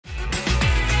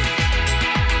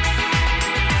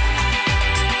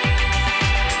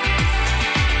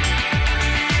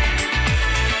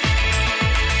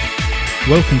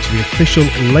welcome to the official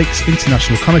Lakes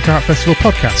International Comic Art Festival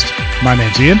podcast. My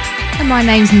name's Ian. And my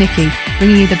name's Nikki,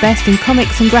 bringing you the best in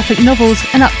comics and graphic novels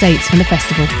and updates from the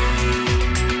festival.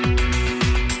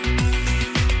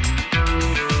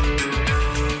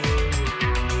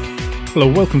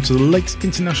 Hello, welcome to the Lakes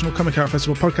International Comic Art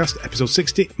Festival podcast, episode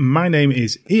 60. My name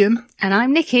is Ian. And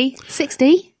I'm Nikki.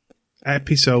 60?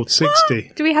 Episode 60.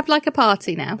 What? Do we have like a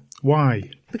party now?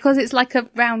 Why? Because it's like a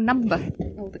round number.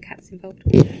 Oh, the cat's involved.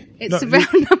 It's a round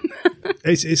number.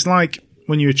 It's like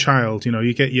when you're a child, you know,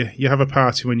 you have a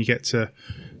party when you get to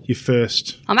your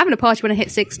first... I'm having a party when I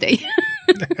hit 60.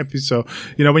 episode.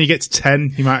 You know, when you get to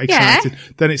 10, you might be excited. Yeah.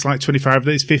 Then it's like 25,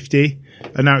 then it's 50,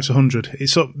 and now it's 100.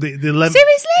 It's up the 11.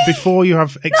 Seriously? Before you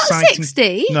have exciting... Not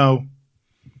 60? No.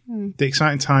 The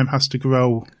exciting time has to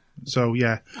grow. So,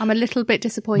 yeah. I'm a little bit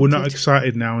disappointed. We're not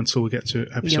excited now until we get to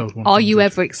episode 100. Are you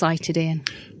ever excited, Ian?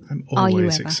 I'm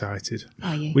always excited.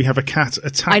 Are you? We have a cat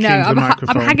attacking the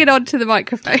microphone. I'm hanging on to the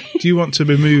microphone. Do you want to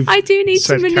remove I do need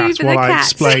to manoeuvre the cat. While I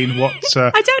explain what... I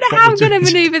don't know how I'm going to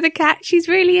manoeuvre the cat. She's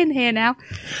really in here now.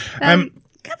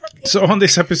 So on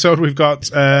this episode, we've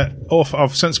got author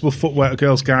of Sensible Footwear, A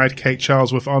Girl's Guide, Kate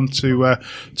Charlesworth, on to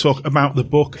talk about the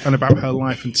book and about her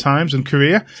life and times and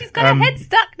career. She's got her head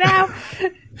stuck now.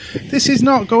 This is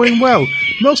not going well.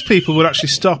 Most people would actually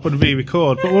stop and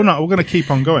re-record, but we're not. We're going to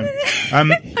keep on going. I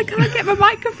can't get my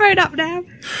microphone up now.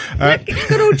 Look, it's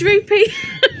got all droopy.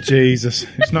 Jesus,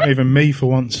 it's not even me for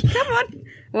once. Come on.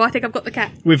 Well, I think I've got the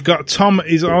cat. We've got Tom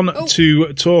is on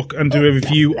to talk and do a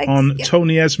review on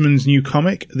Tony Esmond's new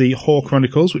comic, The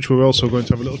Chronicles, which we're also going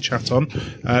to have a little chat on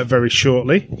very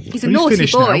shortly. He's a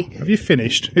naughty boy. Now? Have you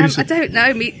finished? I don't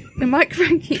know. My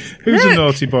microphone keeps... Who's a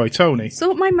naughty boy? Tony?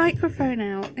 Sort my microphone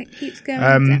out. It keeps going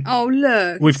down. Oh,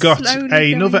 look. We've got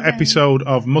another episode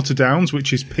of Mutter Downs,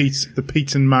 which is the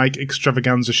Pete and Mike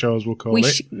extravaganza show, as we'll call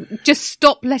it. Just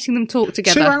stop letting them talk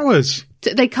together. 2 hours.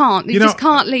 They can't. You just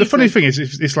can't leave. The funny thing is,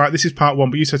 it's like, this is part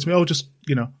 1, but you said to me, just,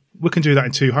 we can do that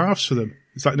in 2 halves for them.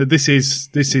 It's like, no, this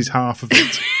is half of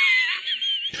it.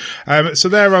 So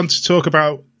they're on to talk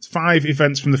about 5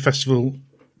 events from the festival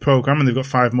programme, and they've got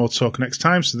 5 more to talk next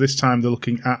time. So this time they're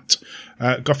looking at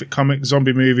gothic comics,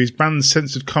 zombie movies, banned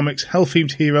censored comics,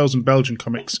 hell-themed heroes, and Belgian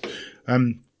comics.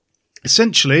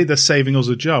 Essentially, they're saving us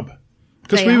a job.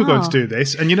 Because we were going to do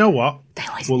this, and you know what?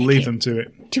 We'll leave them to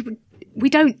it. We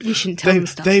shouldn't tell them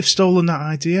stuff. They've stolen that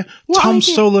idea. What Tom's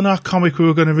idea? Stolen our comic we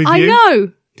were going to review. I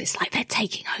know. It's like they're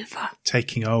taking over.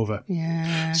 Taking over.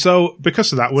 Yeah. So,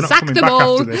 because of that, we're not Sack coming back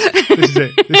all. after this.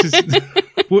 This is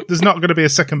it. There's not going to be a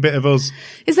second bit of us.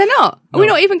 Is there not? No. Are we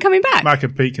not even coming back? Mike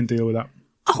and Pete can deal with that.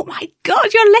 Oh my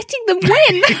God, you're letting them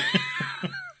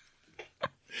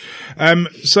win.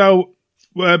 So,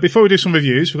 before we do some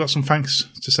reviews, we've got some thanks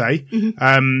to say.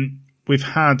 Mm-hmm. We've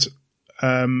had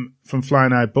from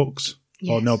Flying Eye Books,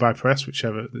 yes. or No Buy Press,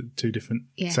 whichever, 2 different,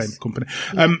 yes. same company.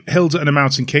 Hilda and a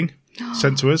Mountain King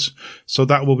sent to us. So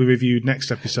that will be reviewed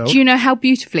next episode. Do you know how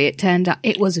beautifully it turned out?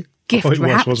 It was gift wrapped. It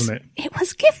was, wasn't it? It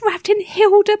was gift wrapped in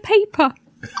Hilda paper.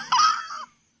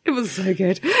 It was so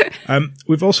good.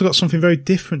 We've also got something very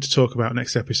different to talk about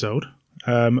next episode,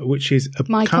 which is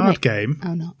a card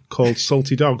game called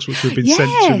Salty Dogs, which we've been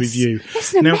sent to review.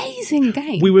 It's an amazing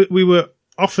game. We were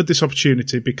offered this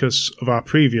opportunity because of our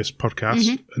previous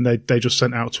podcast, and they just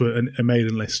sent out to a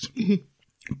mailing list.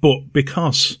 But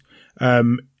because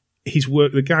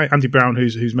the guy Andy Brown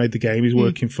who's made the game, he's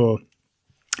working for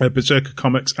Berserker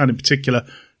Comics, and in particular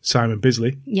Simon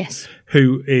Bisley, yes,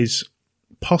 who is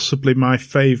possibly my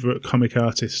favourite comic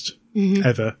artist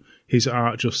ever. His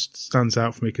art just stands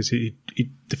out for me because the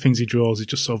things he draws is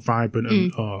just so vibrant,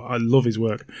 and I love his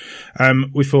work.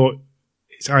 We thought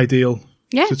it's ideal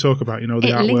to talk about. The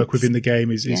artwork within the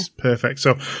game is perfect.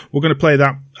 So we're going to play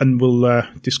that, and we'll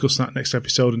discuss that next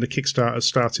episode. And the Kickstarter is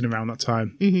starting around that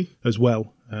time as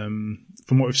well.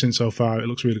 From what we've seen so far, it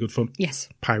looks really good fun. Yes.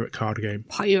 Pirate card game.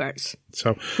 Pirates.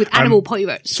 So with animal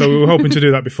pirates. So we were hoping to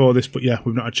do that before this, but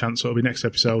we've not had a chance. So it'll be next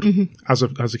episode. As the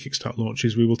Kickstarter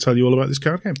launches, we will tell you all about this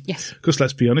card game. Yes. Because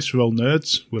let's be honest, we're all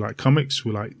nerds. We like comics,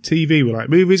 we like TV, we like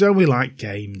movies, and we like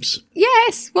games.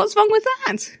 Yes. What's wrong with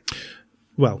that?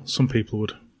 Well, some people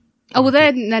would. Oh, well,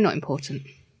 they're not important.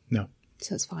 No.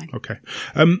 So it's fine. Okay.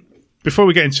 Before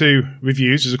we get into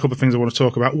reviews, there's a couple of things I want to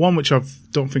talk about. One, which I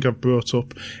don't think I've brought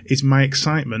up, is my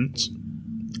excitement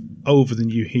over the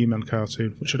new He-Man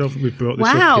cartoon, which I don't think we've brought this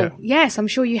up yet. Wow. Yes, I'm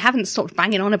sure you haven't stopped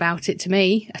banging on about it to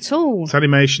me at all. It's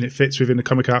animation. It fits within the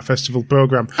Comic Art Festival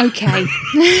programme. Okay.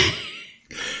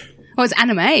 Oh, it's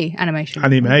animation.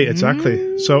 Anime,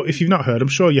 exactly. So if you've not heard, I'm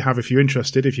sure you have if you're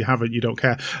interested. If you haven't, you don't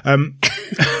care.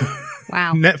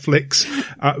 Wow. Netflix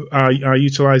are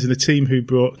utilising a team who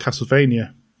brought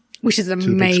Castlevania which is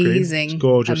amazing. It's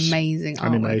gorgeous, amazing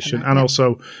animation, and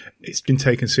also it's been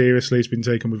taken seriously. It's been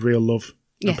taken with real love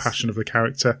and passion of the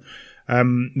character.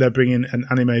 They're bringing an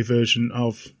anime version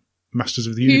of Masters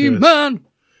of the Universe.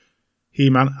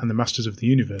 He-Man and the Masters of the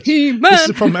Universe. He-Man. This is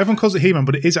the problem. Everyone calls it He-Man,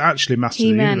 but it is actually Masters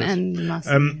of the Universe. He-Man and the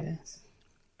Masters of the Universe.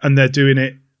 And they're doing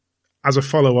it as a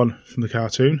follow-on from the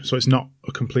cartoon, so it's not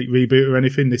a complete reboot or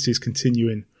anything. This is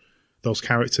continuing those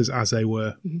characters as they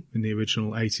were in the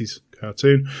original 80s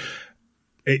cartoon.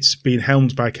 It's been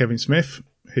helmed by Kevin Smith,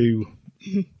 who...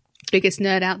 biggest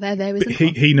nerd out there, isn't he?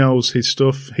 He knows his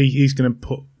stuff. He's going to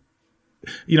put...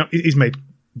 he's made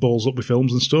balls up with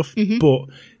films and stuff, but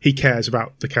he cares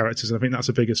about the characters, and I think that's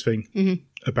the biggest thing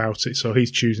about it. So he's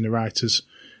choosing the writers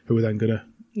who are then going to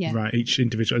write each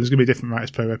individual. There's going to be different writers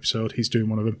per episode. He's doing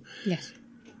one of them. Yes.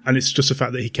 And it's just the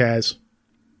fact that he cares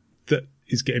that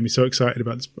is getting me so excited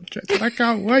about this project. I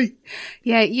can't wait.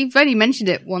 Yeah, you've only mentioned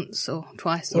it once or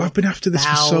twice. Well, I've been after this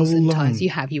for so long. Times. You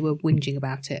have. You were whinging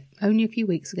about it only a few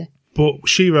weeks ago. But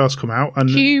She-Ra's come out, and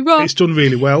it's done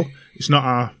really well. It's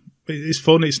not it's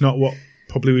fun. It's not what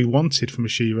probably we wanted from a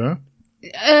She-Ra.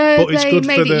 But it's they good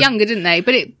made for it younger, didn't they?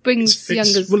 But it brings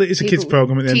younger. Well, it's a kids'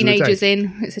 program at the end of the day. Teenagers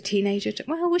in. It's a teenager.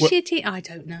 Well, was she a teen? I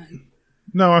don't know.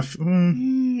 No, it's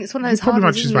one of those. Probably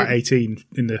imagine she's about 18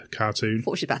 in the cartoon. I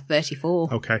thought she's about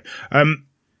 34. Okay,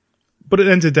 but at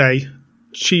the end of the day,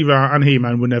 She-Ra and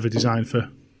He-Man were never designed for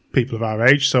people of our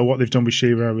age. So what they've done with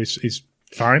She-Ra is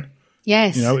fine.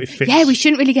 Yes. It fits. Yeah, we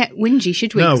shouldn't really get whingy,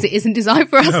 should we? Because it isn't designed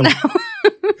for us now.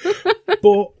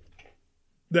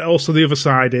 But also the other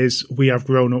side is we have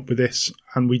grown up with this,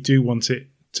 and we do want it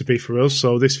to be for us.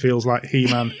 So this feels like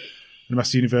He-Man and the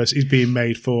Master Universe is being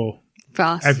made for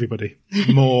us. Everybody,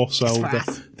 more so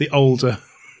the older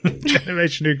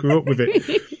generation who grew up with it.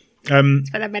 It's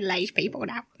for the middle-aged people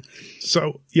now.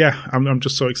 So yeah, I'm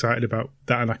just so excited about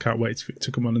that, and I can't wait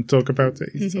to come on and talk about it.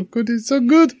 It's so good. It's so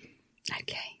good.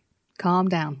 Okay, calm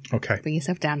down. Okay, bring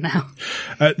yourself down now.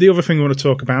 The other thing we want to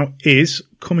talk about is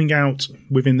coming out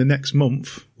within the next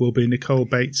month will be Nicole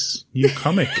Bates' new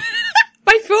comic.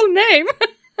 My full name,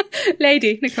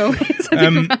 Lady Nicole.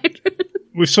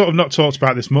 We've sort of not talked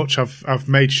about this much. I've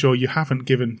made sure you haven't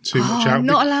given too much out. I'm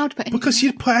not allowed to put because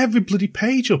you put every bloody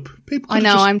page up. People I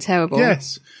know, I'm terrible.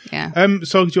 Yes. Yeah.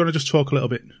 So do you want to just talk a little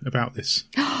bit about this?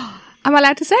 Am I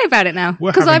allowed to say about it now?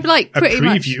 Because I've pretty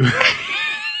preview. Much.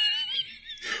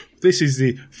 This is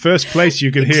the first place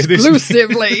you can hear this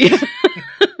exclusively.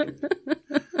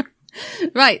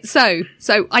 Right, so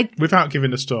I... Without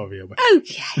giving the story away.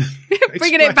 Okay.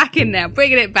 Bringing it back in now.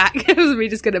 Bringing it back. We're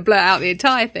just going to blurt out the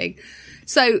entire thing.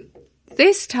 So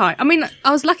this time, I mean,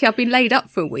 I was lucky. I've been laid up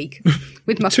for a week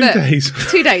with my 2 days.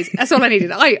 2 days. That's all I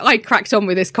needed. I cracked on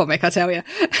with this comic, I tell you.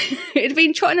 It had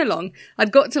been trotting along.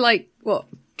 I'd got to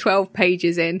 12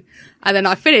 pages in, and then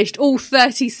I finished all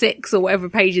 36 or whatever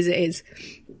pages it is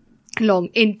long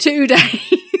in 2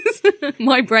 days.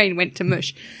 My brain went to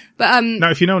mush. But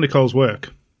now, if you know Nicole's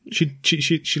work, she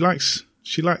likes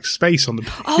space on the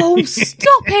page. Oh,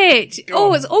 stop it!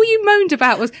 Oh, it's all you moaned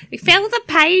about was fill the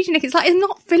page, Nick. It's like it's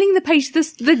not filling the page.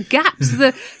 The gaps,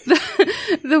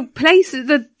 the places,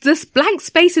 the blank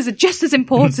spaces are just as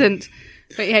important.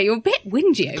 But yeah, you're a bit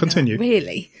whingy over Continue. That,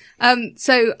 really.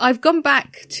 So I've gone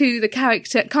back to the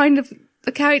character,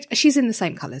 the character. She's in the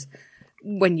same colours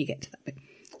when you get to that bit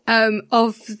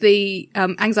of the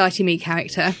Anxiety Me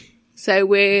character. So are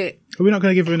we not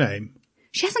going to give her a name?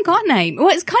 She hasn't got a name. Well,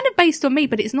 it's kind of based on me,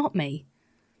 but it's not me.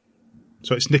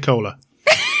 So it's Nicola.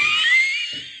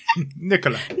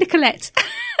 Nicolette.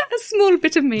 A small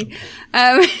bit of me.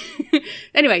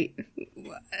 Anyway,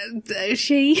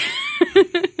 she...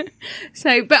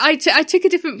 So, but I took a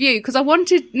different view because I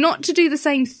wanted not to do the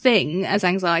same thing as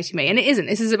Anxiety Me. And it isn't.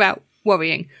 This is about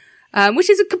worrying,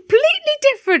 which is a completely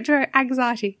different to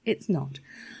anxiety. It's not.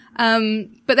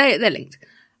 But they're linked.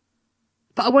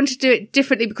 But I wanted to do it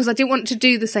differently because I didn't want to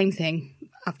do the same thing.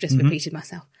 I've just repeated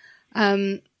myself.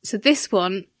 So this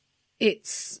one,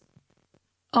 it's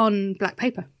on black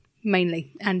paper,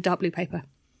 mainly, and dark blue paper,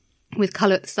 with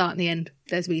colour at the start and the end.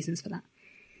 There's reasons for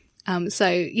that. So,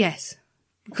 yes,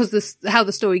 because how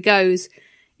the story goes,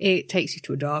 it takes you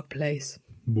to a dark place.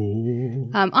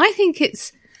 I think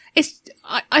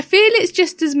I feel it's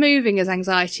just as moving as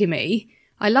Anxiety Me.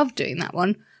 I love doing that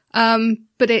one.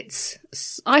 But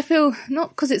I feel, not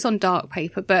because it's on dark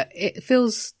paper, but it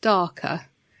feels darker,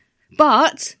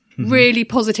 but really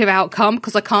positive outcome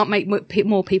because I can't make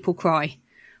more people cry.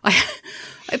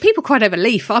 People cried over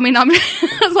Leaf. I mean, I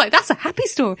was like, that's a happy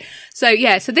story. So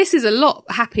yeah, so this is a lot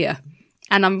happier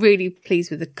and I'm really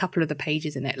pleased with a couple of the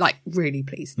pages in it, really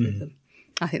pleased with them.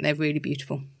 I think they're really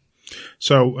beautiful.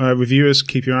 So, reviewers,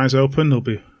 keep your eyes open. There'll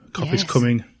be Copies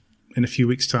coming in a few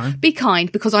weeks' time. Be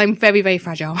kind, because I'm very, very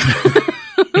fragile.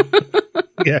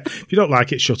 Yeah, if you don't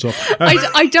like it, shut up.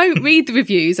 I don't read the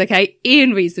reviews, okay?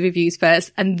 Ian reads the reviews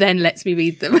first and then lets me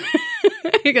read them.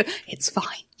 He goes, it's fine.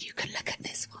 You can look at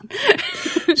this one.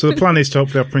 So the plan is to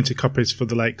hopefully have printed copies for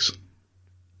the lakes.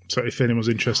 So if anyone's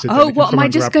interested... Oh, what, am I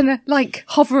just going to, like,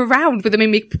 hover around with them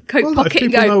in my coat pocket if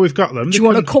and people go, know we've got them... do you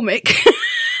want a comic?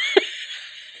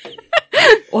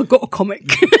 I got a comic.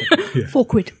 Yeah.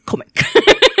 £4 comic.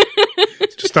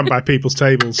 Just stand by people's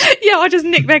tables. Yeah, I just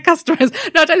nick their customers.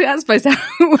 No, I don't think that's supposed to how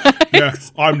it works. Yeah,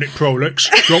 I'm Nick Prolix.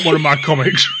 Do you want one of my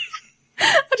comics?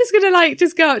 I'm just going to,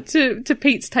 just go up to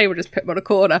Pete's table, just put him on a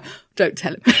corner. Don't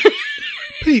tell him.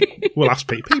 Pete, we'll ask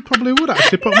Pete. Pete probably would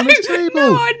actually put him on his table.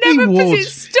 No, I never put would. it.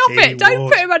 Stop it. Don't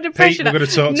put him under pressure. Pete, we're going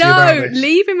to talk to you about No, this.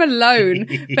 leave him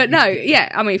alone. But no,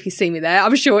 yeah, I mean, if you see me there,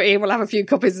 I'm sure Ian will have a few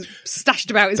copies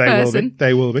stashed about his person.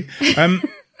 They will be.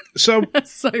 So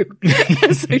so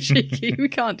cheeky. We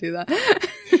can't do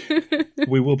that.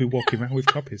 We will be walking around with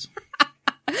copies.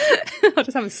 I'll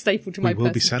just have a staple to my person. We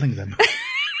will be selling them.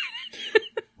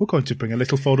 We're going to bring a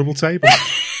little foldable table.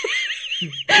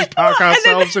 Just park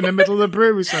ourselves in the middle of the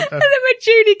brewery centre. And then when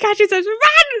Julie catches us,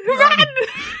 run!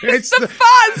 It's the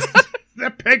fuzz!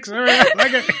 The pigs are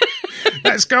here.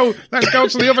 Let's go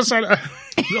to the other centre.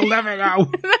 They'll never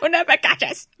know. They'll never catch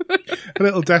us. A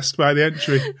little desk by the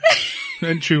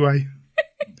entryway.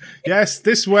 Yes,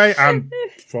 this way, and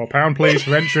 £4 please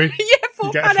for entry. Yeah, £4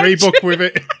 You get a free book with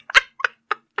it.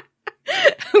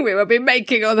 We will be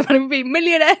making all the money. We'll be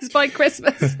millionaires by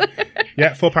Christmas.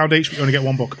 Yeah, £4 each, but you only get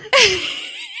one book.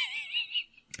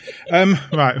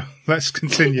 Right, let's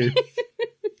continue.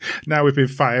 Now we've been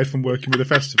fired from working with the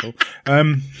festival.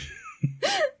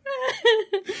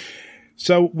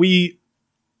 So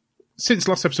since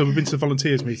last episode, we've been to the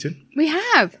volunteers meeting. We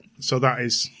have. So that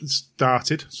is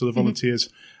started. So the volunteers.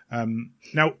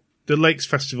 Now, the Lakes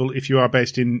Festival, if you are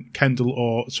based in Kendal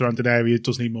or surrounding area,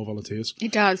 does need more volunteers.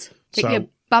 It does. Take your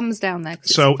bums down there.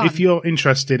 So if you're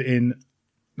interested in...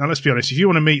 Now, let's be honest. If you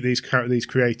want to meet these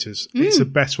creators, it's the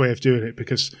best way of doing it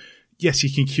because, yes,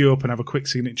 you can queue up and have a quick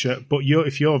signature, but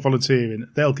if you're volunteering,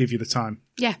 they'll give you the time.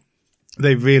 Yeah.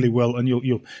 They really will, and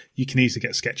you can easily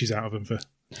get sketches out of them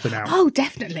for now. Oh,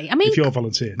 definitely. I mean, if you're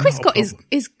volunteering, Chris got his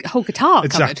whole guitar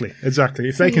covered. Exactly.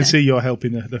 If they can see you're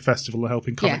helping the festival or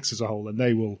helping comics as a whole, then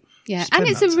they will. Yeah, and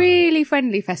it's a really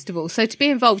friendly festival. So to be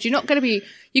involved, you're going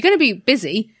to be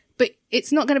busy, but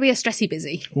it's not going to be a stressy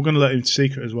busy. We're going to let him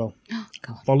secret as well. Oh,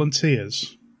 God.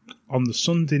 Volunteers on the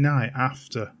Sunday night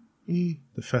after the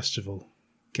festival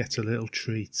get a little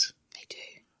treat. They do.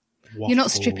 Waffles. You're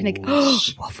not stripping again.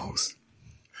 Waffles.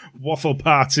 Waffle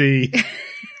party.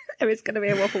 There is going to be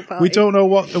a waffle party. We don't know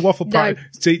what the waffle party... No.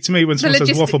 See, to me, when someone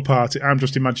says waffle party, I'm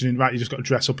just imagining, right, you just got to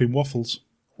dress up in waffles.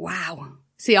 Wow.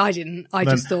 See, I didn't. I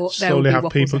just thought there slowly would be have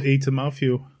waffles. people eat them off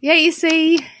you. Yeah, you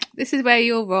see, this is where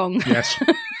you're wrong. Yes.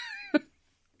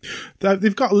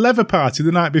 They've got a leather party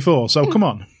the night before, so come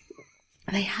on.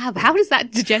 They have. How has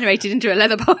that degenerated into a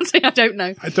leather party? I don't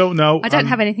know. I don't know. I don't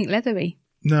have anything leathery.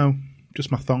 No,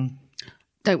 just my thong.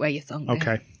 Don't wear your thong.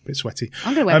 Okay, a bit sweaty.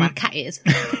 I'm going to wear my cat ears.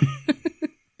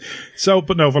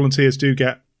 But no, volunteers do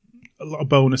get a lot of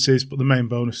bonuses, but the main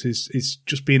bonus is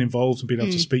just being involved and being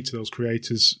able to speak to those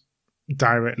creators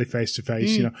directly face to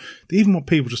face. You know, they even want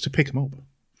people just to pick them up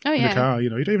in the car.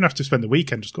 You know, you don't even have to spend the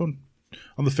weekend. Just go on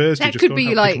the Thursday. That just could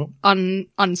be like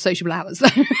unsociable hours, though.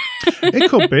 It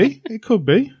could be. It could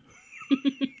be.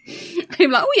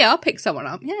 I'm like, oh yeah, I'll pick someone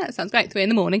up. Yeah, that sounds great. 3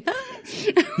 a.m.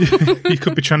 You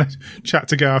could be trying to chat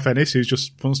to Garth Ennis, who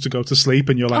just wants to go to sleep,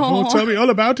 and you're like, oh, tell me all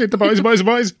about it. The boys.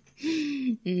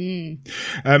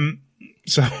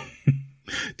 So,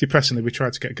 depressingly, we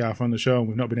tried to get Garth on the show, and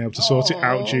we've not been able to sort it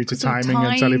out due to timing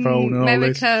and telephone and all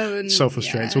this. And, so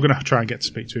frustrating. So we're going to try and get to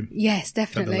speak to him. Yes,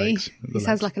 definitely. He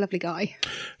sounds like a lovely guy.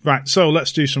 Right, so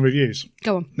let's do some reviews.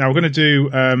 Go on. Now, we're going to do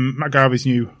Matt Garvey's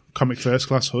new comic First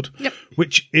Class Hood,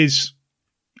 which is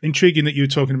intriguing that you were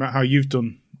talking about how you've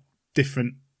done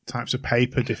different types of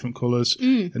paper, different colours,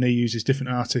 and he uses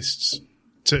different artists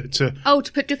to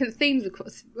put different themes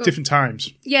across. Different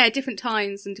times. Yeah, different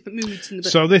times and different moods in the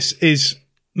book. So this is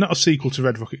not a sequel to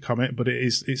Red Rocket Comic, but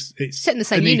it's set in the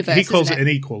same universe. He calls it an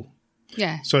equal.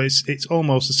 Yeah. So it's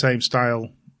almost the same style.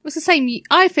 It's the same.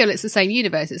 I feel it's the same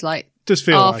universe. It's like does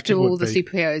feel after like all the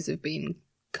superheroes have been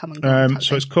come and gone.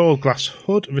 So it's called Glass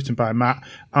Hood, written by Matt,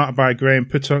 art by Grayham,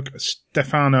 Puttock,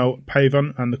 Stefano,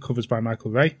 Pavan, and the covers by Michael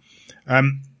Ray.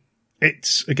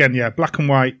 It's again, black and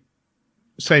white,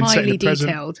 same set in the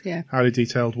present, highly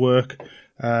detailed work,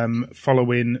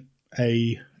 following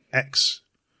a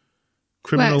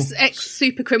ex-criminal,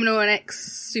 ex-super criminal and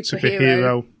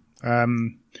ex-superhero.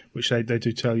 which they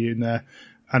do tell you in there.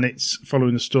 And it's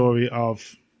following the story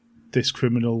of this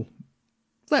criminal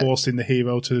forcing the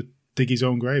hero to dig his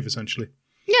own grave, essentially.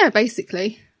 Yeah,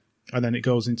 basically. And then it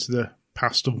goes into the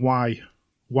past of why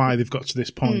they've got to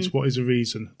this point. What is the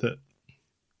reason that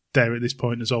they're at this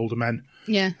point as older men?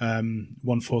 Yeah.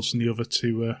 One forcing the other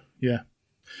to,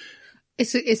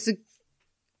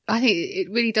 I think it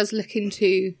really does look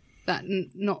into that,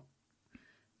 not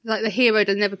like the hero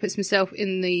never puts himself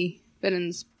in the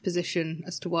villain's position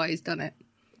as to why he's done it,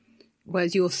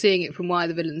 whereas you're seeing it from why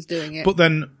the villain's doing it. But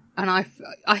then, and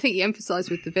I think you emphasise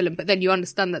with the villain, but then you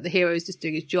understand that the hero is just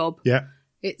doing his job. Yeah,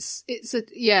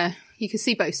 you can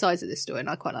see both sides of this story, and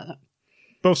I quite like that.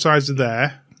 Both sides are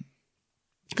there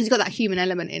because you've got that human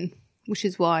element in, which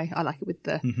is why I like it with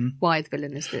the why the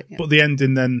villain is doing it. But the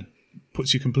ending then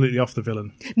puts you completely off the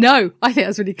villain. No, I think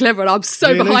that's really clever, and I'm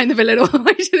so behind the villain all the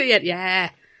way to the end. Yeah.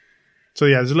 So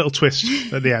yeah, there's a little twist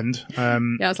at the end. I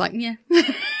was like, yeah.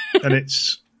 And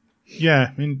it's,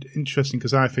 interesting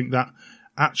because I think that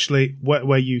actually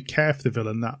where you care for the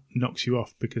villain, that knocks you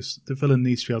off because the villain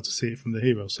needs to be able to see it from the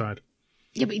hero's side.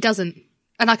 Yeah, but he doesn't.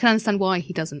 And I can understand why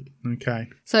he doesn't. Okay.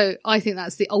 So I think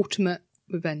that's the ultimate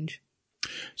revenge.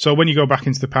 So when you go back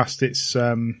into the past, it's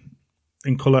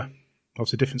in colour.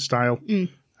 Obviously, different style.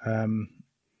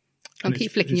 I'll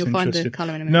keep flicking. You'll find the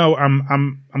colour in a minute. No,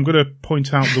 I'm going to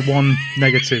point out the one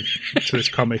negative to this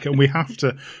comic, and we have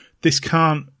to. This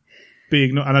can't be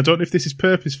ignored, and I don't know if this is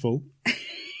purposeful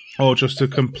or just a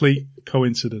complete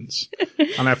coincidence.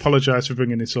 And I apologise for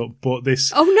bringing this up, but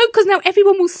this. Oh no, because now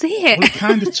everyone will see it. Well, it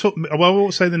kind of took me. Well, I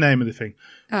won't say the name of the thing,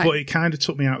 but it kind of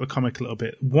took me out of the comic a little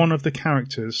bit. One of the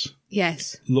characters.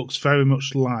 Yes. Looks very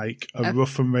much like a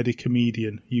rough and ready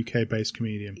comedian, UK-based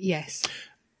comedian. Yes.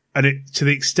 And it to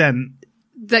the extent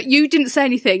that you didn't say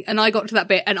anything, and I got to that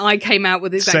bit, and I came out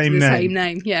with exactly the same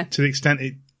name. Yeah. To the extent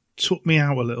it took me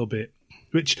out a little bit,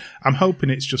 which I'm hoping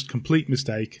it's just complete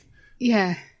mistake.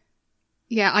 Yeah.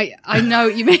 Yeah, I know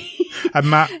what you mean. And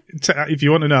Matt, if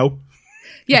you want to know.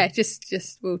 Yeah,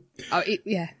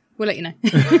 we'll let you know.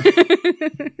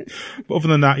 But other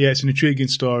than that, yeah, it's an intriguing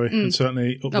story and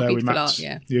certainly up there with Matt's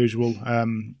the usual.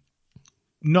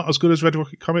 Not as good as Red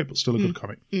Rocket comic, but still a good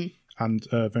comic. And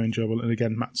very enjoyable. And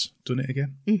again, Matt's done it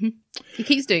again. Mm-hmm. He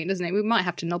keeps doing it, doesn't he? We might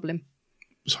have to nobble him.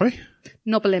 Sorry?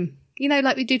 Nobble him. You know,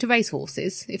 like we do to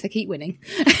racehorses, if they keep winning.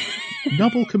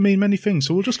 Nobble can mean many things,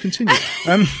 so we'll just continue.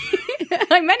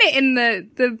 I meant it in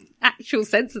the actual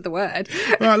sense of the word.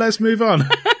 Right, let's move on.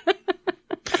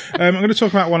 I'm going to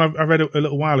talk about one I read a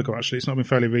little while ago, actually. It's not been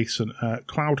fairly recent.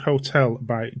 Cloud Hotel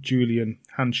by Julian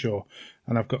Hanshaw.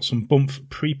 And I've got some bump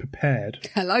pre-prepared.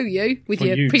 Hello, you, with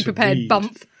your pre-prepared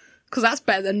bump. Because that's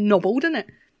better than nobbled, isn't it?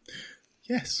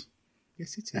 Yes.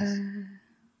 Yes, it is.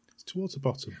 It's towards the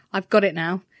bottom. I've got it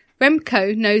now.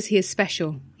 Remco knows he is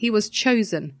special. He was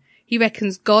chosen. He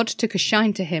reckons God took a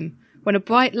shine to him when a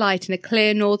bright light in a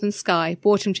clear northern sky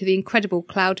brought him to the incredible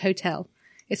Cloud Hotel.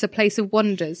 It's a place of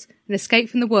wonders, an escape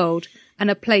from the world, and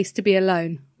a place to be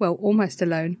alone. Well, almost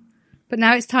alone. But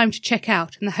now it's time to check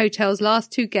out, and the hotel's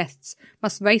last two guests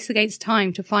must race against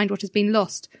time to find what has been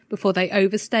lost before they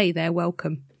overstay their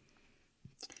welcome.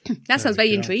 That sounds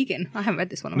very intriguing. I haven't read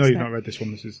this one. No, you've not read this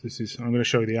one. This is. I'm going to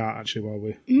show you the art actually while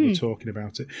we're talking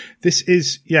about it. This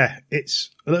is, it's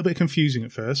a little bit confusing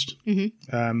at first.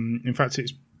 Mm-hmm. In fact,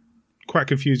 it's quite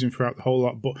confusing throughout the whole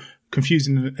lot, but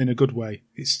confusing in a good way.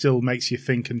 It still makes you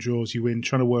think and draws you in,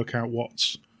 trying to work out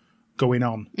what's going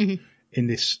on in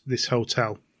this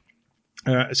hotel.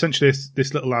 Essentially,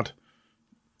 this little lad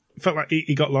felt like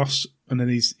he got lost, and then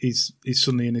he's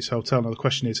suddenly in this hotel. Now the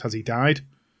question is, has he died?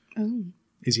 Oh.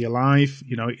 Is he alive?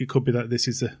 You know, it could be that this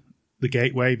is the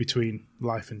gateway between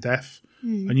life and death,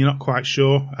 and you're not quite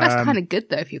sure. That's kind of good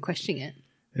though, if you're questioning it.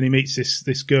 And he meets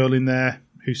this girl in there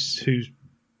who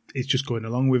is just going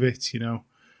along with it. You know,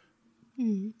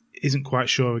 isn't quite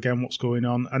sure again what's going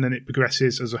on, and then it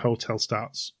progresses as the hotel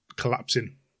starts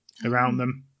collapsing around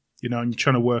them. You know, and you're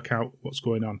trying to work out what's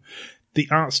going on. The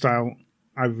art style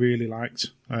I really liked.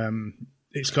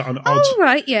 It's got an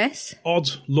odd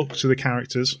look to the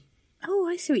characters. Oh,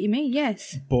 I see what you mean.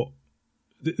 Yes, but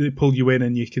they pull you in,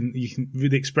 and you can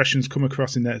the expressions come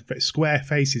across in their square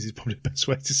faces is probably the best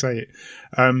way to say it.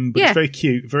 But it's very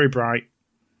cute, very bright,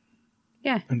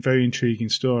 and very intriguing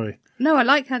story. No, I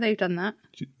like how they've done that.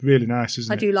 Really nice,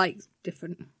 isn't it? I do like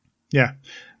different. Yeah.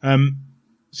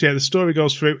 So the story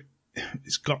goes through.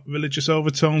 It's got religious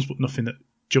overtones, but nothing that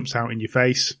jumps out in your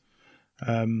face.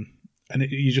 And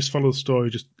you just follow the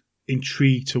story, just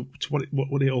intrigued to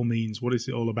what it all means. What is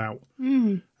it all about?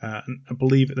 And I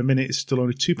believe at the minute it's still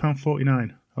only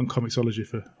 £2.49 on Comixology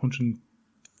for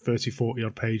 130, 40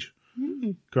 odd page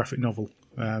graphic novel.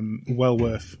 Well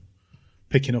worth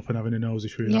picking up and having a nosy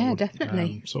through. Yeah, that one.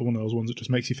 definitely. Sort of one of those ones that just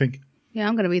makes you think. Yeah,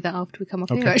 I'm going to read that after we come off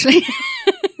here, actually.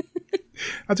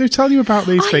 I do tell you about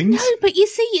these things. I know, but you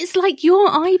see, it's like your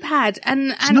iPad,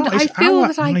 and not, I feel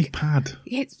our like iPad.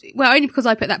 Well, only because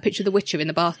I put that picture of the Witcher in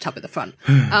the bathtub at the front.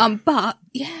 But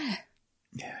yeah.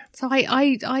 So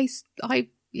I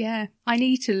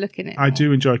need to look in it. I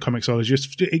do enjoy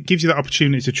Comixology. It gives you that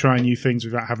opportunity to try new things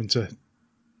without having to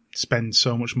spend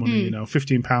so much money. You know,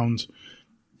 £15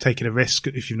 taking a risk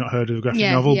if you've not heard of a graphic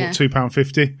novel, but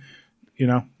 £2.50. You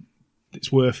know,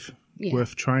 it's worth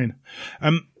trying.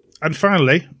 And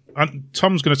finally,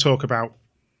 Tom's going to talk about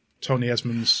Tony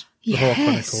Esmond's The Hawk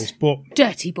Chronicles, but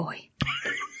dirty boy.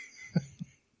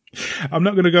 I'm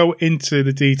not going to go into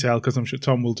the detail because I'm sure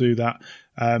Tom will do that.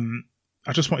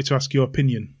 I just wanted to ask your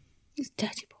opinion. He's a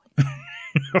dirty boy.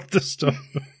 Of the stuff.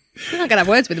 I'm not going to have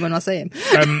words with him when I see him.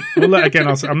 Well, again,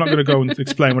 I'm not going to go and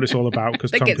explain what it's all about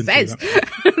because Tom can says. do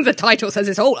that. The title says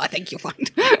it's all, I think you'll find.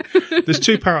 There's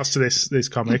two parts to this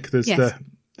comic. There's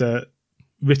the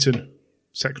written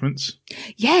segments.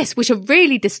 Yes, which are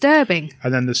really disturbing.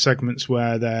 And then the segments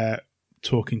where they're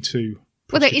talking to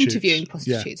prostitutes. Well, they're interviewing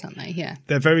prostitutes, aren't they? Yeah.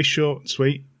 They're very short and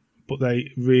sweet, but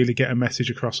they really get a message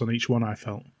across on each one, I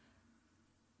felt.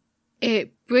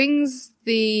 It brings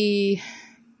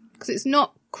because it's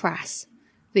not crass,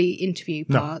 the interview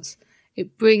parts. No.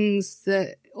 It brings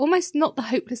almost not the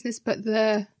hopelessness, but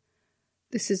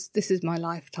this is my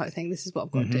life type thing. This is what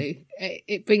I've got to do.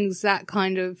 It brings that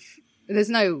kind of, there's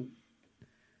no,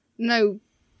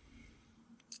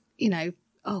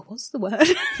 what's the word?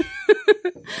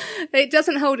 It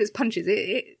doesn't hold its punches.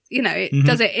 It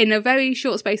does it in a very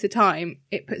short space of time.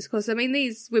 It puts, because I mean,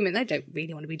 these women, they don't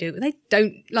really want to be doing it. They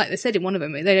don't, like they said in one of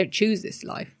them, they don't choose this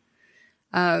life.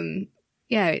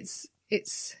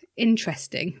 It's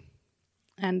interesting.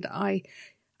 And I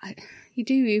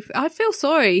feel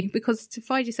sorry because to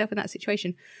find yourself in that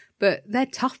situation, but they're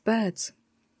tough birds.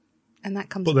 And that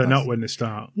comes But they're not when they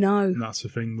start. No. And that's the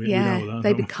thing. We know that.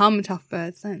 They become tough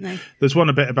birds, don't they? There's one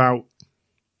a bit about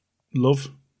love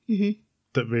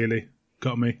that really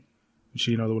got me.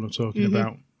 You know the one I'm talking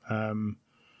about.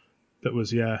 That was,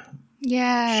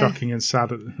 shocking and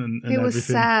sad and everything. It was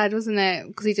sad, wasn't it?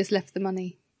 Because he just left the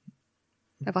money.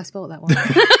 Have I spelled that one?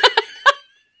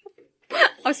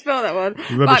 I spelled that one.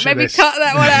 Right, maybe cut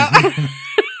that one out.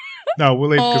 No, we'll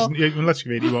leave, because unless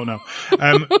you read it, you won't know.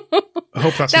 I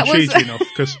hope that's intriguing enough,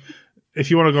 because if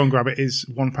you want to go and grab it, it's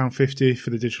 £1.50 for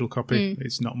the digital copy.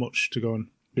 It's not much to go and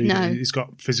read. No. It's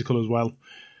got physical as well,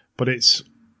 but it's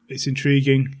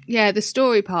intriguing. Yeah, the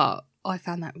story part, I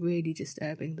found that really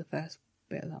disturbing, the first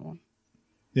bit of that one.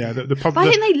 Yeah, but I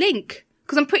think they link,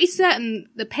 because I'm pretty certain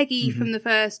the Peggy from the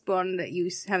first one that you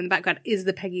have in the background is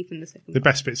the Peggy from the second one. The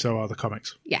best bits, though, are the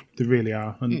comics. Yeah. They really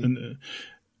are. And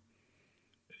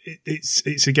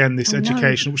it's again, this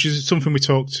educational, which is something we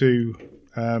talked to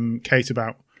Kate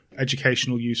about,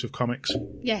 educational use of comics.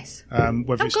 Yes.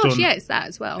 Whether it's done it's that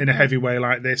as well. In a heavy way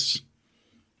like this,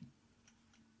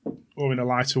 or in a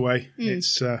lighter way.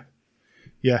 It's,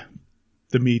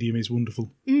 the medium is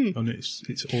wonderful. And it's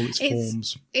all its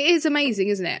forms. It is amazing,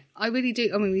 isn't it? I really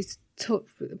do. I mean, we talked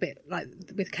a bit like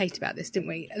with Kate about this, didn't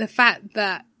we? The fact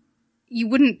that you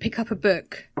wouldn't pick up a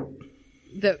book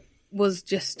that was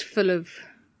just full of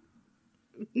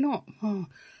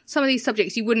some of these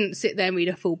subjects, you wouldn't sit there and read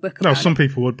a full book about. No, some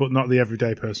people would, but not the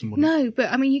everyday person would. No,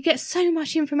 but I mean, you get so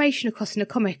much information across in a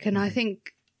comic, and I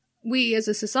think we as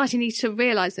a society need to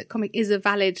realise that comic is a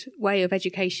valid way of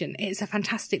education. It's a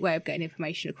fantastic way of getting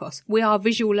information across. We are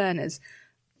visual learners.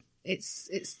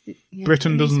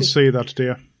 Britain doesn't see that,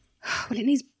 dear. Well, it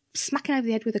needs smacking over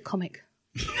the head with a comic.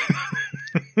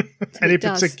 Any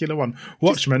particular one?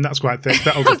 Watchmen, that's quite thick.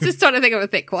 I was just trying to think of a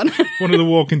thick one. One of the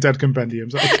Walking Dead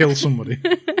compendiums. That'll kill somebody.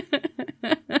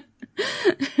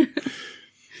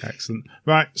 Excellent.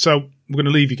 Right, so we're going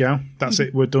to leave you, Gal. That's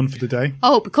it. We're done for the day.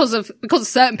 Oh, because of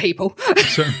certain people.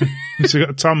 so we've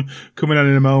got Tom coming on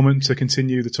in a moment to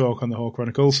continue the talk on the Hawk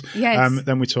Chronicles. Yes.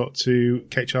 Then we talked to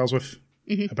Kate Charlesworth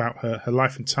about her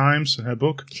life and times and her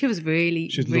book. She was really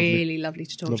lovely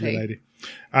to talk to. Lovely lady.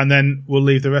 And then we'll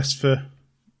leave the rest for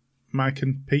Mike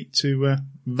and Pete to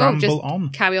ramble on.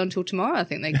 Carry on till tomorrow, I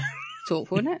think they talk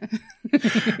for, isn't it?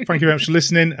 Thank you very much for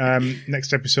listening.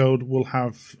 Next episode, we'll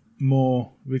have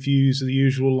more reviews as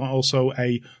usual. Also,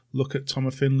 a look at Tom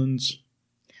of Finland's.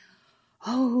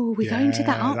 Oh, we're going to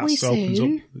that, aren't we,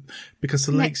 soon? Up because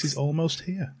the Lakes is almost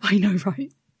here. I know,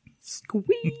 right?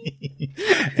 Squee!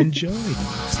 Enjoy.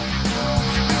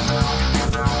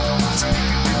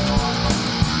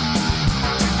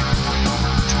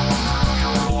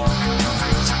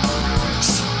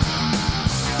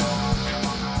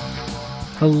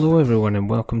 Hello everyone and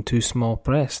welcome to Small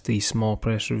Press, the Small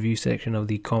Press review section of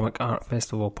the Comic Art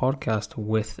Festival podcast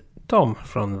with Tom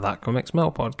from That Comics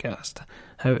Mill podcast.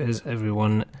 How is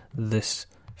everyone this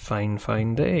fine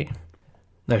day?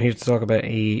 Now here to talk about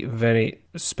a very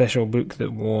special book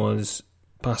that was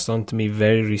passed on to me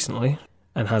very recently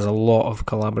and has a lot of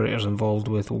collaborators involved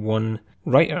with one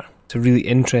writer. It's a really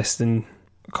interesting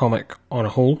comic on a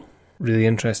whole, really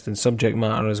interesting subject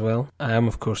matter as well. I am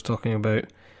of course talking about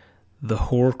The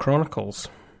Horror Chronicles,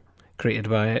 created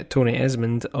by Tony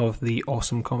Esmond of the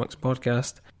Awesome Comics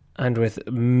podcast, and with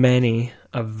many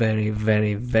a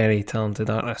very talented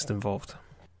artist involved.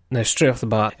 Now, straight off the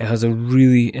bat, it has a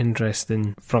really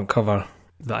interesting front cover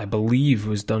that I believe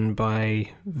was done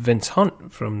by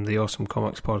Vicent from the Awesome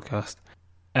Comics podcast,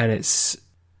 and it's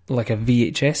like a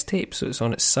VHS tape, so it's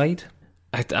on its side.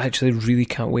 I actually really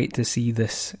can't wait to see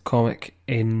this comic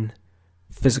in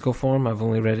physical form. I've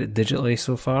only read it digitally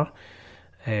so far,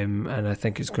 and I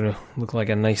think it's going to look like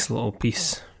a nice little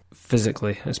piece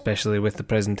physically, especially with the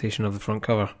presentation of the front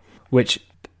cover, which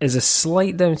is a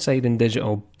slight downside in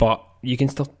digital, but you can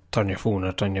still turn your phone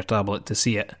or turn your tablet to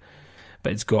see it.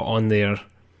 But it's got on there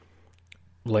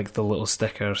like the little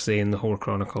sticker saying The Horror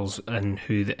Chronicles and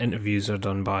who the interviews are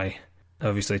done by.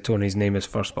 Obviously Tony's name is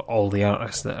first, but all the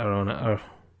artists that are on it are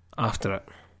after it.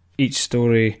 Each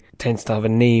story tends to have a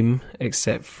name,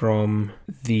 except from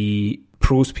the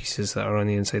prose pieces that are on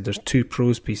the inside. There's 2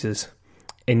 prose pieces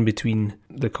in between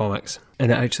the comics,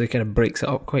 and it actually kind of breaks it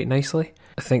up quite nicely.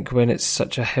 I think when it's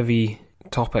such a heavy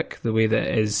topic the way that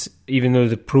it is, even though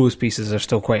the prose pieces are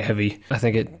still quite heavy, I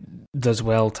think it does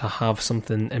well to have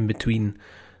something in between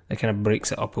that kind of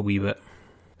breaks it up a wee bit.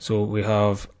 So we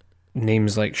have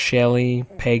names like Shelley,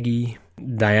 Peggy,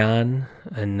 Diane,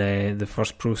 and the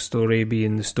first prose story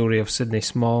being the story of Sydney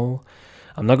Small.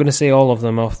 I'm not going to say all of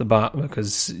them off the bat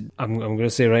because I'm going to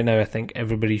say right now I think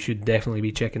everybody should definitely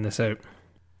be checking this out.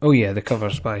 Oh yeah, the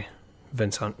cover's by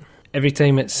Vicent. Every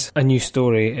time it's a new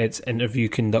story, it's interview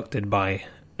conducted by,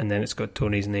 and then it's got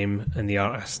Tony's name and the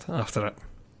artist after it.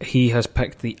 He has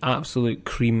picked the absolute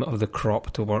cream of the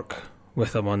crop to work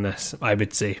with him on this, I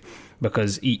would say,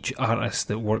 because each artist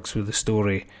that works with the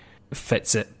story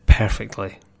fits it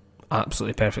perfectly.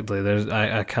 Absolutely perfectly.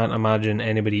 I can't imagine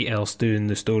anybody else doing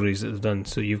the stories that they've done.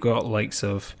 So you've got likes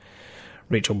of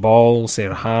Rachael Ball,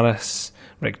 Sarah Harris,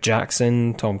 Rick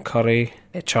Jackson, Tom Curry,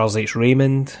 Charles H.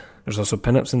 Raymond. There's also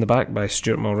pin-ups in the back by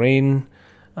Stuart Mulrain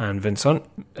and Vicent.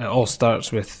 It all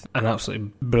starts with an absolutely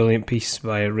brilliant piece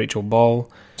by Rachael Ball.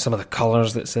 Some of the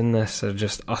colours that's in this are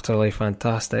just utterly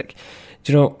fantastic.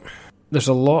 Do you know, there's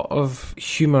a lot of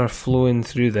humour flowing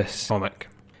through this comic.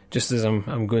 Just as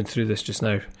I'm going through this just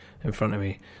now in front of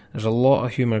me, there's a lot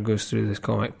of humour goes through this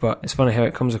comic, but it's funny how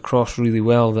it comes across really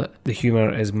well that the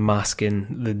humour is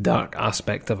masking the dark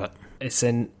aspect of it. It's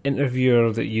an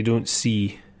interviewer that you don't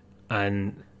see,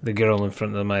 and the girl in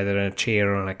front of them either in a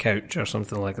chair or on a couch or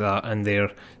something like that, and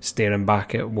they're staring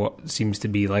back at what seems to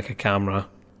be like a camera,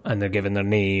 and they're giving their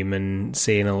name and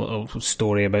saying a little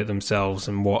story about themselves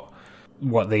and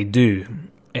what they do.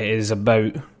 It is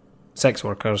about sex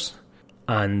workers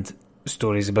and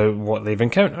stories about what they've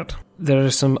encountered. There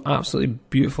are some absolutely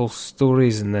beautiful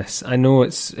stories in this. I know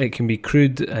it can be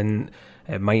crude and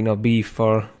it might not be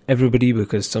for everybody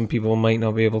because some people might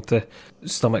not be able to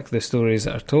stomach the stories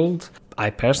that are told. I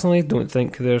personally don't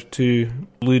think they're too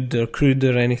lewd or crude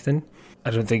or anything. I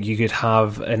don't think you could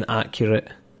have an accurate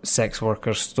sex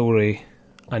worker story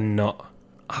and not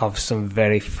have some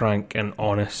very frank and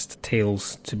honest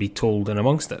tales to be told in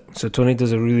amongst it. So Tony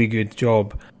does a really good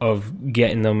job of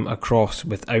getting them across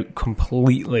without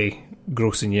completely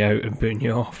grossing you out and putting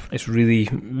you off. It's really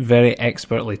very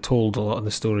expertly told, a lot of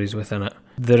the stories within it.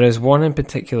 There is one in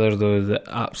particular though that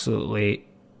absolutely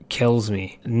kills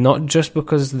me, not just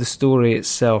because of the story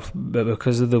itself, but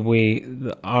because of the way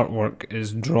the artwork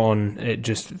is drawn. It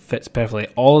just fits perfectly.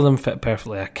 All of them fit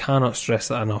perfectly. I cannot stress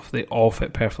that enough. They all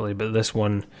fit perfectly, but this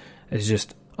one is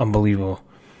just unbelievable.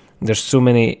 There's so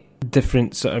many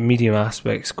different sort of medium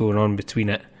aspects going on between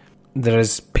it. There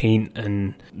is paint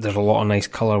and there's a lot of nice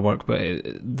colour work, but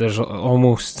there's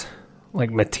almost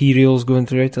like materials going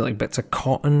through it, like bits of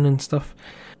cotton and stuff.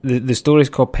 The story's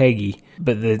called Peggy,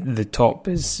 but the top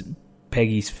is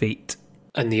Peggy's Fate.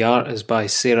 And the art is by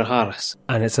Sarah Harris.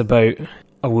 And it's about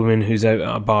a woman who's out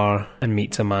at a bar and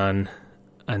meets a man,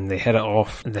 and they hit it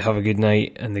off, and they have a good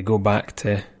night, and they go back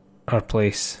to her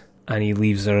place, and he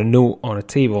leaves her a note on a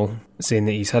table saying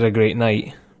that he's had a great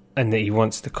night, and that he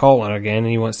wants to call her again,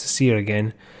 and he wants to see her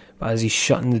again. But as he's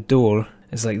shutting the door,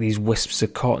 it's like these wisps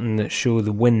of cotton that show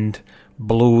the wind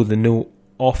blow the note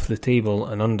off the table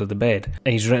and under the bed.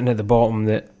 And he's written at the bottom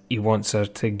that he wants her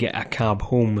to get a cab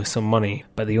home with some money,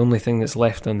 but the only thing that's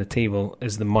left on the table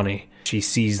is the money. She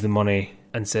sees the money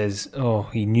and says, "Oh,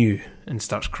 he knew," and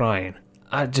starts crying.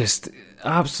 That just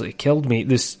absolutely killed me.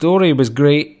 The story was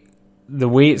great. The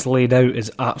way it's laid out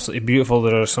is absolutely beautiful.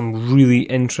 There are some really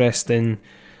interesting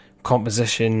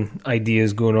composition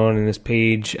ideas going on in this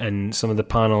page, and some of the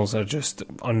panels are just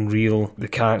unreal. The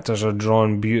characters are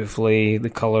drawn beautifully,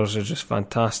 the colours are just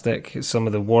fantastic. Some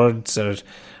of the words are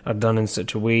done in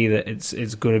such a way that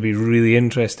it's going to be really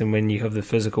interesting when you have the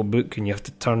physical book and you have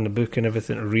to turn the book and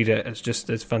everything to read it.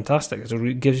 It's fantastic.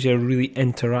 It gives you a really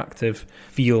interactive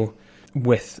feel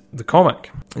with the comic.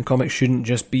 The comic shouldn't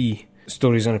just be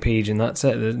stories on a page and that's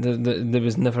it. There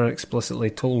was never explicitly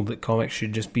told that comics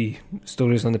should just be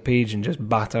stories on the page and just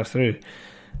batter through.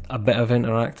 A bit of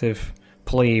interactive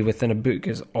play within a book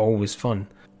is always fun,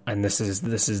 and this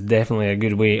is definitely a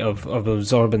good way of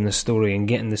absorbing the story and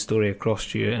getting the story across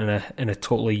to you in a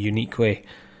totally unique way.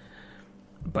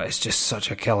 But it's just such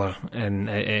a killer, and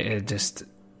it just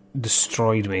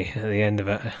destroyed me at the end of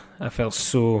it. I felt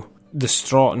so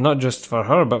distraught, not just for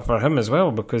her but for him as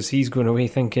well, because he's going away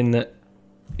thinking that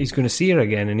he's going to see her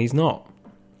again and he's not,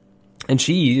 and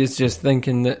she is just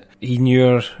thinking that he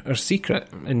knew her secret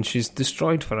and she's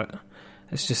destroyed for it.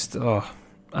 It's just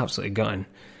absolutely gutting.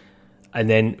 And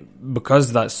then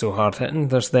because that's so hard hitting,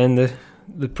 there's then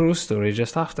the prose story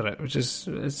just after it, which is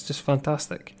it's just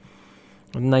fantastic.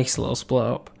 A nice little split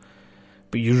up.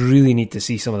 But you really need to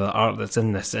see some of the art that's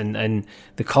in this, and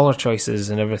the colour choices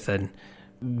and everything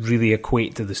really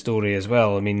equate to the story as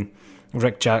well. I mean,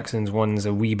 Rick Jackson's one's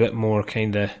a wee bit more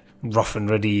kind of rough and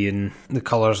ready, and the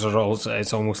colours are also,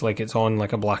 it's almost like it's on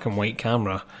like a black and white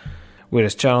camera.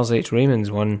 Whereas Charles H.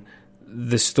 Raymond's one,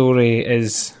 the story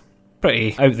is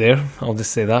pretty out there, I'll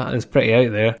just say that, it's pretty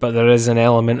out there, but there is an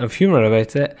element of humour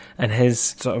about it, and his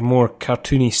sort of more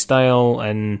cartoony style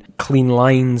and clean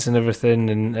lines and everything,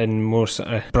 and more sort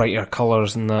of brighter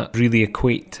colours and that really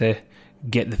equate to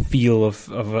get the feel of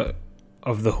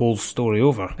the whole story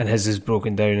over. And his is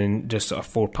broken down in just sort of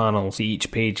 4 panels to each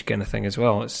page kind of thing as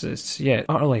well. It's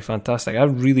utterly fantastic. I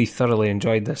really thoroughly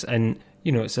enjoyed this, and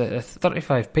you know, it's a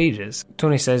 35 pages.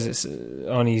 Tony says it's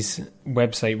on his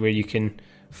website where you can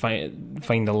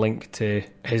find a link to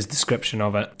his description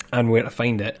of it and where to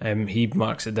find it. He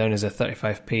marks it down as a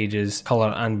 35 pages colour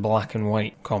and black and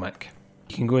white comic.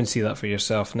 You can go and see that for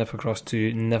yourself. Nip across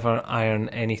to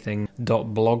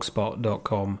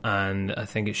neverironanything.blogspot.com, and I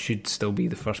think it should still be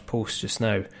the first post just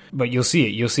now. But you'll see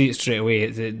it straight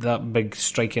away. That big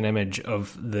striking image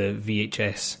of the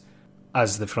VHS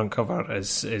as the front cover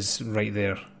is right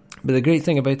there. But the great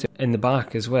thing about it in the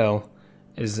back as well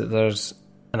is that there's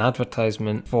an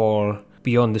advertisement for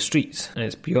Beyond the Streets, and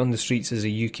it's Beyond the Streets is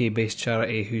a UK-based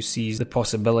charity who sees the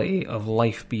possibility of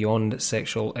life beyond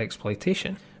sexual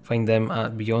exploitation. Find them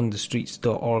at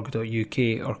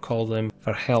beyondthestreets.org.uk or call them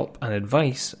for help and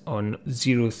advice on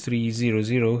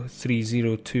 0300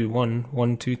 3021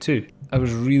 122. I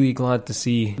was really glad to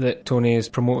see that Tony is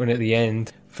promoting at the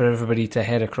end for everybody to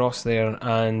head across there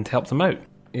and help them out.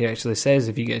 He actually says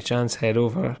if you get a chance, head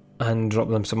over and drop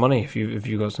them some money if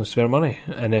you got some spare money.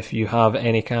 And if you have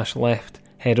any cash left,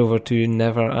 head over to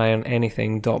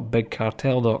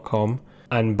neverironanything.bigcartel.com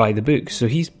and buy the book. So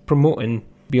he's promoting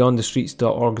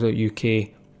beyondthestreets.org.uk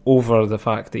over the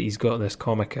fact that he's got this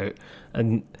comic out.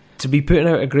 And to be putting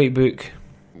out a great book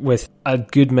with a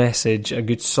good message, a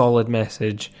good solid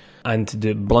message, and to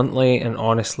do it bluntly and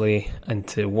honestly and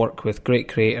to work with great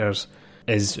creators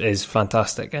is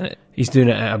fantastic. And he's doing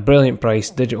it at a brilliant price.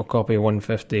 Digital copy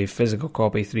 $150, physical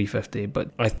copy $350. But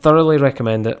I thoroughly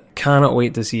recommend it. Cannot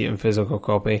wait to see it in physical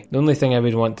copy. The only thing I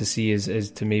would want to see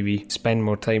is to maybe spend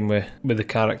more time with the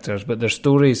characters, but their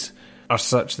stories are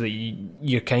such that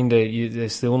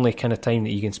it's the only kind of time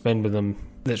that you can spend with them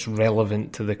that's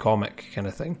relevant to the comic kind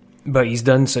of thing. But he's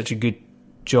done such a good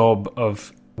job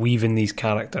of weaving these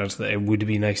characters that it would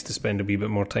be nice to spend a wee bit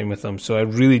more time with them. So I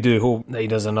really do hope that he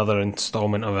does another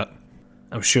instalment of it.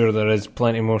 I'm sure there is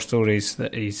plenty more stories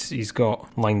that he's got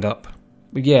lined up.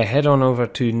 But yeah, head on over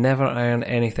to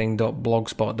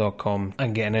neverironanything.blogspot.com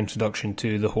and get an introduction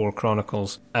to the whole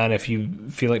Chronicles. And if you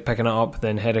feel like picking it up,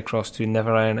 then head across to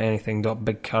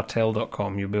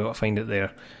neverironanything.bigcartel.com. You'll be able to find it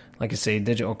there. Like I say,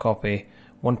 digital copy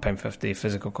 £1.50,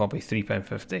 physical copy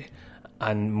 £3.50.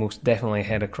 And most definitely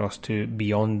head across to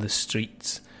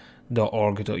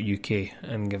beyondthestreets.org.uk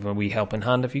and give a wee helping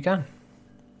hand if you can.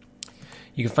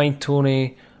 You can find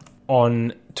Tony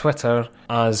on Twitter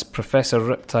as Professor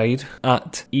Riptide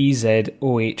at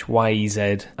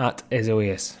EZOHYEZ at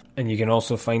EZOAS. And you can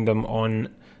also find him on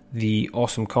the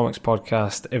Awesome Comics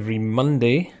podcast every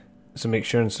Monday So make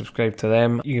sure and subscribe to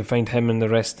them. You can find him and the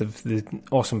rest of the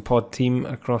Awesome Pod team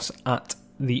across at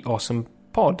The Awesome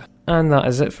Pod. And that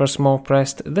is it for Small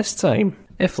Pressed this time.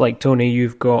 If, like Tony,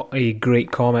 you've got a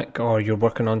great comic or you're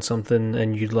working on something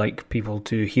and you'd like people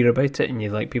to hear about it and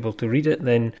you'd like people to read it,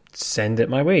 then send it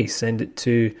my way. Send it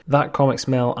to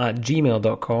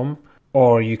thatcomicsmell@gmail.com,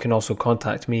 or you can also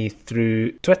contact me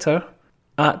through Twitter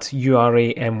at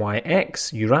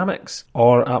URAMYX, Uramix,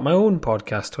 or at my own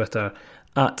podcast Twitter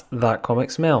at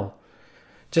thatcomicsmell.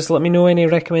 Just let me know any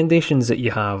recommendations that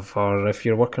you have, or if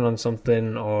you're working on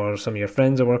something or some of your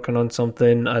friends are working on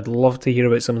something. I'd love to hear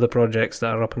about some of the projects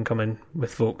that are up and coming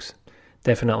with folks.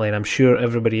 Definitely, and I'm sure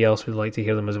everybody else would like to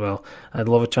hear them as well. I'd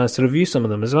love a chance to review some of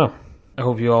them as well. I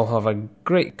hope you all have a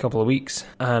great couple of weeks,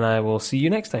 and I will see you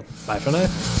next time. Bye for now.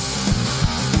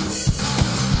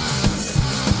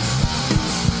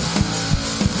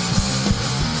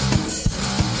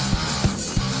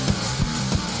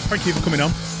 Thank you for coming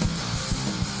on.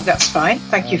 That's fine.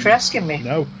 Thank you for asking me.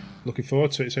 No, looking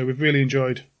forward to it. So we've really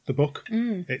enjoyed the book.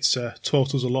 It's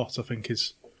taught us a lot, I think,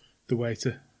 is the way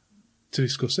to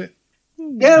discuss it.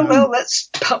 Yeah, well,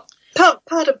 that's part of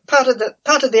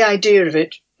the idea of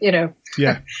it, you know.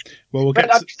 Yeah. Well, we'll get.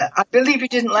 I believe you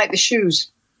didn't like the shoes.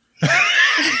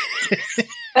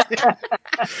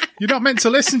 You're not meant to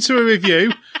listen to a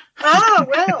review. Ah,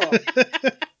 well,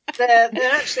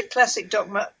 they're actually classic Doc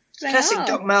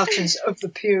Martens of the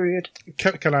period.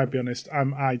 Can I be honest?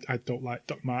 I don't like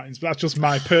Doc Martens, but that's just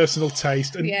my personal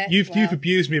taste. And yes, you've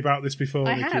abused me about this before,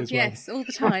 I Nikki, have, as well. yes, all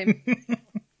the time.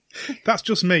 That's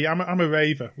just me. I'm a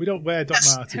raver. We don't wear Doc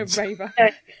Martens. A raver.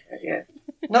 Yeah.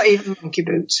 Not even monkey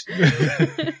boots. So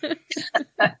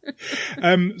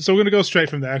we're going to go straight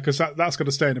from there, because that's going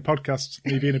to stay in the podcast,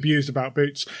 me being abused about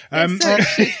boots. Yes, so it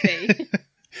should be.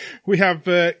 We have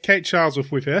Kate Charlesworth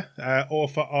with here,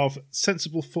 author of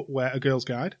Sensible Footwear, A Girl's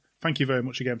Guide. Thank you very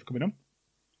much again for coming on.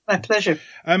 My pleasure.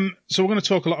 So we're going to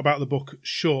talk a lot about the book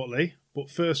shortly, but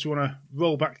first we want to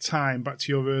roll back time, back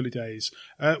to your early days.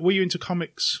 Were you into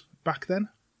comics back then?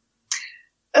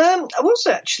 I was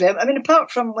actually. I mean,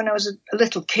 apart from when I was a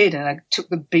little kid and I took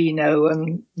the Beano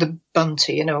and the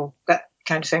Bunty, you know, that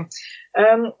kind of thing.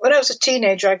 When I was a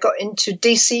teenager, I got into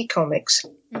DC comics.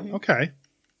 Mm-hmm. Okay.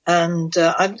 And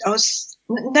I was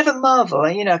never Marvel.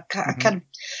 You know, I kind of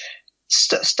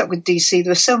stuck with DC.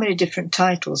 There were so many different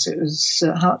titles; it was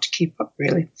hard to keep up,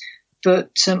 really.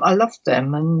 But I loved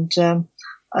them, and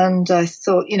I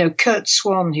thought, you know, Kurt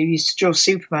Swan, who used to draw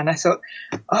Superman, I thought,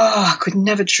 I could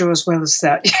never draw as well as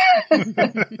that.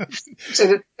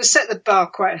 So I set the bar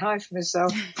quite high for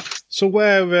myself. So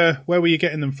where were you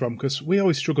getting them from? Because we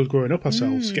always struggled growing up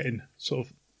ourselves, getting sort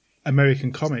of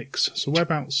American comics. So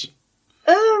whereabouts?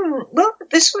 Well,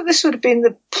 this would have been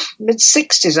the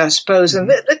mid-60s, I suppose, and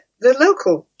the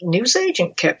local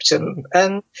newsagent kept them.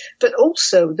 But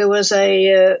also there was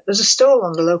a stall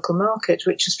on the local market,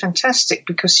 which was fantastic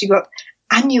because you got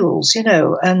annuals, you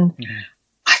know, and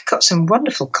I got some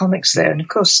wonderful comics there, and of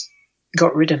course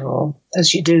got rid of them all,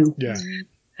 as you do. Yeah.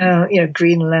 You know,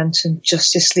 Green Lantern,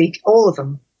 Justice League, all of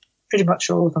them, pretty much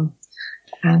all of them,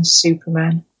 and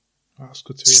Superman. Oh, that's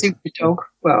good to hear. Superdog,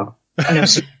 well. I know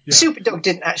Superdog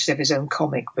didn't actually have his own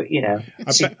comic, but, you know.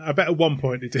 I bet at one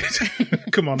point he did.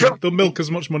 Come on, they'll milk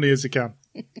as much money as they can.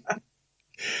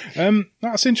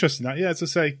 That's interesting, that. Yeah, as I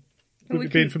say, we've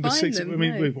been from the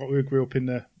 60s. We grew up in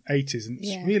the 80s, and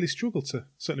it's really struggled to,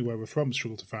 certainly where we're from,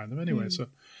 struggled to find them anyway. So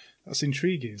that's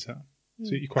intriguing, is that?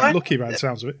 So you're quite lucky by the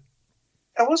sounds of it.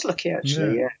 I was lucky,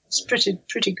 actually, yeah. It's pretty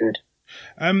good.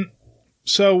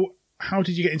 So how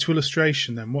did you get into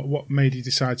illustration then? What made you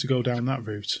decide to go down that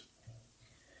route?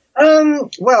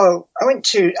 Well, I went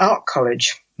to art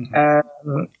college, and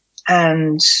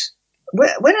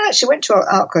when I actually went to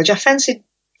art college, I fancied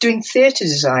doing theatre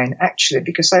design, actually,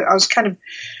 because I was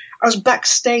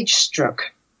backstage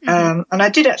struck. And I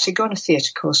did actually go on a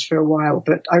theatre course for a while,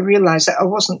 but I realised that I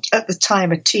wasn't at the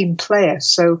time a team player.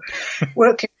 So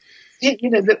working, you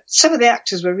know, some of the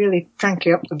actors were really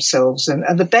cranking up themselves,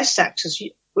 and the best actors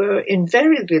were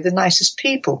invariably the nicest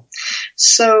people.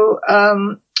 So,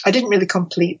 I didn't really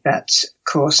complete that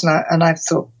course, and I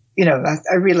thought, you know,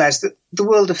 I realised that the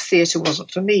world of theatre wasn't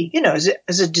for me, you know,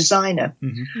 as a designer.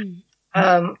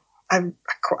 I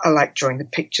like drawing the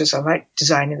pictures, I like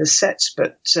designing the sets,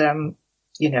 but,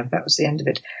 you know, that was the end of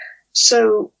it.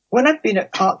 So when I'd been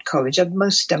at art college, I'd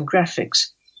mostly done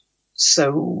graphics.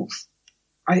 So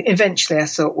eventually I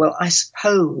thought, well, I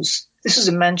suppose, this was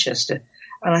in Manchester,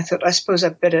 and I thought, I suppose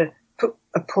I'd better put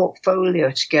a portfolio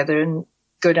together and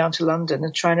go down to London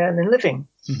and try and earn a living.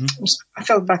 So I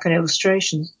fell back on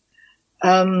illustrations.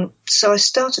 So I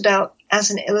started out as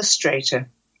an illustrator,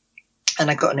 and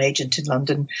I got an agent in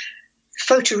London.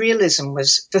 Photorealism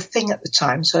was the thing at the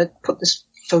time, so I put this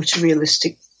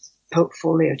photorealistic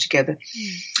portfolio together.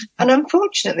 And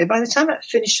unfortunately, by the time I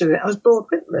finished with it, I was bored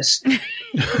witless.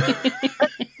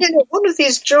 One of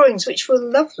these drawings, which were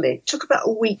lovely, took about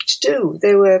a week to do.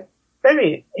 They were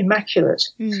very immaculate.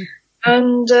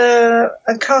 And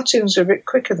cartoons are a bit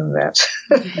quicker than that.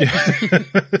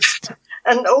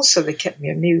 And also they kept me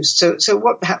amused. So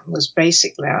what happened was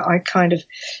basically I kind of,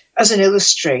 as an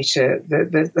illustrator,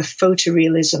 the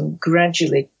photorealism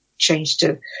gradually changed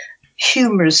to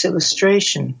humorous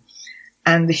illustration.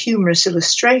 And the humorous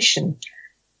illustration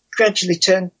gradually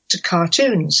turned to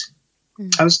cartoons.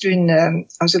 I was doing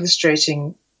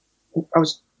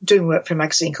work for a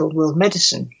magazine called World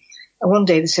Medicine. And one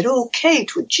day they said, "Oh,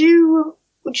 Kate, would you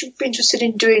be interested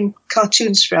in doing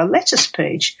cartoons for our letters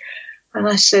page?" And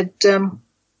I said,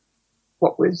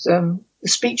 "What with the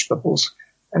speech bubbles?"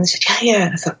 And they said, "Yeah."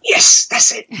 And I thought, "Yes,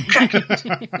 that's it.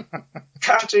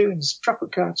 Cartoons, proper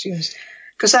cartoons."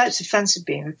 Because I actually fancied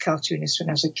being a cartoonist when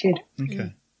I was a kid.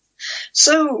 Okay.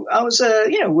 So I was a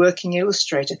working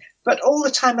illustrator, but all the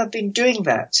time I've been doing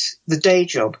that, the day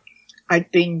job,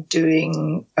 I'd been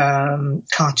doing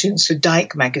cartoons for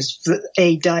Dyke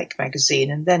magazine,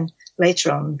 and then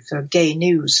later on for Gay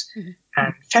News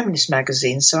and Feminist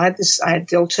magazine. So I had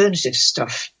the alternative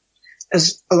stuff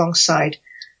as alongside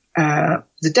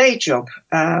the day job,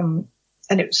 and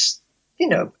it was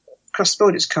across the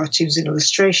board, it's cartoons and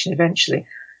illustration eventually.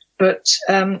 But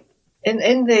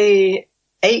in the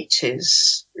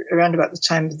 80s, around about the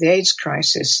time of the AIDS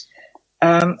crisis,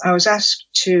 I was asked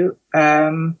to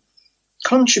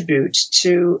contribute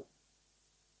to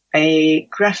a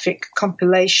graphic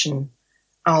compilation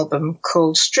album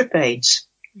called Strip AIDS,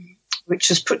 which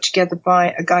was put together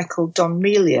by a guy called Don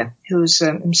Melia, who was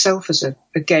himself as a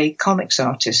gay comics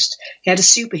artist. He had a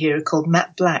superhero called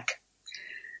Matt Black,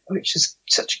 which is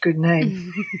such a good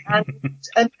name.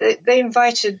 and they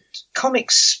invited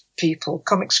comics people,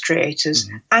 comics creators,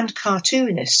 and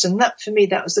cartoonists. And that, for me,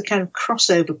 that was the kind of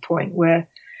crossover point where,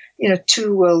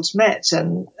 two worlds met.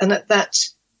 And at that,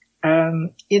 I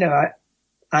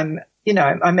met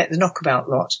the Knockabout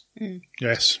lot.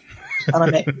 Yes. And I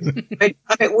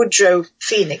met Woodrow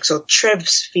Phoenix, or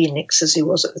Trev's Phoenix, as he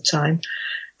was at the time.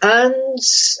 And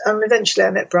eventually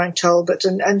I met Bryon Talbot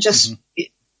and just...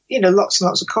 lots and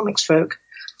lots of comics folk.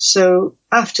 So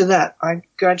after that, I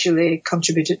gradually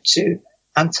contributed to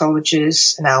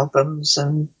anthologies and albums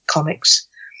and comics.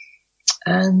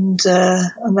 And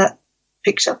that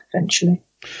picked up eventually.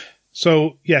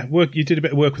 So, you did a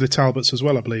bit of work with the Talbots as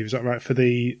well, I believe. Is that right? For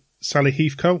the Sally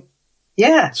Heathcote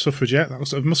Suffragette. That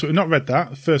was, I must have not read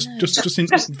that first, just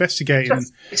investigating.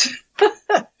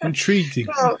 Intriguing.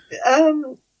 Well,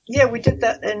 we did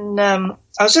that in,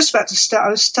 I was just about to start,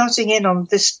 I was starting in on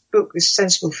this book, this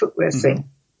Sensible Footwear thing,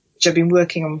 which I've been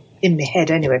working on in my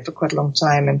head anyway for quite a long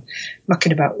time and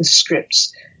mucking about with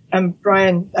scripts. And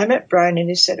I met Bryon and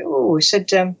he said,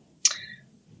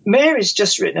 Mary's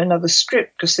just written another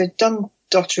script because they'd done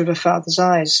Daughter of a Father's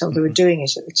Eyes, so they were doing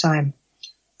it at the time.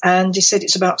 And he said,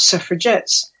 it's about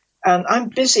suffragettes. And I'm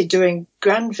busy doing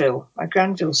my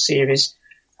Granville series.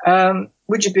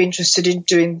 Would you be interested in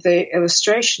doing the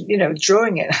illustration,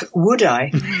 drawing it? Would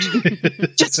I?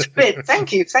 Just a bit.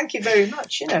 Thank you very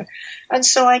much, And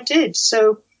so I did.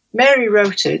 So Mary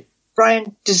wrote it,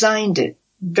 Bryon designed it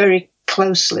very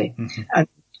closely and,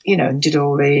 and did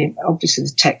all obviously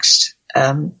the text,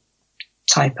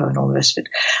 typo and all the rest of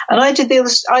it. And I did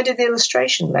the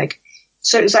illustration leg.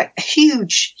 So it was like a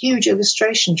huge, huge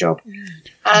illustration job.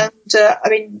 And,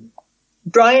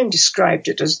 Bryon described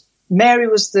it as Mary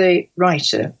was the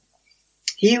writer,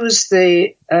 he was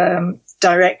the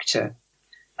director,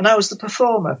 and I was the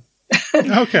performer.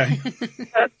 Okay.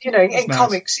 In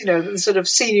comics, the sort of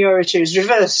seniority is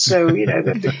reversed. So,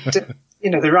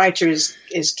 the writer is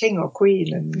king or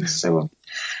queen and so on.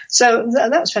 So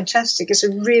that was fantastic. It's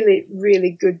a really,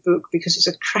 really good book because it's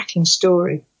a cracking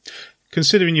story.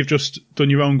 Considering you've just done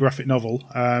your own graphic novel,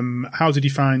 how did you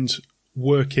find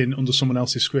working under someone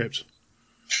else's script?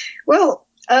 Well,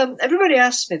 everybody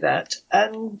asked me that,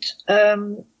 and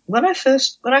when I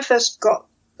first got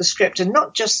the script, and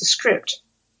not just the script,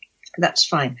 that's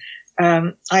fine.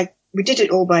 We did it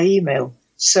all by email.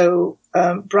 So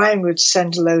Bryon would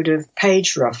send a load of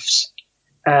page roughs,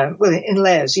 in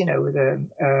layers, with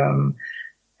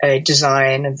a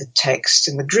design and the text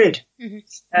and the grid.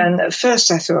 And at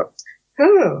first I thought,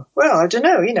 oh, well, I don't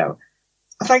know,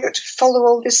 if I got to follow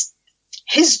all this.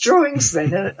 His drawings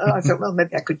then, I thought, well,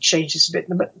 maybe I could change this a bit.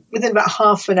 But within about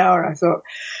half an hour, I thought,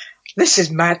 this is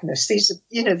madness.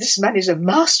 This man is a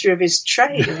master of his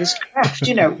trade, of his craft.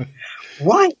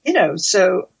 why,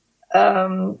 so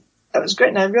that was great.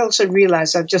 And I also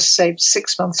realized I've just saved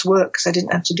 6 months' work because I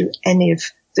didn't have to do any of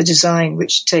the design,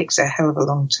 which takes a hell of a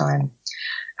long time.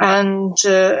 And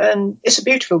it's a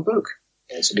beautiful book.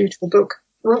 It's a beautiful book.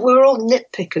 We're all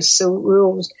nitpickers, so we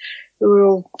were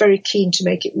all very keen to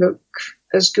make it look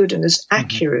as good and as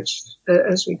accurate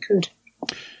as we could.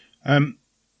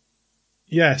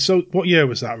 Yeah. So, what year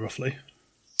was that roughly?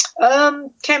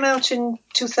 Came out in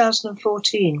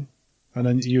 2014. And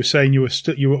then you were saying you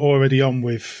were already on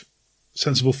with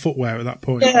Sensible Footwear at that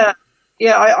point.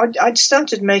 Yeah. I'd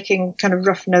started making kind of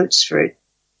rough notes for it.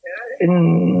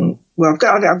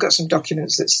 I've got some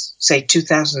documents that say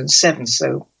 2007,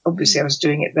 so obviously I was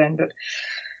doing it then. But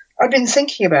I've been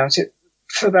thinking about it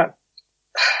for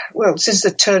since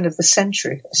the turn of the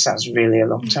century. That sounds really a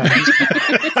long time.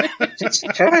 Since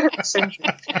the turn of the century.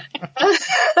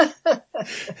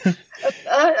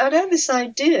 I'd had this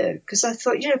idea because I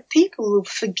thought, people will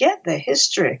forget their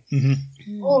history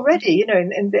already.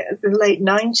 In the late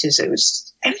 90s,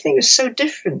 everything was so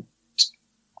different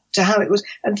to how it was.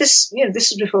 And this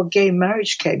is before gay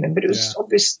marriage came in, but it was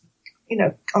obvious,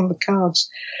 on the cards.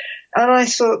 And I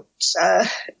thought,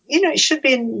 it should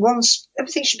be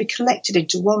everything should be collected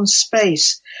into one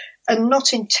space and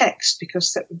not in text,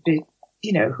 because that would be,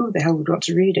 who the hell would want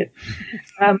to read it?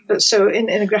 But so in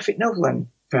a graphic novel, and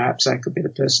perhaps I could be the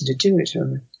person to do it, or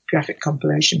a graphic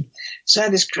compilation. So I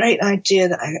had this great idea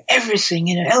that I had everything,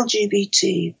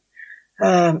 LGBT,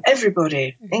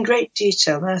 everybody in great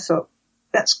detail. And I thought,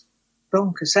 that's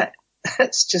bonkers.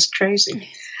 That's just crazy.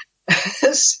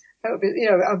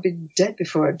 I'd be dead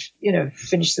before I'd,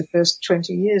 finished the first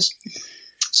 20 years.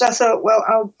 So I thought, well,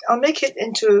 I'll make it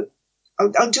into,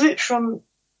 I'll do it from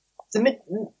the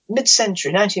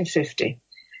mid-century, 1950.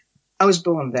 I was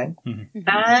born then,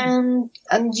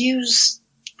 and use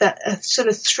that sort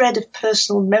of thread of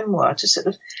personal memoir to sort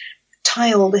of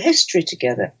tie all the history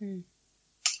together,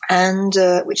 and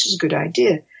which is a good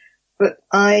idea. But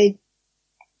I'd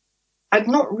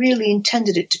not really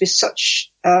intended it to be so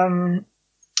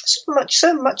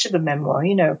much of a memoir,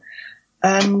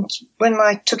 And when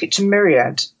I took it to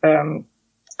Myriad,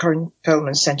 Corinne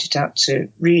Perlman sent it out to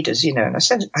readers, and I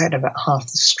had about half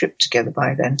the script together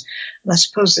by then. And I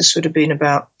suppose this would have been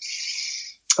about,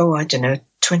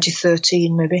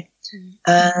 2013 maybe.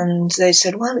 And they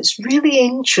said, well, it's really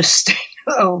interesting.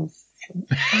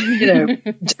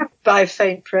 By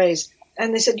faint praise.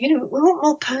 And they said, we want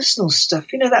more personal stuff.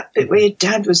 That bit where your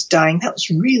dad was dying, that was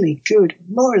really good.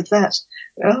 More of that.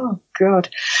 Oh, God.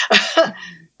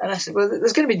 And I said, well,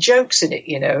 there's going to be jokes in it,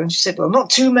 And she said, well,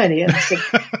 not too many. And I said,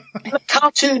 I'm a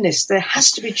cartoonist. There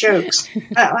has to be jokes.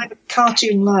 I have a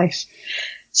cartoon life.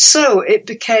 So it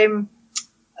became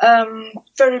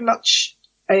very much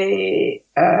a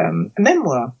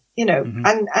memoir,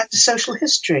 and a social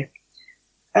history.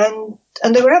 And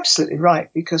they were absolutely right,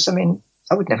 because, I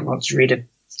would never want to read a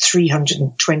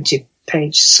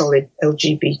 320-page solid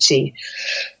LGBT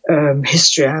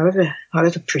history,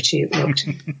 however pretty it looked.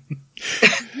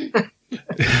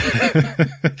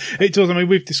 It does.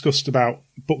 We've discussed about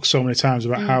books so many times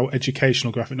about how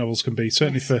educational graphic novels can be,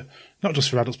 certainly for not just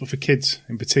for adults but for kids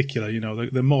in particular.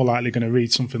 They're more likely going to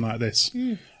read something like this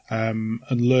and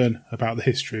learn about the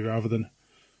history rather than,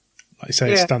 like you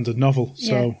say, a standard novel.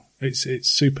 So it's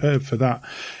superb for that.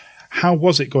 How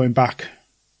was it going back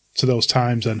to those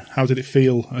times, and how did it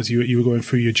feel as you were going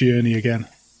through your journey again?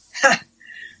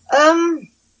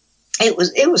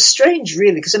 It was strange,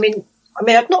 really, because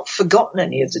I'd not forgotten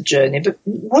any of the journey, but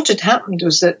what had happened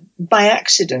was that by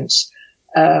accident,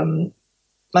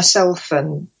 myself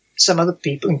and some other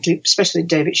people, especially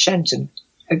David Shenton,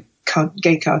 a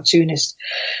gay cartoonist,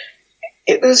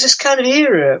 it was this kind of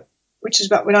era, which is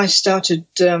about when I started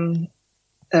drawing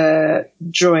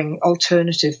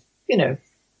alternative,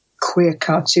 queer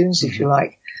cartoons, if you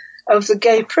like, of the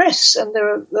gay press. And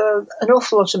there are an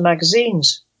awful lot of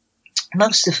magazines,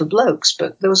 mostly for blokes,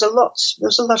 but there was a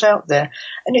lot out there.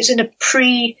 And it's in a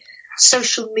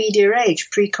pre-social media age,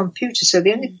 pre-computer. So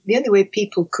the only way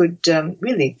people could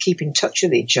really keep in touch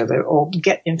with each other or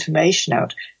get information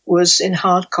out was in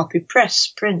hard copy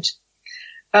print.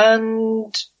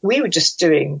 And we were just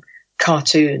doing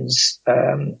cartoons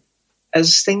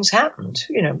as things happened,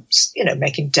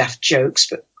 making daft jokes,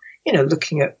 but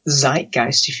looking at the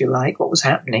zeitgeist, if you like, what was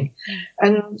happening.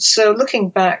 And so looking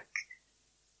back,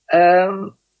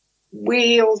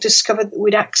 we all discovered that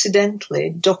we'd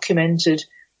accidentally documented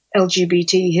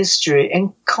LGBT history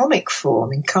in comic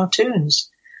form, in cartoons.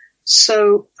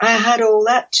 So I had all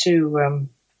that to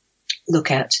look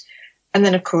at. And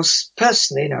then, of course,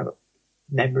 personally,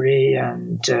 memory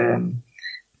and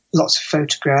lots of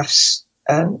photographs.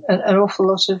 and an awful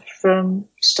lot of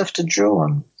stuff to draw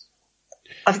on.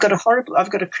 I've got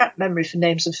a crap memory for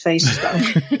names of faces,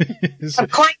 but I'm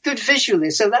quite good visually,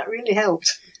 so that really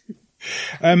helped.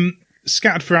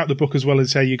 Scattered throughout the book as well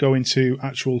as how you go into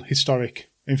actual historic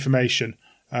information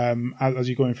as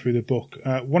you're going through the book.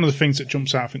 One of the things that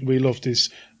jumps out, I think we loved, is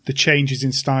the changes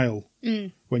in style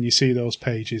when you see those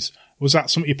pages. Was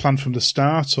that something you planned from the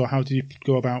start, or how did you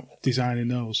go about designing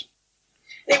those?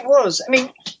 It was. I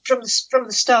mean, from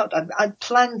the start, I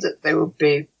planned that there would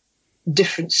be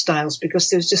different styles because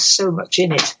there was just so much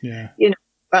in it. Yeah.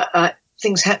 But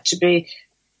things had to be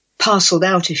parcelled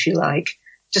out, if you like,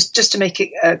 just to make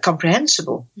it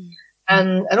comprehensible.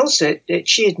 And also it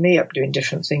cheered me up doing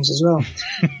different things as well.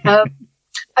 I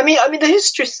mean, the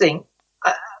history thing,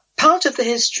 part of the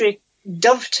history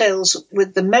dovetails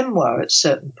with the memoir at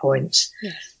certain points.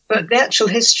 Yes. But the actual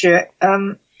history,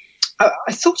 I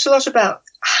thought a lot about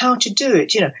how to do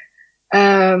it,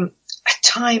 a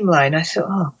timeline. I thought,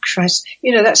 oh, Christ,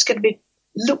 that's going to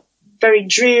look very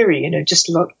dreary, just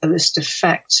a list of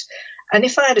facts. And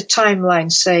if I had a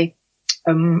timeline, say,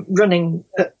 running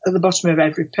at the bottom of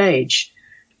every page,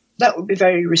 that would be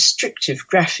very restrictive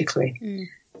graphically.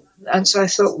 And so I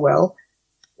thought, well,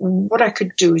 what I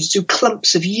could do is do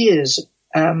clumps of years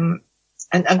and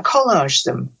collage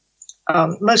them,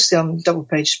 mostly on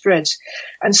double-page spreads.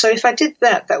 And so if I did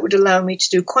that, that would allow me to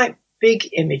do quite big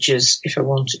images if I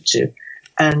wanted to,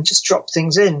 and just drop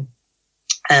things in.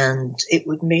 And it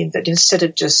would mean that instead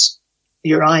of just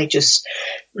your eye just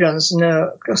runs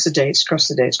across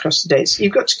the dates,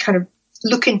 you've got to kind of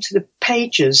look into the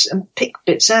pages and pick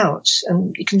bits out,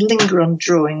 and you can linger on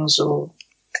drawings or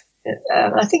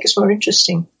I think it's more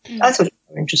interesting. I thought it was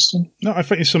more interesting. No, I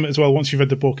think it's something as well, once you've read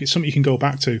the book, it's something you can go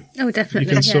back to. Oh, definitely.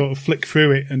 You can sort of flick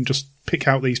through it and just pick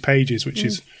out these pages, which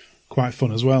is quite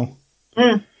fun as well.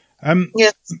 Yeah,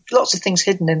 lots of things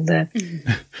hidden in there.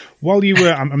 While you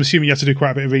were, I'm assuming you had to do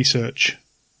quite a bit of research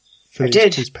for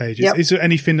these pages. Yep. Is there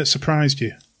anything that surprised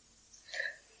you?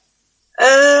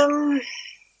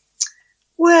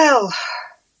 Well,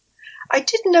 I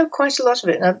did know quite a lot of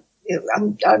it.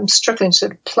 I'm struggling to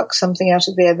sort of pluck something out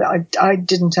of the air that I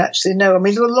didn't actually know. I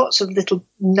mean, there were lots of little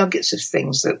nuggets of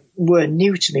things that were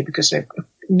new to me because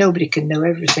nobody can know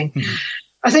everything.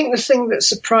 I think the thing that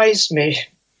surprised me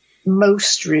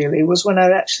most really was when I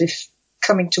was actually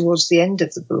coming towards the end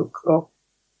of the book or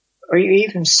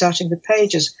even starting the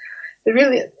pages.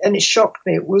 And it shocked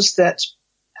me, was that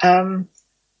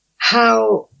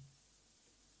how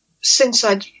since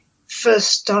I'd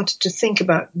first started to think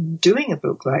about doing a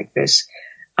book like this,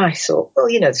 I thought, well,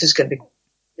 I thought it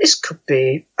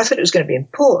was going to be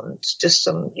important, just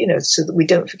so that we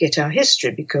don't forget our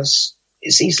history because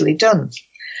it's easily done.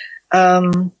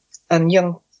 And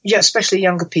especially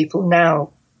younger people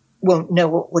now won't know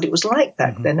what it was like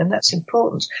back then, and that's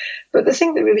important. But the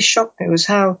thing that really shocked me was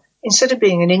how instead of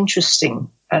being an interesting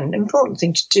and important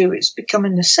thing to do, it's become a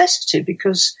necessity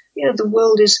because, the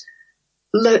world is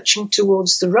lurching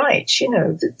towards the right.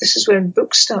 This is when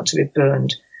books start to be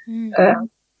burned.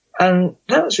 And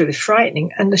that was really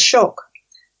frightening, and the shock.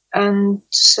 And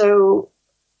so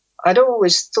I'd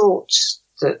always thought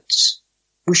that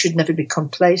we should never be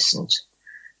complacent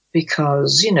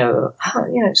because,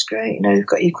 it's great, you've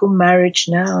got equal marriage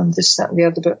now and this, that and the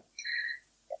other, but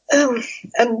and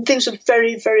these are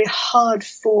very, very hard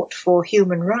fought for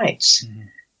human rights.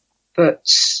 But,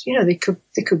 they could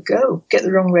go, get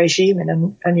the wrong regime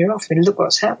in and you're off. I mean, look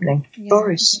what's happening. Yeah.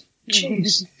 Boris,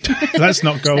 jeez. Let's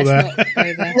not go there.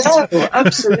 No,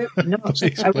 absolutely not.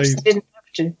 Please, I wish I didn't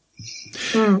have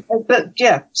to. But,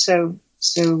 yeah, so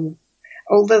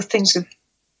although things have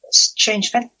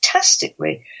changed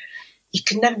fantastically, you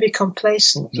can never be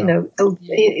complacent. No.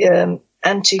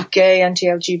 Anti-gay,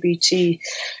 anti-LGBT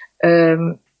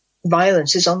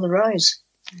violence is on the rise.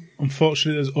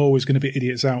 Unfortunately, there's always going to be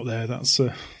idiots out there. That's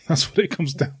what it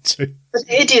comes down to. But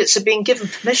the idiots are being given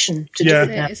permission to do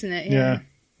that, isn't it? Yeah.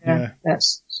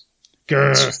 That's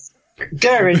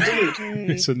grr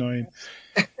indeed. It's annoying.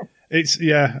 It's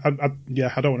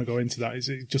I don't want to go into that.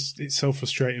 It's so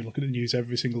frustrating looking at the news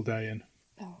every single day. And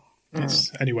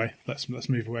anyway, let's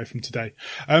move away from today.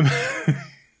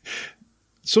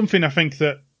 Something I think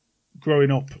that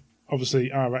growing up,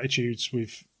 obviously our attitudes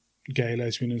with gay,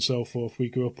 lesbian and so forth, we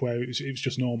grew up where it was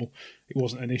just normal. It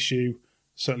wasn't an issue,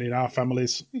 certainly in our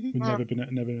families. We've never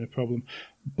been a problem.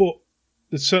 But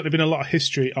there's certainly been a lot of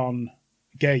history on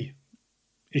gay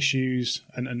issues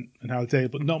and how they,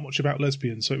 but not much about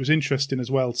lesbians. So it was interesting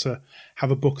as well to have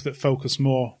a book that focused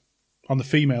more on the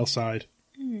female side.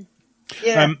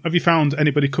 Yeah. Have you found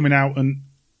anybody coming out and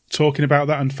talking about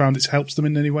that and found it helps them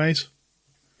in any ways?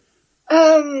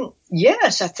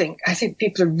 Yes, I think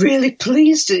people are really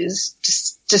pleased to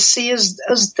see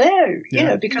us there, you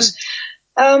know, because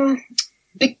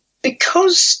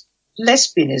because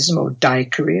lesbianism or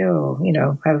dykery, or, you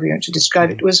know, however you want to describe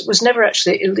it, was never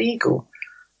actually illegal.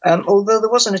 Although there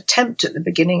was an attempt at the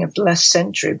beginning of the last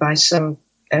century by some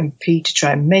MP to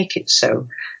try and make it so.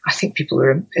 I think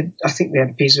the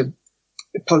MPs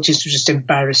politicians were just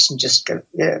embarrassed and just go,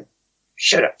 yeah,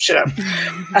 shut up.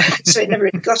 So it never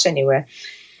really got anywhere.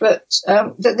 But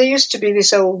there used to be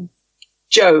this old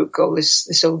joke, or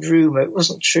this old rumour, it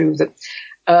wasn't true,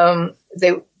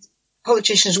 that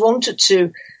politicians wanted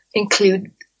to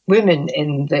include women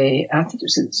in I think it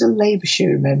was a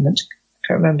Labourshire amendment, I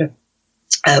can't remember,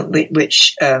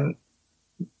 which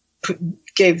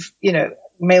gave, you know,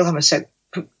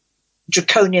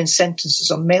 draconian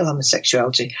sentences on male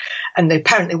homosexuality, and they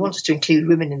apparently wanted to include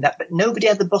women in that, but nobody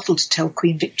had the bottle to tell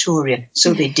Queen Victoria,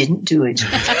 so they didn't do it.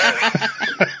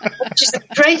 Which is a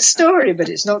great story, but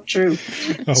it's not true.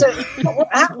 Oh. So what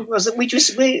happened was that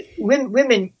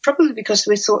women, probably because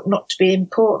we thought not to be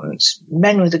important,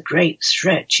 men were the great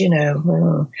threat, you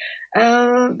know.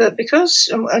 But because,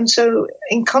 and so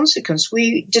in consequence,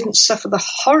 we didn't suffer the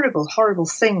horrible, horrible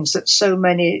things that so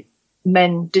many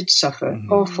men did suffer.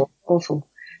 Mm-hmm. Awful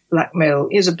blackmail.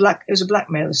 It was a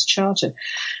blackmailer's charter.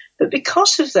 But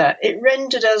because of that, it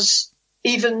rendered us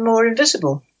even more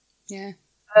invisible. Yeah.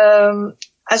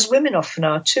 As women often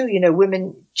are too. You know,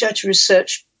 women judge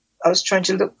research. I was trying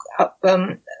to look up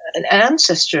an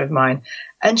ancestor of mine,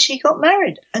 and she got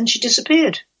married and she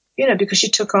disappeared, you know, because she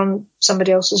took on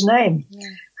somebody else's name. Yeah.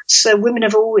 So women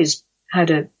have always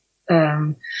had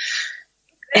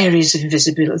areas of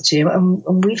invisibility,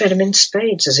 and we've had them in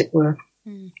spades, as it were.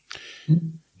 Mm.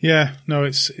 Yeah, no,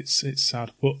 it's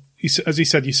sad, but as he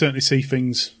said, you certainly see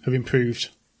things have improved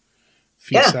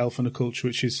for yourself and the culture,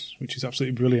 which is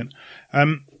absolutely brilliant.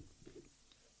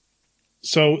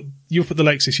 So you're up at the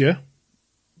Lakes this year.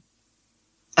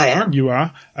 I am. You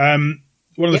are. One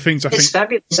of the things I think it's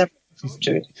fabulous.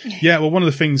 Yeah, well, one of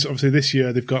the things obviously this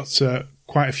year they've got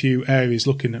quite a few areas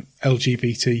looking at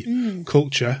LGBT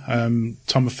culture.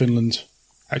 Tom of Finland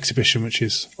exhibition, which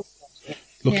is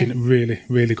looking really,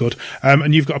 really good.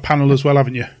 And you've got a panel as well,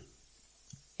 haven't you?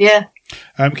 Yeah.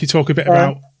 Can you talk a bit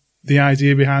about the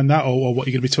idea behind that, or what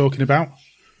you're going to be talking about?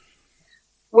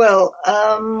 Well,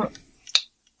 I'm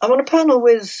on a panel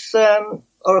with,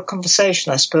 or a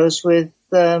conversation, I suppose, with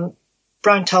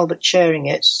Bryon Talbot chairing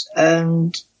it,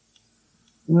 and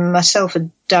myself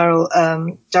and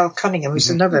Daryl Cunningham, who's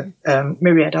another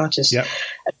Myriad artist. Yep.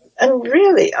 And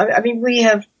really, I mean, we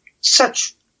have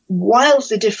such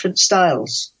wildly different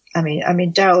styles. I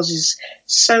mean, Daryl's is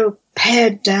so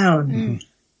pared down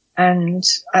and,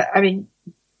 I mean,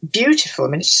 beautiful. I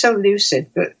mean, it's so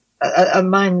lucid, but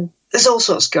mine, there's all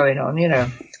sorts going on, you know.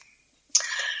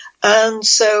 And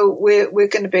so we're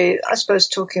going to be, I suppose,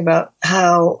 talking about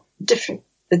how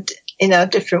in our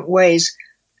different ways,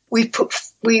 we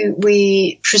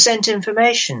present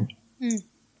information.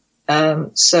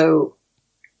 So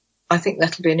I think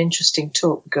that'll be an interesting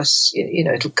talk because, you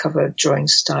know, it'll cover drawing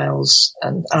styles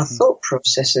and our thought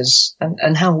processes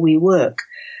and how we work.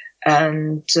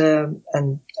 And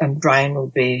Bryon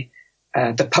will be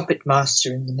the puppet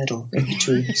master in the middle, in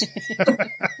between us.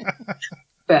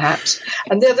 Perhaps.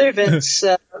 And the other events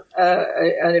are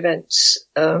events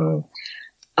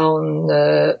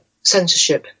on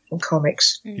censorship in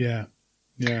comics. Yeah.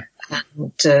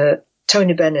 And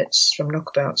Tony Bennett from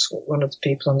Knockabouts, one of the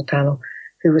people on the panel,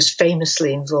 who was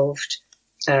famously involved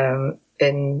in,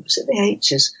 was it the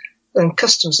 80s, when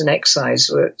Customs and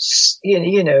Excise were,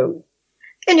 you know,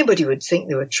 anybody would think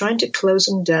they were trying to close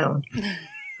them down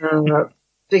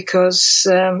because,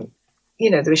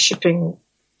 you know, they were shipping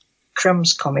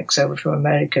Crumbs comics over from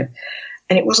America,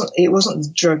 and it wasn't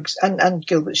the drugs and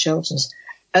Gilbert Shelton's,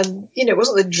 and you know, it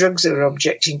wasn't the drugs they were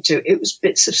objecting to, it was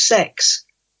bits of sex,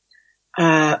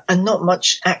 and not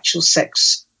much actual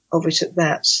sex of it at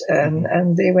that,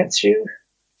 and they went through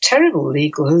terrible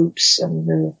legal hoops,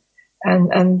 and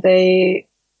they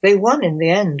won in the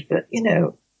end, but you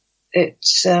know, it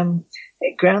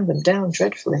ground them down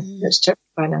dreadfully. It's terrible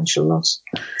financial loss.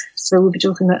 So we'll be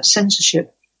talking about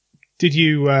censorship. Did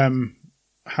you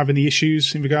have any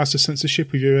issues in regards to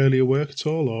censorship with your earlier work at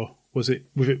all, or was it,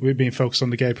 with it being focused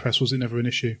on the gay press, was it never an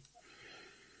issue?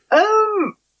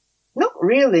 Not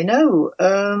really, no.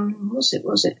 Was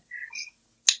it?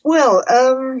 Well,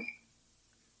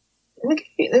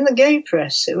 in the gay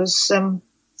press, it was.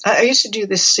 I used to do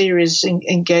this series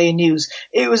in Gay News.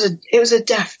 It was a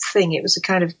daft thing. It was a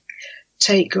kind of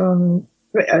take on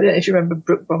I don't know if you remember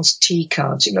Brooke Bond's tea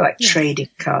cards, like trading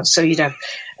cards. So you'd have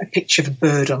a picture of a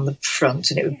bird on the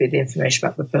front and it would be the information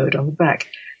about the bird on the back.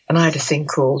 And I had a thing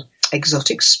called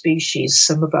Exotic Species,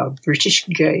 some of our British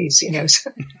gays,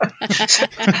 So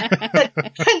and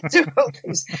do all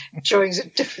these drawings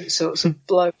of different sorts of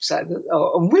blokes,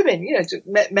 or women,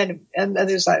 men. And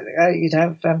there's like, you'd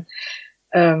have,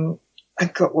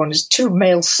 I've got one, there's 2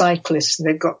 male cyclists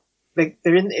and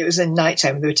it was in night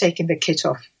time and they were taking their kit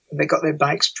off. And they got their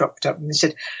bikes propped up and they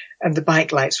said, and the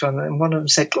bike lights were on, and one of them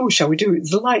said, "Oh, shall we do it with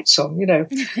the lights on?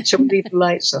 Shall we leave the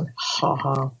lights on?" Ha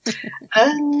ha.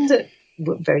 And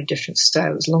very different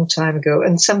style. It was a long time ago,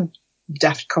 and some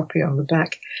daft copy on the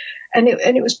back. And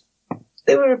it was,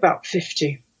 there were about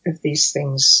 50 of these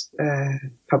things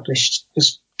published.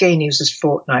 Because Gay News is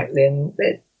fortnightly, and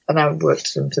I worked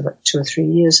for them for about 2 or 3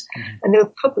 years. Mm-hmm. And they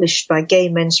were published by Gay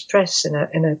Men's Press in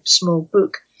a small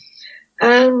book.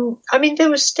 There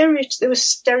were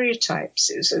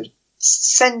stereotypes. It was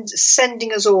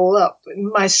sending us all up,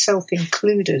 myself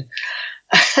included.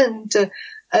 And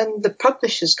the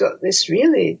publishers got this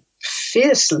really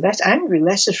fierce, angry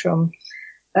letter from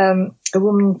a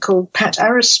woman called Pat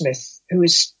Arrowsmith, who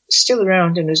is still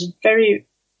around and is a very,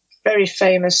 very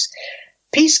famous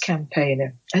peace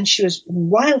campaigner. And she was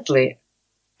wildly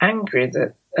angry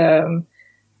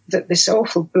that this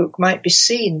awful book might be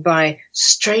seen by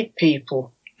straight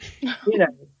people,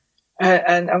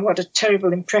 and what a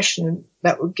terrible impression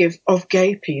that would give of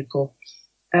gay people.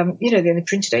 They only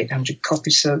printed 800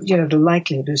 copies, so, the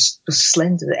likelihood was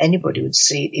slender that anybody would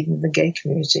see it, even in the gay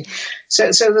community. So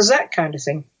there's that kind of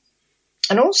thing.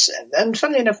 And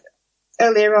funnily enough,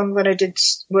 earlier on when I did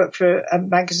work for a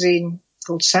magazine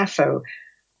called Sappho,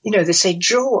 they say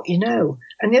draw, and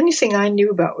the only thing I knew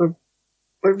about were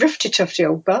rifty-tufty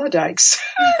old bardikes.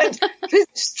 And this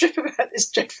strip about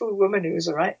this dreadful woman who was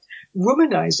a right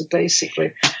womanizer,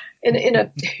 basically, in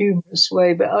a humorous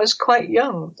way. But I was quite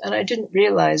young, and I didn't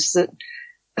realise that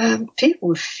people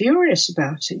were furious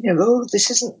about it. This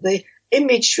isn't the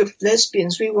image of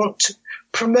lesbians we want to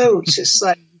promote. It's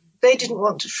like they didn't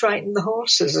want to frighten the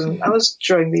horses. And I was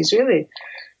drawing these really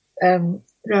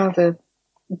rather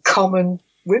common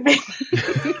women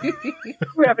who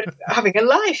were having a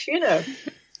life,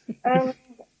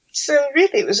 so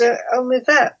really it was only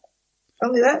that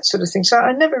sort of thing. So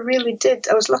I never really did.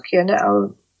 I was lucky.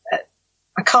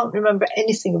 I can't remember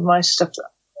anything of my stuff that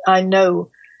I know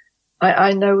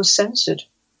was censored.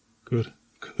 Good.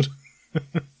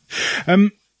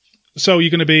 So you're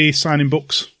going to be signing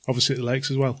books, obviously, at the Lakes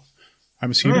as well,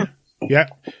 I'm assuming? Yeah.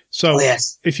 So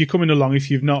yes. If you're coming along, if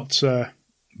you've not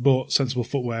bought Sensible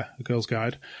Footwear, A Girl's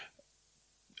Guide,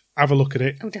 have a look at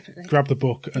it. Oh, definitely. Grab the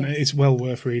book, and it's well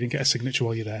worth reading. Get a signature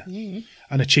while you're there. Mm.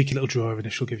 And a cheeky little drawing,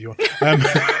 and she'll give you one.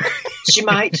 She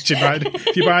might.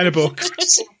 If you're buying a book.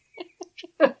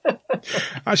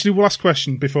 Actually, last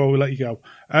question before we let you go.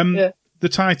 The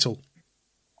title.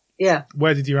 Yeah.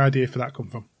 Where did your idea for that come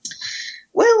from?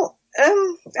 Well,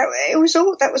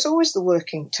 that was always the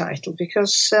working title,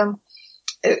 because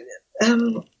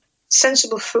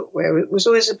Sensible Footwear, it was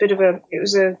always a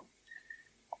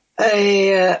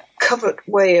covert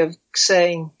way of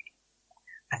saying,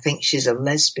 I think she's a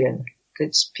lesbian.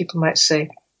 People might say,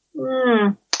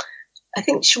 I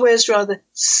think she wears rather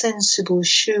sensible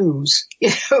shoes,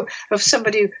 of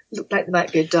somebody who looked like they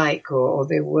might be a dyke or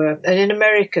they were. And in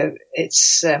America,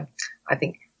 it's, I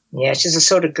think, she's the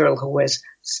sort of girl who wears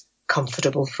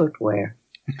comfortable footwear.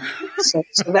 So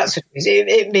that's what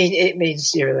it means. It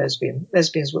means you're a lesbian.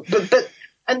 Lesbians, but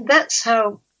and that's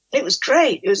how it was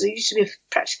great. It used to be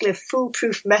practically a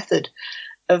foolproof method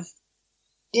of,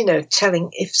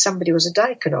 telling if somebody was a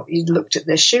dyke or not. You looked at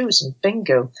their shoes and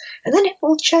bingo. And then it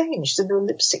all changed, and there were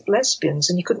lipstick lesbians,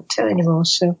 and you couldn't tell anymore.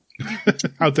 So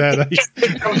how dare they? It's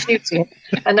confusing.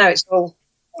 And now it's all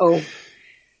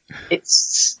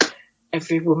it's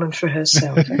every woman for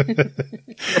herself. The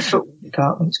footwear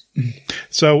department.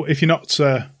 So if you're not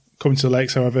coming to the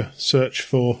Lakes, however, search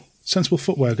for Sensible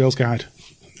Footwear, Girl's Guide.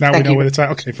 Now we know where the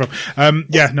title came from.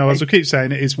 As I keep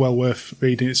saying, it is well worth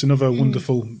reading. It's another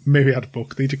wonderful Myriad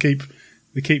book. They keep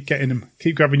getting them,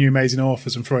 keep grabbing new amazing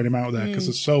authors and throwing them out there, because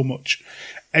there's so much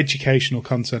educational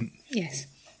content. Yes.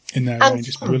 In their range.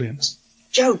 It's brilliant.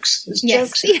 Jokes. There's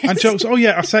jokes. Yes. And jokes. Oh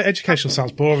yeah, I say educational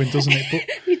sounds boring, doesn't it? But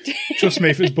trust me,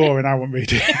 if it's boring, I won't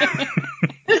read it.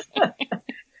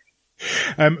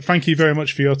 Thank you very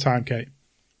much for your time, Kate.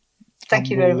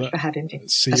 Thank you very much for having me.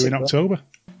 See you in October.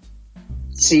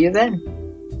 See you then.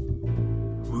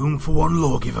 Room for one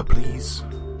lawgiver, please.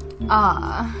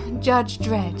 Judge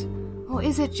Dredd. Or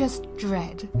is it just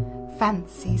Dredd?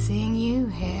 Fancy seeing you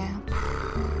here.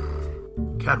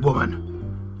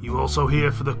 Catwoman, You also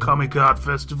here for the Comic Art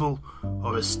Festival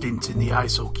or a stint in the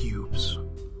ISO cubes?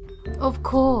 Of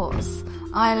course.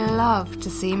 I love to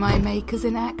see my makers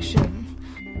in action.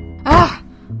 Ah!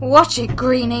 Watch it,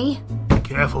 Greenie!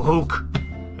 Careful, Hulk.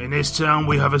 In this town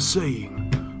we have a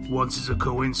saying. Once is a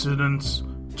coincidence,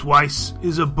 twice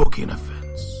is a booking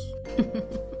offence.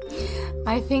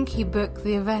 I think he booked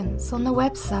the events on the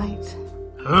website.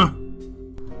 Huh?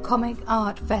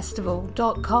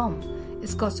 comicartfestival.com.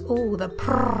 It's got all the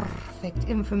perfect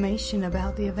information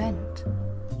about the event.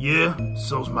 Yeah,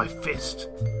 so's my fist.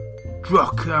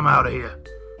 Druck, I'm out of here.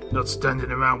 Not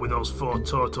standing around with those 4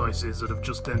 tortoises that have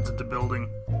just entered the building.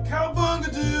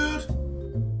 Cowabunga, dude!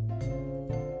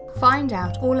 Find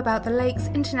out all about the Lakes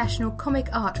International Comic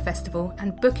Art Festival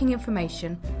and booking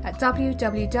information at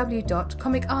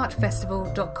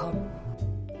www.comicartfestival.com.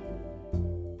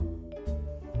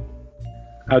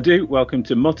 How do? Welcome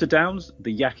to Mutter Downs,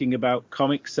 the yakking about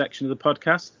comics section of the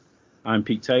podcast. I'm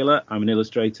Pete Taylor. I'm an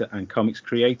illustrator and comics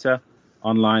creator.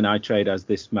 Online, I trade as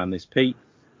This Man, This Pete.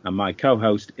 And my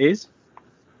co-host is...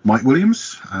 Mike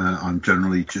Williams. I'm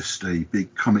generally just a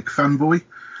big comic fanboy.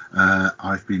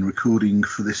 I've been recording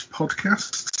for this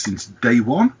podcast since day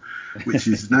one, which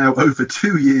is now over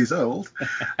 2 years old.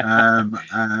 And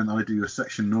I do a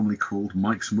section normally called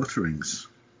Mike's Mutterings.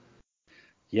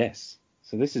 Yes.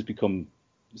 So this has become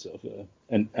sort of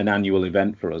an annual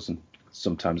event for us, and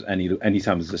sometimes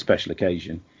anytime there's a special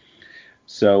occasion.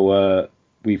 So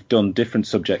we've done different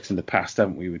subjects in the past,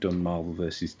 haven't we? We've done Marvel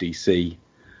versus DC,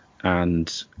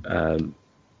 and what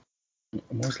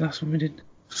was the last one we did?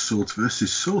 Swords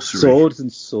versus sorcery. Swords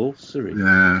and sorcery,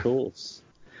 yeah. Of course.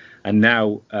 And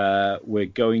now we're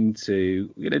going to...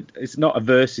 It's not a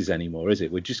versus anymore, is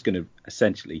it? We're just going to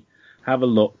essentially have a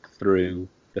look through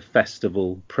the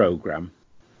festival programme.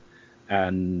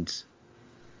 And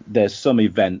there's some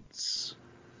events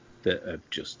that have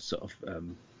just sort of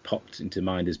popped into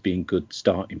mind as being good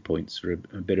starting points for a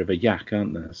bit of a yak,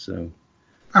 aren't there? So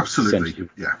absolutely,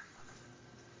 yeah.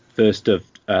 First of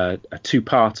a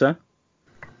two-parter.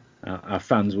 Our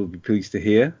fans will be pleased to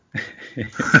hear.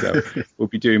 So we'll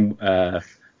be doing 5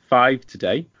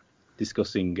 today,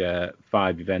 discussing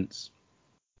 5 events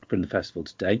from the festival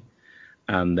today.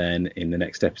 And then in the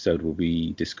next episode, we'll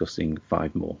be discussing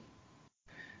 5 more.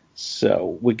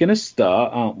 So we're going to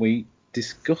start, aren't we,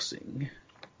 discussing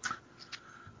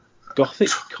Gothic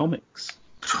comics.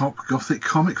 Top Gothic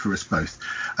comic for us both.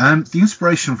 The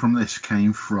inspiration from this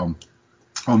came from,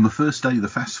 on the first day of the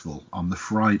festival, on the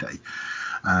Friday,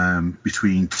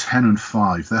 between 10 and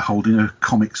 5, they're holding a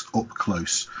comics up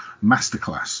close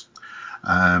masterclass.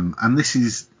 And this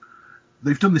is...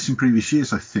 They've done this in previous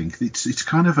years, I think. It's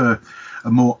kind of a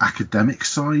more academic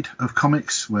side of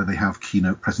comics, where they have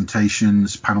keynote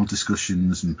presentations, panel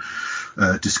discussions, and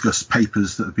discuss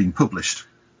papers that have been published.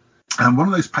 And one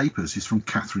of those papers is from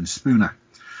Catherine Spooner,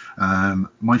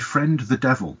 My Friend the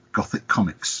Devil, Gothic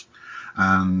Comics.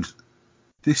 And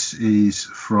this is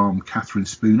from Catherine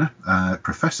Spooner,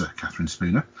 Professor Catherine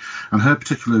Spooner, and her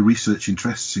particular research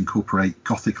interests incorporate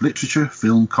Gothic literature,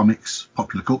 film, comics,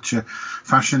 popular culture,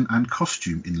 fashion, and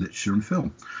costume in literature and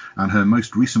film. And her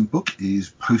most recent book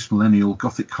is Post-Millennial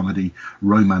Gothic Comedy,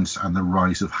 Romance and the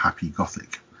Rise of Happy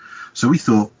Gothic. So we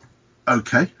thought,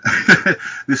 okay,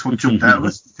 this one jumped out at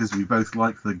us because we both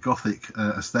like the Gothic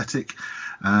aesthetic.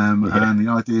 And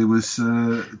the idea was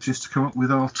just to come up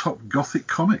with our top Gothic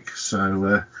comic. So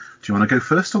do you want to go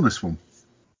first on this one?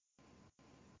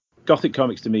 Gothic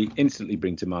comics to me instantly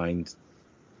bring to mind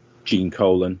Gene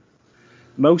Colan,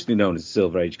 mostly known as a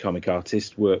Silver Age comic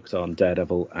artist, worked on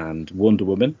Daredevil and Wonder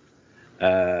Woman.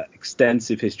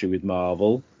 Extensive history with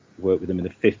Marvel, worked with them in the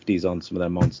 50s on some of their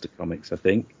monster comics, I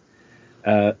think.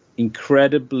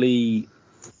 Incredibly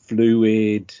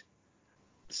fluid,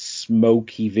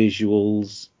 smoky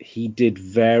visuals. He did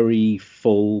very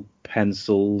full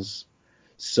pencils,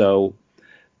 so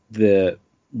the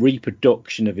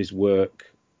reproduction of his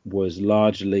work was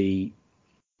largely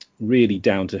really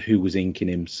down to who was inking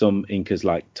him. Some inkers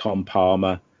like Tom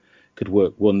Palmer could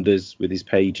work wonders with his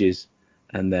pages,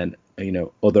 and then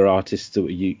other artists that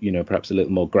were perhaps a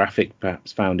little more graphic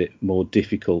perhaps found it more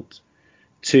difficult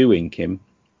to ink him.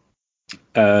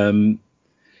 But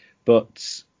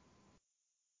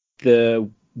the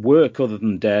work other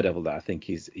than Daredevil that I think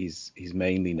he's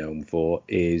mainly known for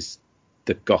is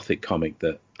the Gothic comic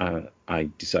that I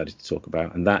decided to talk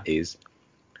about, and that is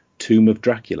Tomb of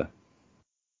Dracula,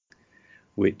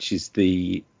 which is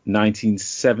the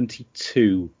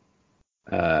 1972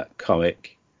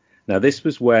 comic. Now, this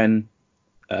was when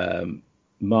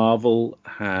Marvel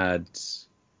had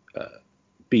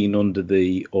been under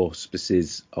the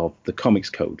auspices of the Comics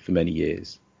Code for many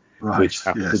years. Right. Which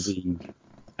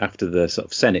after the sort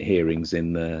of Senate hearings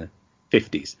in the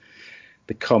 50s,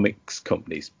 the comics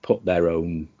companies put their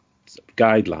own sort of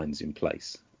guidelines in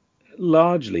place.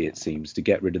 Largely, it seems, to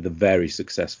get rid of the very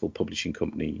successful publishing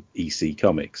company EC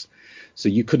Comics. So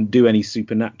you couldn't do any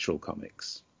supernatural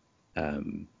comics.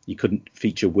 You couldn't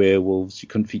feature werewolves. You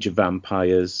couldn't feature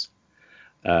vampires.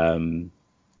 The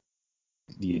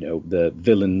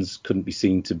villains couldn't be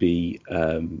seen to be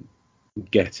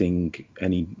getting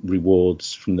any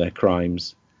rewards from their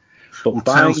crimes. But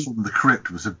Tales from the Crypt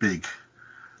was a big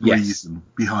reason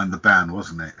behind the ban,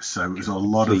 wasn't it? So it was a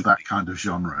lot of that kind of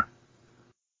genre.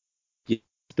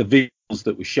 The visuals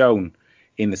that were shown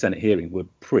in the Senate hearing were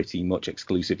pretty much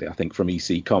exclusively, I think, from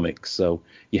EC Comics. So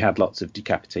you had lots of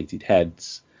decapitated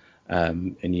heads,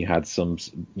 and you had some,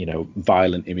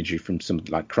 violent imagery from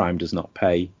something like Crime Does Not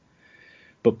Pay.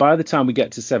 But by the time we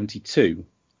get to 72,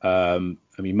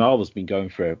 Marvel's been going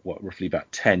for roughly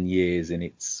about 10 years in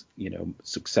its,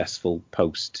 successful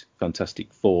post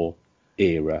Fantastic Four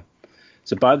era.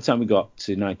 So by the time we got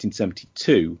to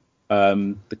 1972,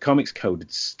 the Comics Code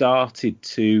had started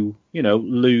to,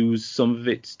 lose some of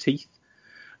its teeth,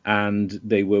 and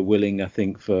they were willing, I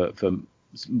think, for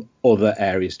other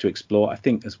areas to explore. I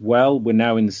think as well, we're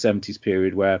now in the 70s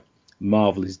period where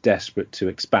Marvel is desperate to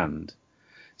expand.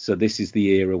 So this is the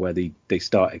era where they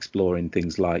start exploring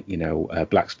things like,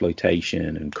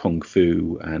 blaxploitation and kung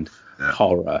fu, and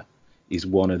horror is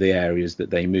one of the areas that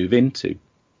they move into.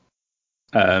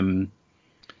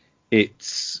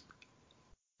 It's,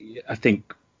 I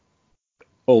think,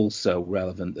 also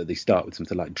relevant that they start with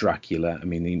something like Dracula. I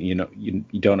mean,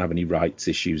 you don't have any rights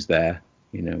issues there,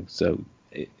 so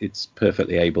it's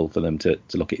perfectly able for them to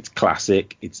look at. It's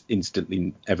classic. It's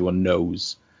instantly, everyone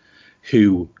knows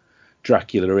who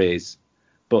Dracula is,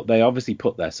 but they obviously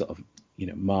put their sort of,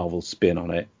 Marvel spin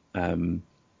on it.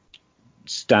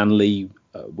 Stan Lee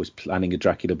was planning a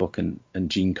Dracula book, and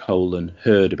Gene Colan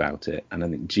heard about it, and I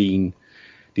think Gene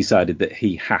decided that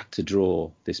he had to draw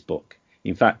this book.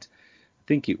 In fact, I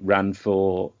think it ran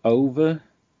for over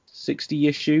 60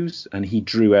 issues, and he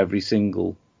drew every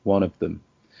single one of them.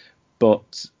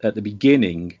 But at the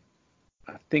beginning,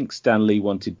 I think Stan Lee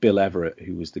wanted Bill Everett,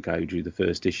 who was the guy who drew the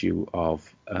first issue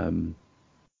of,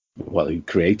 who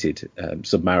created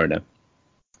Submariner.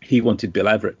 He wanted Bill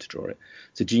Everett to draw it.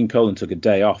 So Gene Colan took a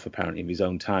day off, apparently, of his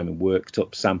own time, and worked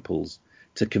up samples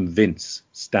to convince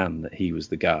Stan that he was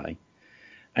the guy.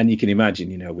 And you can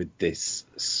imagine, with this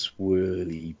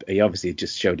swirly, he obviously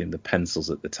just showed him the pencils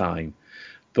at the time,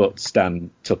 but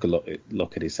Stan took a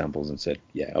look at his samples and said,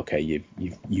 "Yeah, okay,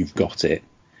 you've got it."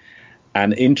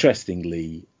 And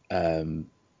interestingly,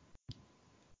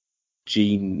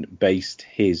 Gene based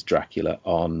his Dracula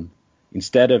on,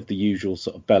 instead of the usual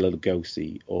sort of Bela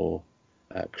Lugosi or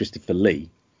Christopher Lee,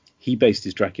 he based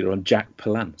his Dracula on Jack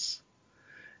Palance,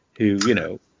 who,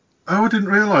 Oh, I didn't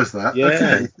realise that. Yeah.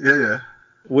 Okay. Yeah.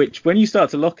 Which, when you start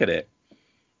to look at it,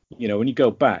 when you go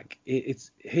back,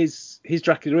 it's his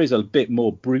Dracula is a bit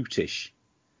more brutish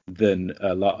than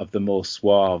a lot of the more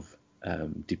suave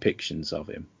depictions of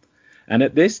him. And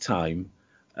at this time,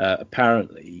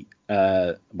 apparently,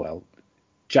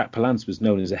 Jack Palance was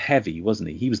known as a heavy, wasn't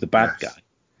he? He was the bad guy.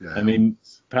 Yeah. I mean,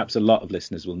 perhaps a lot of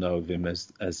listeners will know of him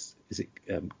as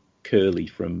Curly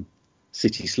from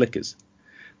City Slickers,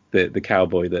 the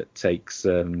cowboy that takes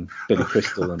Billy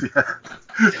Crystal and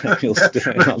Daniel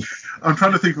Stern on. I'm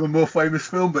trying to think of a more famous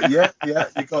film, but yeah,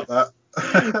 you got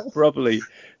that. Probably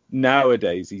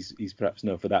nowadays he's perhaps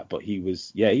known for that, but he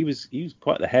was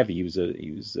quite the heavy. He was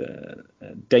a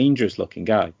dangerous looking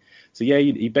guy. So yeah,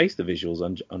 he based the visuals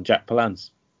on Jack Palance,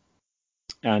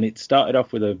 and it started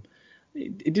off with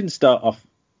it didn't start off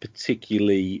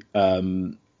particularly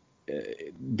the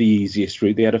easiest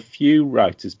route. They had a few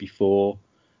writers before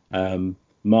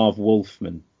Marv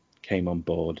Wolfman came on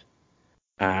board,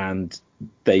 and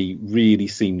they really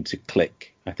seemed to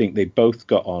click. I think they both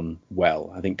got on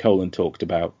well. I think Colan talked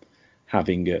about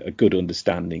having a good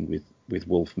understanding with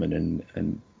Wolfman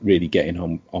and really getting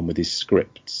on with his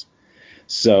scripts.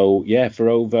 So yeah, for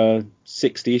over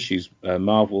 60 issues,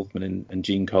 Marv Wolfman and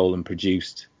Gene Colan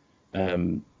produced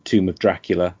Tomb of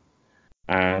Dracula,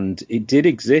 and it did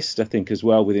exist, I think, as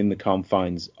well within the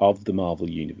confines of the Marvel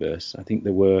universe. I think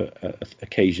there were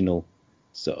occasional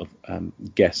sort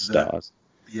of guest stars.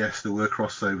 Yes, there were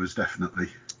crossovers, definitely.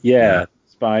 Yeah.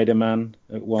 Spider-Man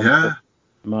at one point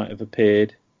might have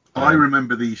appeared. I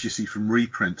remember these, you see, from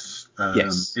reprints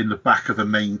yes. in the back of a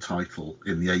main title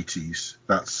in the 80s.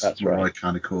 That's where right. I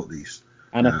kind of caught these.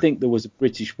 And I think there was a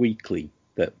British weekly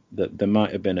that there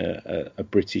might have been a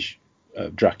British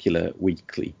Dracula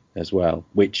weekly as well,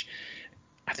 which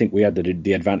I think we had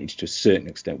the advantage to a certain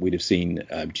extent. We'd have seen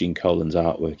Gene Colan's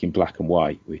artwork in black and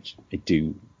white, which I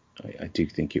do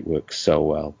think it works so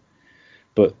well.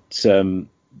 But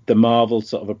the Marvel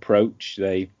sort of approach,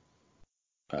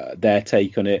 their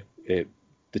take on it,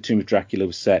 the Tomb of Dracula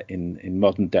was set in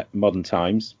modern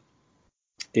times.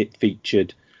 It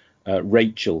featured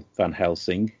Rachael Van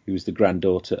Helsing, who was the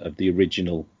granddaughter of the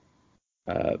original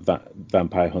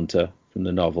vampire hunter from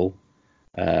the novel.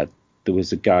 There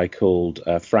was a guy called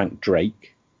Frank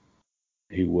Drake,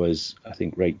 who was, I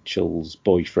think, Rachel's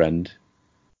boyfriend.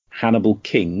 Hannibal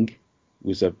King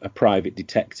was a private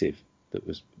detective that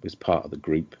was part of the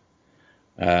group.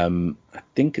 I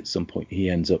think at some point he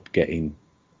ends up getting,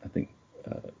 I think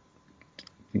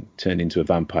turned into a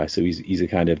vampire. So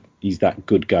he's that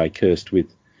good guy cursed with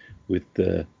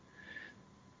the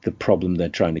problem they're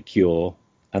trying to cure.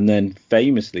 And then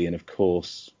famously, and of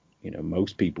course,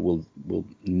 most people will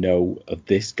know of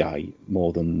this guy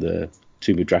more than the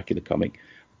Tomb of Dracula comic.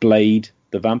 Blade,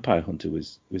 the vampire hunter,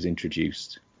 was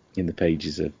introduced in the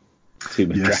pages of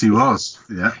Tomb of Dracula. Yes, he was.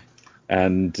 Yeah.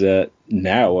 And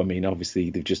now, I mean, obviously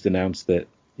they've just announced that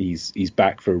he's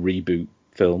back for a reboot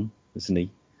film, isn't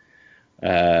he?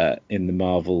 In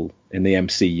the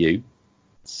MCU.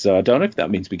 So I don't know if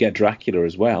that means we get Dracula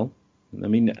as well. I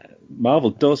mean, Marvel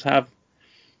does have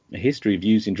a history of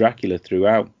using Dracula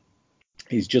throughout.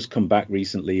 He's just come back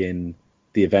recently in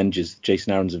the Avengers,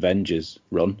 Jason Aaron's Avengers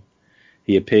run.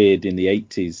 He appeared in the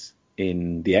 80s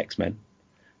in the X-Men,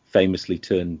 famously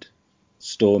turned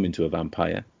Storm into a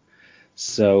vampire.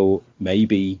 So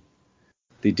maybe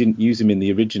they didn't use him in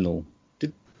the original.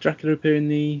 Did Dracula appear in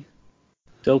the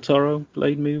Del Toro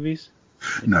Blade movies?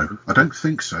 No, I don't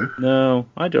think so. No,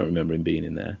 I don't remember him being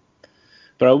in there.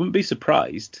 But I wouldn't be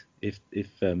surprised if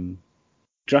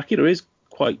Dracula is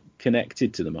quite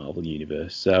connected to the Marvel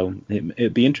universe, so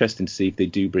it'd be interesting to see if they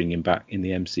do bring him back in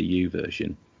the MCU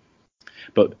version.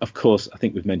 But of course, I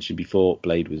think we've mentioned before,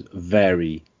 Blade was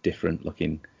very different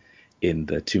looking in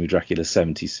the Tomb of Dracula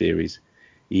 70s series.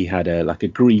 He had a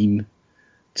green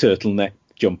turtleneck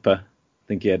jumper. I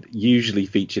think he had usually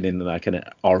featured in like an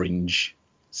orange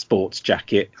sports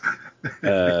jacket,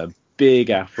 big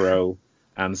afro,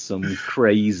 and some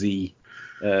crazy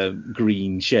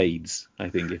green shades, I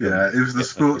think. It was the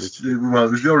sports. Well,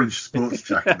 it was the orange sports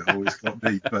jacket that always got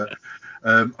me. But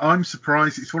I'm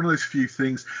surprised. It's one of those few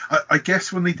things. I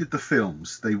guess when they did the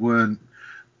films, they weren't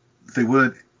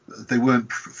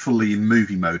fully in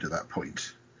movie mode at that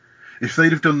point. If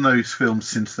they'd have done those films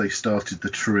since they started the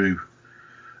true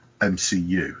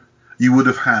MCU, you would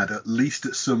have had at least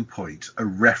at some point a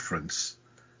reference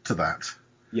to that.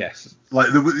 Yes. Like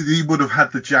you would have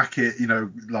had the jacket,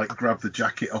 like grab the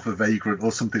jacket off a Vagrant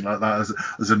or something like that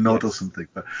as a nod or something.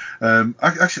 But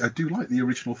I do like the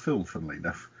original film, funnily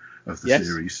enough, of the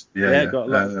series. Got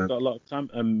a lot of time.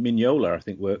 Mignola, I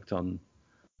think, worked on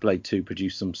Blade 2,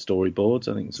 produced some storyboards.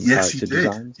 I think some character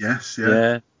designs. Yes,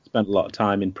 yeah. Spent a lot of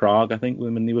time in Prague, I think,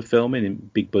 when they were filming, in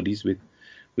big buddies with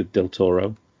Del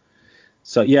Toro.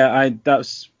 So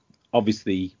that's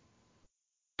obviously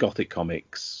Gothic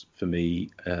comics for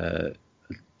me.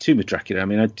 Tomb of Dracula. I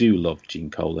mean, I do love Gene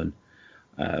Colan.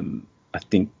 I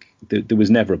think there was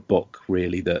never a book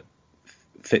really that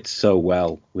fits so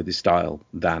well with his style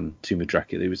than Tomb of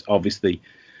Dracula. He was obviously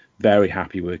very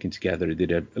happy working together. He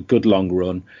did a good long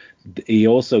run. He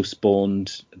also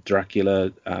spawned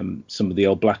Dracula, some of the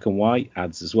old black and white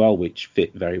ads as well, which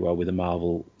fit very well with the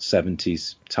Marvel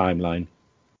 70s timeline.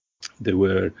 There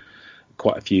were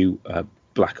quite a few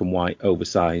black and white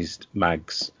oversized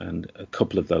mags, and a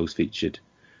couple of those featured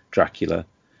Dracula.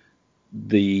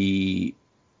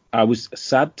 I was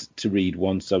sad to read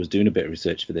once I was doing a bit of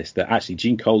research for this that actually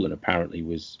Gene Colan apparently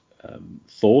was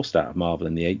forced out of Marvel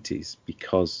in the 80s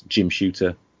because Jim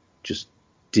Shooter just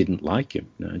didn't like him.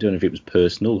 Now, I don't know if it was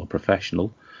personal or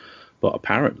professional, but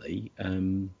apparently,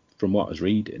 from what I was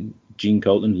reading, Gene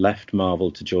Colan left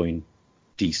Marvel to join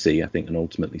DC, I think, and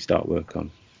ultimately start work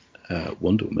on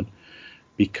Wonder Woman,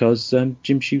 because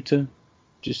Jim Shooter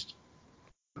just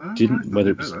didn't.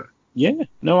 Whether it was,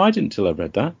 I didn't till I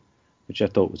read that, which I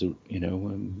thought was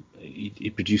he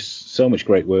produced so much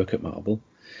great work at Marvel.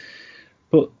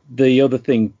 But the other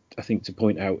thing I think to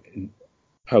point out in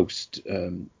post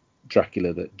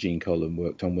Dracula that Gene Colan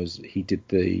worked on was he did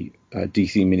the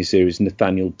DC miniseries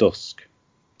Nathaniel Dusk,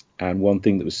 and one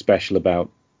thing that was special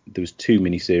about, there was 2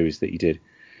 miniseries that he did.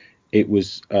 It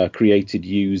was created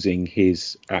using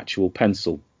his actual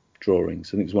pencil drawings.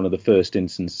 I think it was one of the first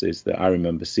instances that I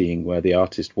remember seeing where the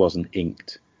artist wasn't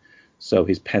inked, so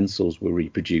his pencils were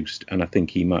reproduced, and I think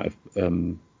he might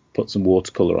have put some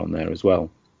watercolour on there as well.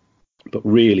 But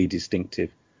really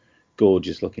distinctive,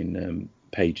 gorgeous looking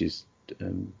pages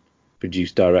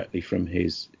produced directly from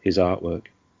his artwork.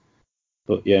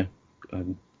 But yeah,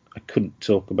 I couldn't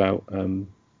talk about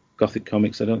Gothic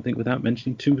comics, I don't think, without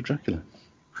mentioning Tomb of Dracula.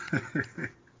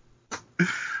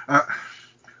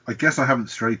 I guess I haven't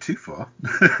strayed too far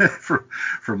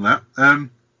from that.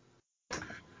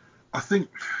 I think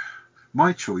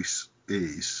my choice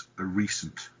is a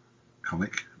recent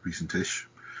comic, recent-ish,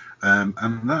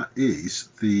 and that is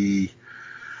the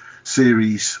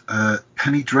series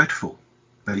Penny Dreadful,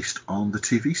 based on the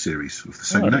TV series of the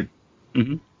same name.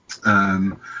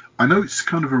 Mm-hmm. I know it's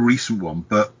kind of a recent one,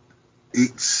 but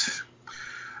it's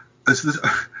as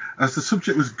the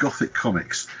subject was Gothic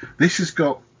comics, this has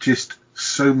got just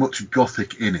so much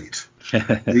Gothic in it.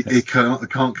 it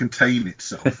can't contain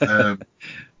itself.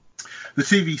 The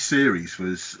TV series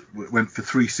went for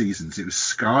 3 seasons. It was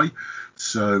Sky,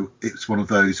 so it's one of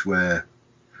those where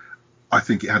I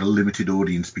think it had a limited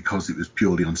audience because it was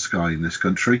purely on Sky in this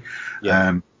country.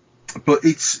 Yeah. But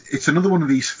it's another one of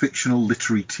these fictional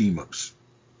literary team-ups,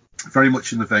 very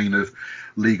much in the vein of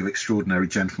League of Extraordinary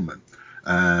Gentlemen.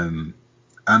 And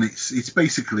it's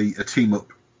basically a team-up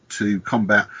to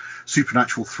combat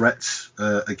supernatural threats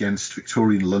against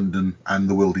Victorian London and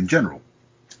the world in general.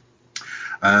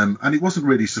 And it wasn't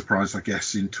really a surprise, I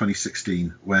guess, in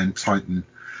 2016 when Titan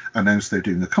announced they're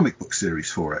doing a comic book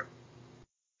series for it.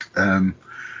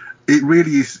 It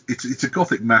really is. It's a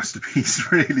Gothic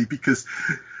masterpiece, really, because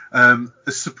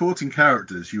as supporting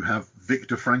characters, you have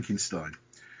Victor Frankenstein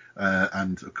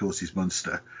and, of course, his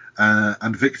monster,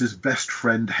 and Victor's best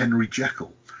friend, Henry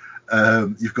Jekyll.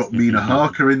 You've got Mina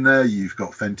Harker in there, you've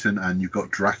got Fenton, and you've got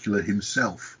Dracula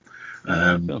himself.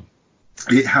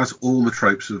 It has all the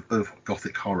tropes of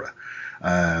Gothic horror.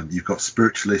 You've got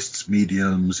spiritualists,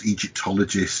 mediums,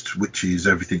 Egyptologists, witches,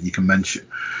 everything you can mention.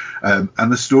 And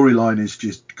the storyline is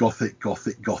just Gothic.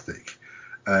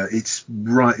 It's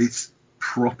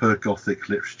proper Gothic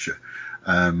literature.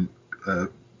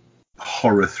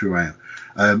 Horror throughout.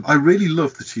 I really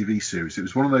loved the TV series. It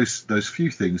was one of those few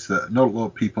things that not a lot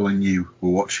of people I knew were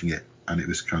watching it, and it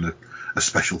was kind of a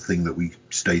special thing that we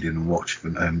stayed in and watched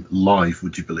live,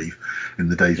 would you believe, in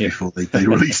the days before they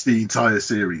released the entire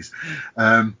series.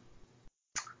 I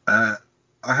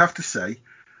have to say,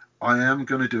 I am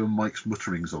going to do a Mike's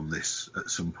Mutterings on this at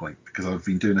some point, because I've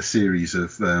been doing a series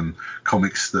of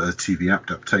comics that are TV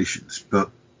adaptations,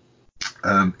 but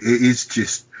it is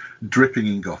just dripping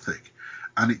in Gothic,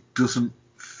 and it doesn't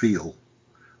feel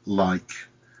like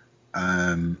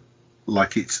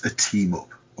it's a team up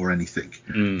or anything.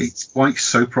 It's quite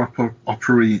soap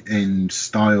opera in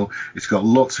style. It's got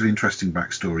lots of interesting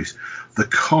backstories. The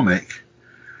comic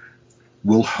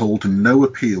will hold no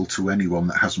appeal to anyone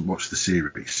that hasn't watched the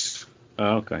series.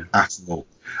 Okay. At all.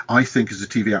 I think as a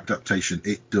TV adaptation,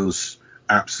 it does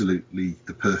absolutely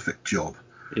the perfect job.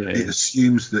 It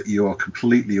assumes that you are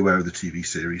completely aware of the TV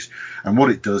series, and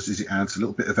what it does is it adds a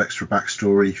little bit of extra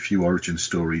backstory, a few origin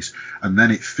stories, and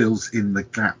then it fills in the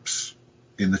gaps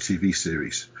in the TV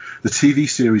series. The TV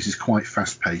series is quite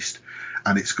fast-paced,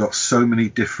 and it's got so many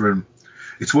different...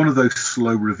 It's one of those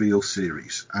slow reveal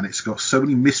series, and it's got so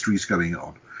many mysteries going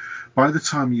on. By the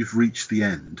time you've reached the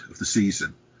end of the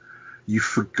season, you've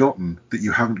forgotten that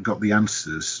you haven't got the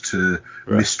answers to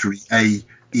mystery A,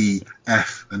 E,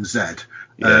 F, and Z.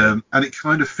 And it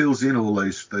kind of fills in all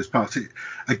those parts.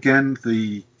 Again,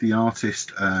 the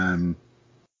artist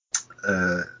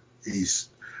is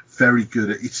very good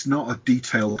at... It's not a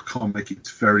detailed comic. It's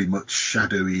very much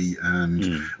shadowy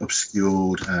and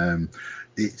obscured.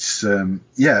 It's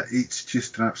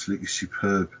just an absolutely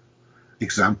superb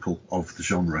example of the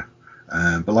genre.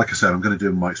 But like I said, I'm going to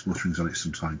do Mike's Mutterings on it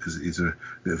sometime, because it is a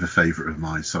bit of a favourite of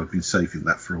mine. So I've been saving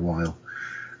that for a while.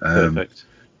 Perfect.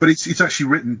 But it's actually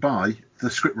written by the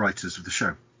scriptwriters of the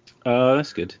show. Oh,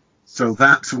 that's good. So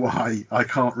that's why I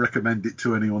can't recommend it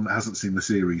to anyone that hasn't seen the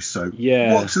series. So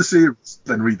watch the series,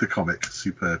 then read the comic.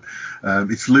 Superb.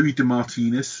 It's Louis de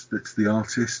Martinez that's the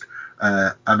artist,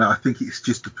 and I think it's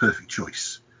just a perfect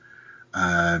choice.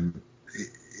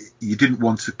 You didn't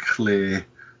want a clear,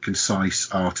 concise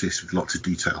artist with lots of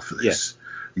detail for this.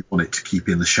 You want it to keep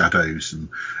in the shadows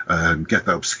and get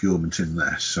that obscurement in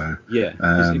there. So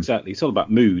exactly. It's all about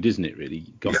mood, isn't it? Really,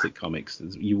 Gothic comics.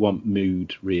 You want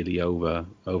mood really over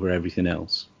everything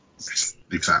else.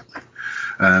 Exactly.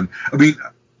 I mean,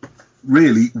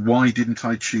 really, why didn't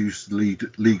I choose the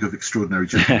League of Extraordinary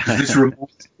Gentlemen? Because this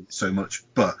reminds me so much.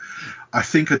 But I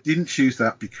think I didn't choose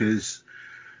that because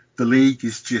the League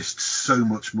is just so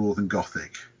much more than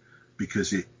Gothic,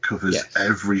 because it covers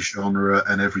every genre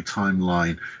and every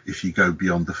timeline if you go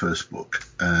beyond the first book.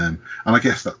 And I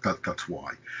guess that's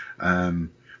why.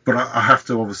 But I have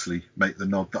to obviously make the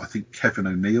nod that I think Kevin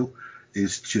O'Neill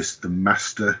is just the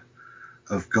master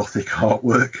of Gothic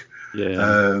artwork.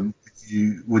 Yeah.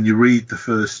 When you read the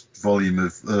first volume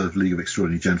of League of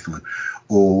Extraordinary Gentlemen,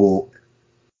 or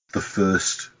the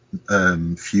first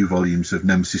few volumes of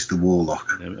Nemesis the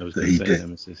Warlock that he did,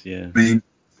 Nemesis, yeah. I mean,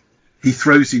 he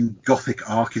throws in Gothic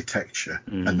architecture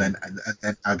and then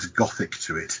adds Gothic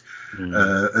to it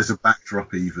as a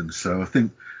backdrop, even. So I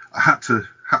think I had to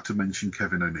mention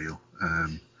Kevin O'Neill.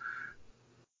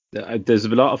 There's a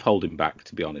lot of holding back,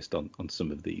 to be honest, on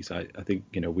some of these. I think,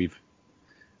 you know,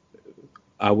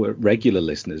 our regular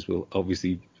listeners will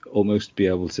obviously almost be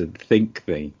able to think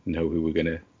they know who we're going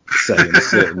to say in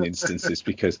certain instances,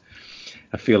 because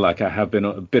I feel like I have been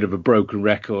on a bit of a broken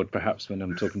record, perhaps, when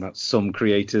I'm talking about some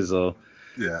creators or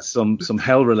some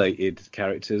hell-related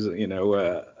characters, you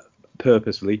know,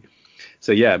 purposefully.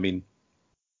 So yeah, I mean,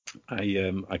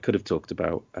 I could have talked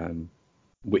about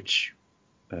Witch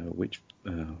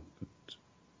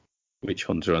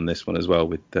Hunter on this one as well,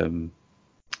 with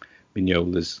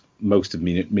most of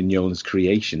Mignola's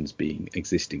creations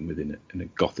existing within a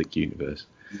Gothic universe.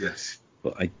 Yes.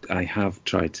 But I have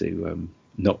tried to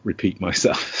not repeat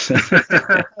myself.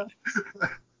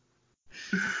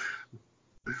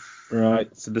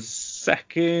 Right. So the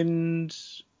second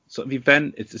sort of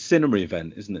event, it's a cinema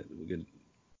event, isn't it, that we're going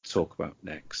to talk about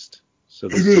next? So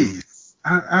it is.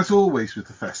 As always with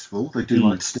the festival, they do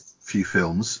like to stick a few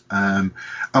films. And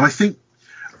I think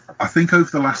over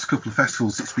the last couple of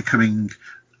festivals, it's becoming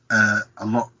a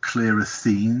lot clearer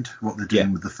themed what they're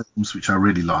doing with the films, which I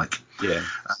really like. Yeah.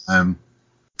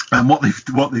 And what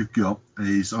they've got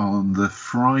is on the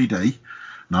Friday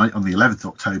night, on the 11th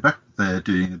of October, they're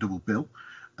doing a double bill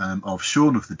of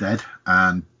Shaun of the Dead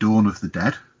and Dawn of the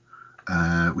Dead,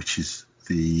 which is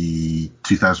the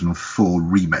 2004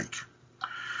 remake.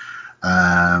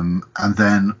 And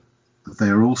then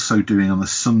they're also doing on the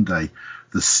Sunday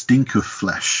The Stink of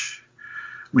Flesh,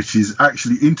 which is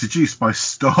actually introduced by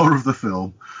star of the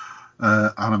film,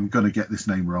 and I'm going to get this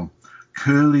name wrong,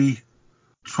 Curly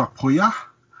Trapoya.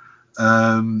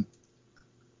 And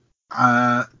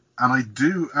I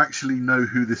do actually know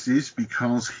who this is,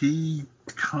 because he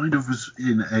kind of was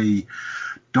in a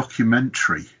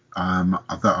documentary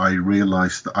that I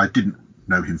realised that I didn't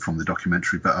know him from the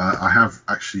documentary, but I have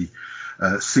actually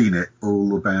seen it,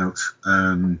 all about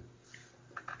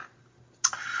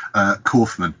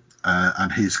Kaufman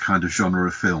and his kind of genre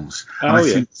of films. And I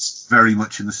think it's very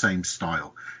much in the same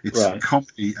style. It's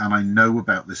comedy, and I know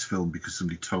about this film because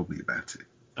somebody told me about it.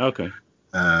 Okay.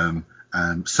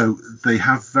 So they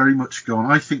have very much gone.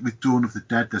 I think with Dawn of the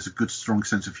Dead, there's a good, strong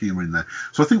sense of humour in there.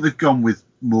 So I think they've gone with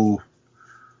more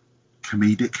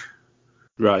comedic,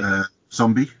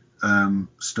 zombie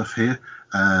stuff here.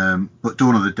 But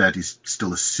Dawn of the Dead is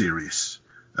still a serious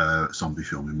zombie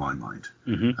film in my mind.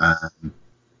 Mm-hmm.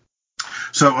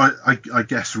 So I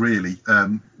guess really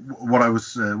what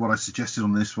I suggested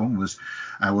on this one was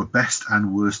our best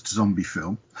and worst zombie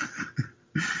film.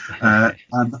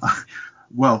 And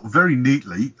well, very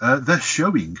neatly, they're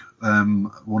showing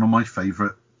one of my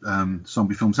favourite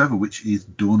zombie films ever, which is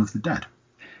Dawn of the Dead.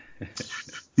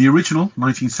 The original,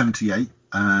 1978,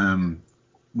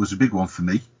 was a big one for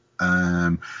me,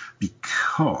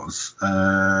 because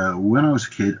when I was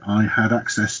a kid, I had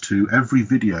access to every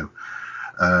video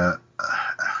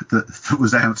that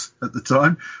was out at the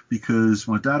time, because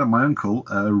my dad and my uncle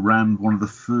ran one of the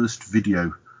first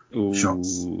video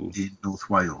shops in North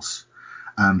Wales,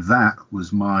 and that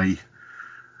was my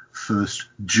first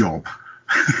job,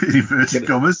 in inverted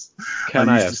commas. Can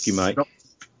I ask you, Mike?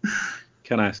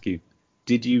 Can I ask you,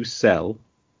 did you sell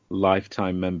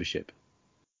lifetime membership?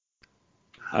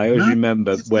 I always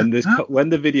remember when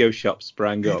the video shop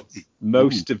sprang up,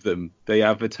 most of them, they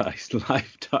advertised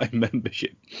lifetime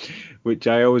membership, which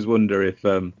I always wonder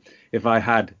if I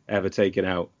had ever taken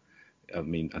out. I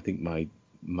mean, I think my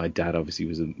dad obviously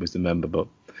was a member, but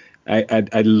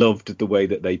I loved the way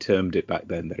that they termed it back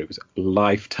then, that it was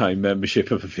lifetime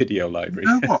membership of a video library.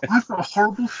 You know what? I've got a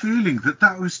horrible feeling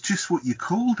that was just what you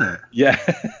called it. Yeah.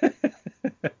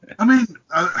 I mean,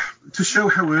 to show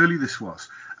how early this was,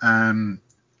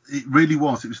 it really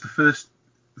was. It was the first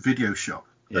video shop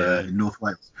in North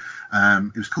Wales.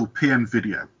 It was called PM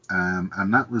Video,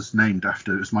 and that was named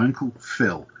after, it was my uncle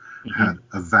Phil had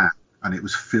a van, and it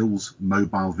was Phil's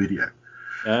Mobile Video.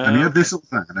 And he had this little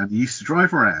van, and he used to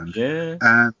drive around,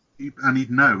 and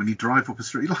he'd drive up a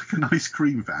street like an ice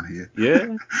cream van here.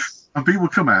 Yeah. And people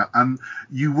would come out, and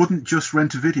you wouldn't just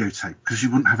rent a videotape because you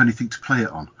wouldn't have anything to play it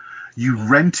on. You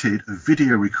rented a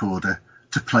video recorder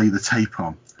to play the tape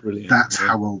on. Brilliant. That's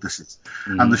how old this is.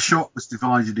 And the shop was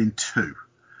divided in two.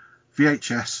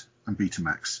 VHS and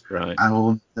Betamax. Right.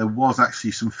 And there was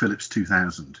actually some Philips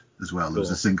 2000 as well. There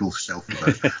was a single shelf of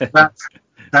those.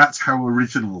 That's how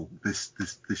original this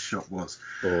shop was.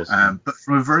 Awesome. But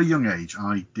from a very young age,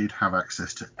 I did have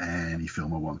access to any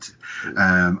film I wanted.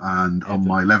 And on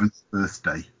my 11th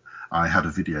birthday, I had a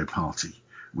video party,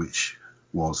 which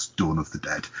was Dawn of the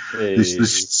Dead. Hey. This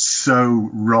was so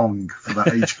wrong for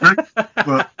that age group.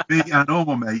 But me and all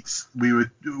my mates, we were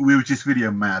just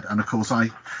video mad. And of course, I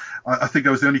think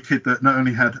I was the only kid that not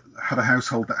only had a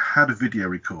household that had a video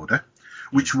recorder,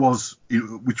 which was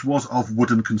of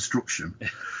wooden construction,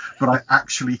 but I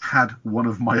actually had one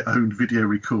of my own video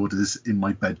recorders in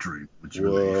my bedroom. Would you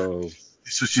believe?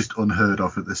 This was just unheard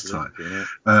of at this time.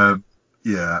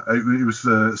 It was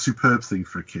a superb thing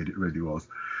for a kid. It really was.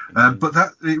 But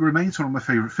it remains one of my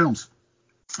favourite films.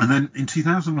 And then in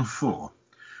 2004,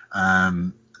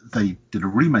 they did a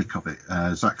remake of it.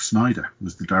 Zack Snyder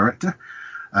was the director.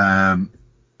 And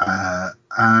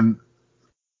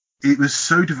it was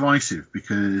so divisive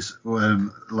because,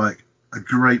 like a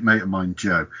great mate of mine,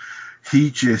 Joe,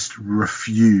 he just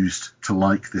refused to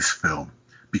like this film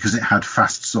because it had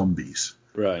fast zombies.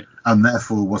 Right. And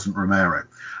therefore wasn't Romero.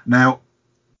 Now,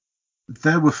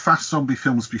 there were fast zombie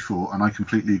films before, and I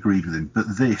completely agreed with him. But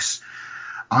this,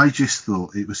 I just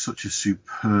thought it was such a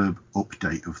superb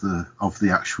update of the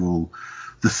actual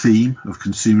the theme of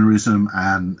consumerism,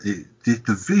 and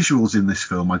the visuals in this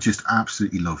film I just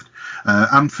absolutely loved.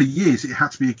 And for years it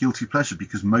had to be a guilty pleasure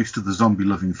because most of the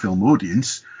zombie-loving film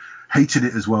audience hated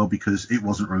it as well because it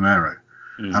wasn't Romero.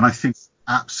 And I think it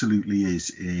absolutely is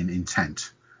in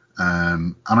intent.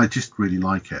 And I just really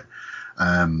like it.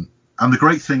 And the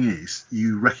great thing is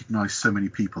you recognise so many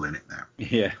people in it now.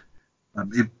 Yeah.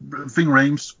 Ving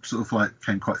Rhames sort of like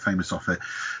became quite famous off it.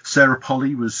 Sarah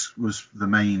Polley was the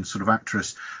main sort of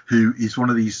actress who is one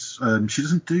of these. She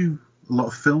doesn't do a lot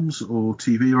of films or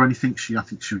TV or anything. I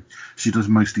think she does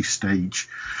mostly stage.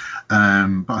 But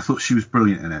I thought she was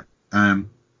brilliant in it.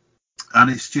 And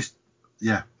it's just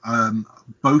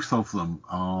both of them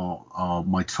are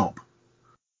my top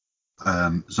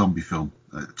zombie film.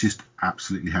 It just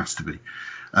absolutely has to be.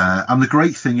 And the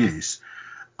great thing is,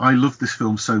 I love this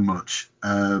film so much.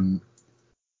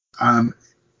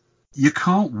 You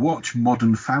can't watch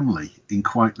Modern Family in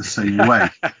quite the same way.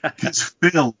 Because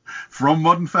Phil from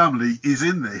Modern Family is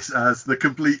in this as the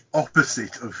complete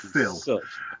opposite of Phil. Such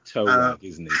toe rag,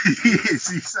 isn't he? He is.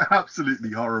 He's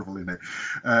absolutely horrible in it.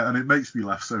 And it makes me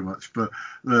laugh so much. But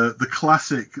the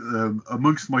classic,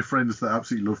 amongst my friends that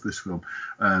absolutely love this film,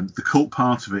 the cult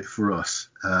part of it for us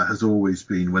has always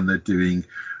been when they're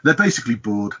basically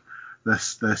bored.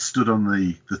 They're stood on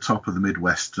the top of the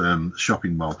Midwest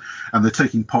shopping mall, and they're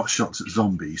taking pot shots at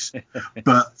zombies.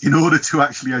 But in order to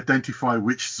actually identify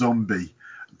which zombie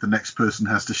the next person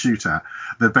has to shoot at,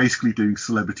 they're basically doing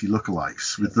celebrity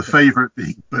lookalikes, with the favourite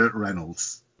being Burt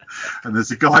Reynolds. And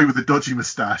there's a guy with a dodgy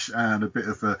moustache and a bit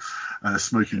of a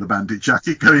smoking the bandit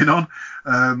jacket going on.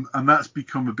 And that's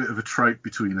become a bit of a trope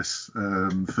between us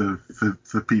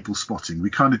for people spotting.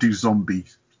 We kind of do zombie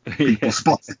people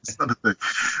spotting sort of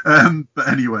thing. But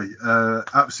anyway,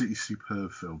 absolutely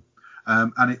superb film.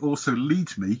 And it also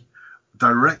leads me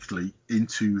directly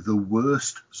into the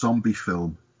worst zombie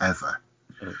film ever.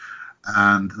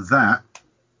 And that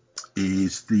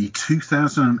is the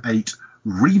 2008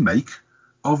 remake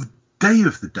of Day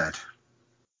of the Dead.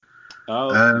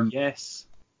 Yes.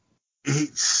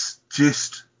 It's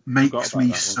just makes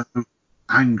me so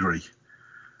angry.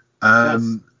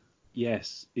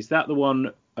 Yes. Is that the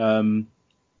one?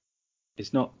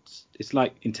 It's not. It's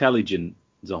like intelligent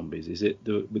zombies. Is it?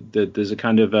 There's a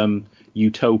kind of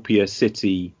utopia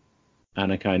city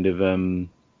and a kind of.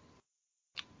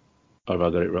 Have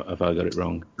I got it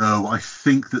wrong? No, I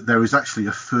think that there is actually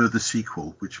a further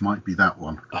sequel, which might be that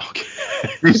one. Okay.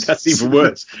 That's even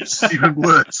worse. It's even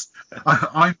worse.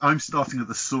 I'm starting at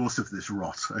the source of this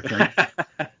rot. Okay.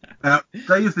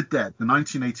 Day of the Dead, the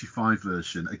 1985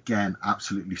 version, again,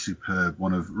 absolutely superb.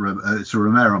 It's a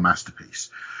Romero masterpiece,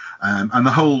 and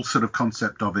the whole sort of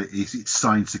concept of it is it's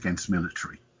science against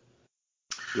military.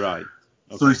 Right.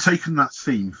 Okay. So they've taken that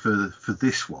theme for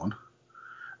this one.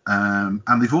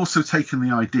 And they've also taken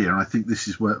the idea, and I think this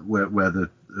is where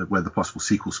the possible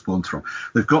sequel spawned from.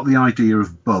 They've got the idea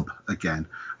of Bub again,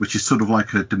 which is sort of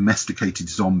like a domesticated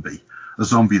zombie, a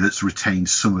zombie that's retained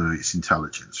some of its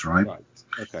intelligence, right? Right.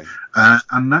 Okay.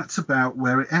 And that's about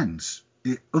where it ends.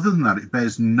 Other than that, it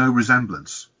bears no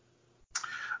resemblance.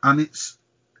 And it's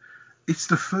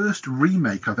the first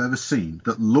remake I've ever seen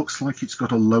that looks like it's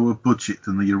got a lower budget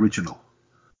than the original.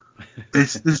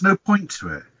 There's no point to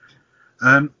it.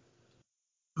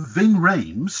 Ving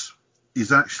Rhames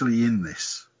is actually in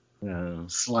this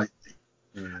slightly.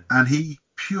 And he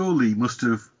purely must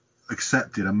have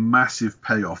accepted a massive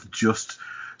payoff just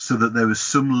so that there was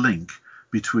some link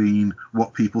between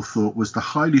what people thought was the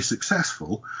highly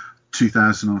successful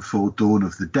 2004 Dawn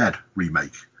of the Dead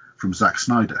remake from Zack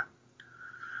Snyder.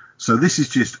 So this is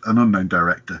just an unknown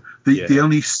director. The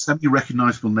only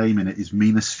semi-recognisable name in it is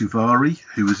Mina Suvari,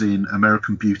 who was in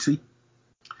American Beauty.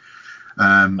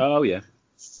 Oh, yeah.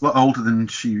 A lot older than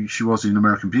she was in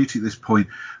American Beauty at this point,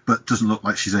 but doesn't look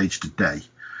like she's aged a day.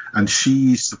 And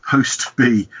she's supposed to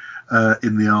be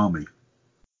in the army.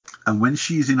 And when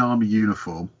she's in army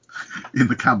uniform, in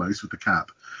the camos with the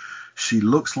cap, she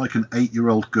looks like an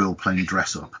 8-year-old girl playing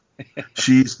dress up.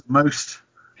 She's the most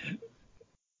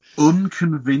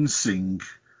unconvincing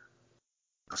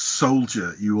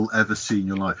soldier you will ever see in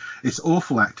your life. It's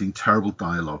awful acting, terrible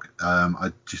dialogue.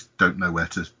 I just don't know where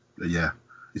to.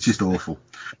 It's just awful.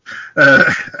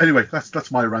 Anyway,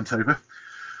 that's my rant over.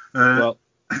 Well,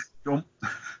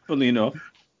 funnily enough,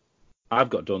 I've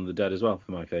got Dawn of the Dead as well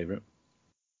for my favourite.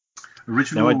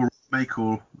 Original or remake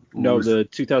or no, the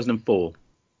 2004.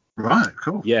 Right,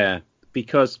 cool. Yeah,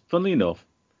 because funnily enough,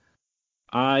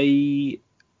 I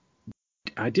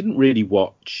didn't really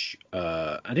watch.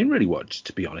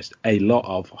 To be honest, a lot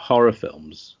of horror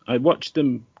films. I watched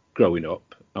them growing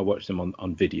up. I watched them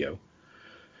on video.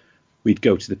 We'd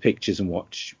go to the pictures and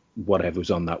watch whatever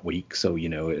was on that week. So,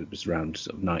 it was around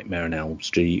sort of Nightmare on Elm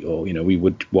Street, or, we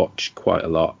would watch quite a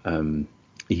lot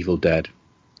Evil Dead.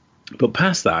 But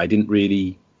past that, I didn't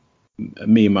really,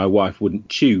 me and my wife wouldn't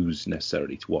choose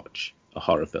necessarily to watch a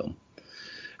horror film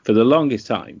for the longest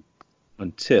time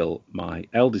until my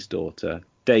eldest daughter,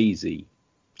 Daisy,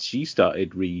 she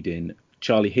started reading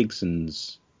Charlie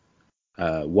Higson's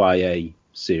YA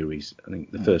series. I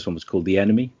think the first one was called The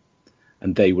Enemy.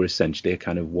 And they were essentially a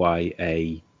kind of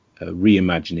YA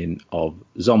reimagining of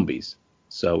zombies.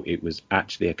 So it was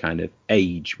actually a kind of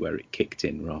age where it kicked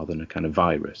in rather than a kind of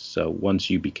virus. So once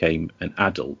you became an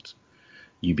adult,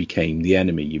 you became the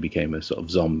enemy. You became a sort of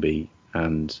zombie,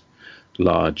 and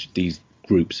these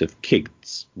groups of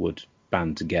kids would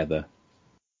band together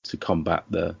to combat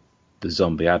the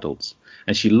zombie adults.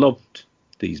 And she loved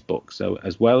these books. So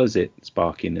as well as it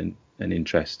sparking an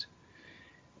interest,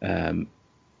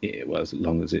 as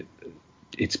long as it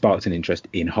sparked an interest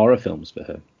in horror films for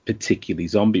her, particularly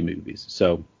zombie movies.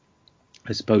 So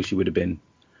I suppose she would have been,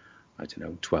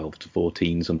 12 to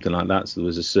 14, something like that. So there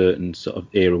was a certain sort of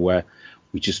era where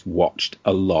we just watched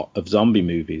a lot of zombie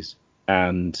movies.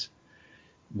 And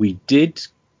we did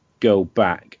go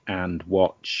back and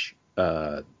watch,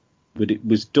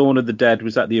 was Dawn of the Dead,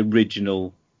 was that the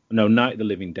original? No, Night of the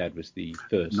Living Dead was the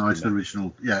first. No, it's the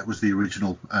original. Yeah, it was the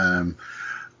original.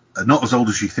 Not as old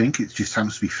as you think. It just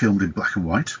happens to be filmed in black and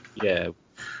white. Yeah.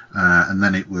 And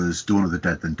then it was Dawn of the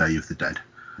Dead, then Day of the Dead.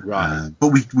 Right.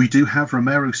 But we do have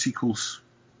Romero sequels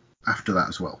after that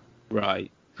as well.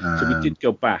 Right. So we did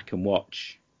go back and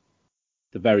watch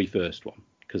the very first one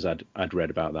because I'd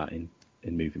read about that in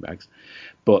movie bags.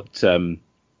 But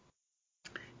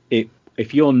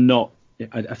if you're not,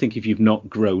 I think if you've not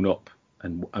grown up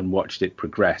and watched it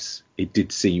progress, it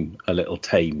did seem a little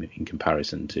tame in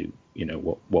comparison to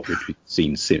what we've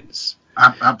seen since.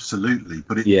 Absolutely,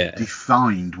 but it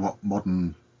defined what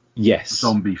modern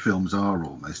zombie films are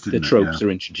almost. The tropes are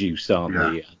introduced, aren't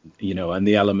they? And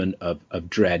the element of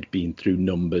dread being through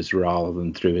numbers rather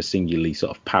than through a singularly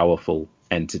sort of powerful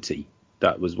entity.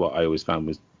 That was what I always found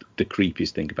was the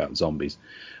creepiest thing about zombies,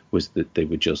 was that they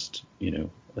were just, there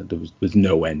was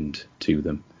no end to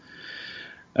them.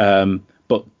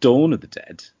 But Dawn of the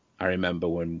Dead, I remember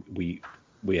when we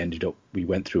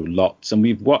went through lots, and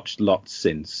we've watched lots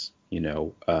since,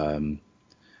 but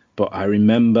I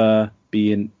remember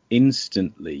being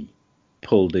instantly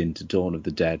pulled into Dawn of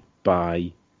the Dead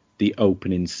by the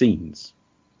opening scenes.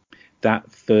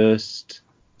 That first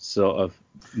sort of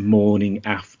morning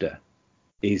after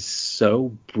is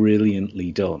so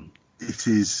brilliantly done. It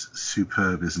is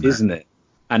superb, isn't it? Isn't it?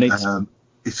 And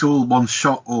it's all one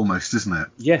shot almost, isn't it?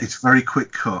 Yes. It's very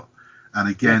quick cut. And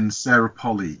again, Sarah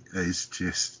Polley is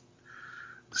just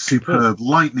superb,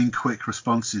 lightning quick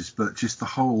responses, but just the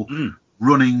whole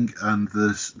running and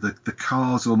the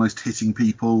cars almost hitting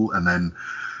people, and then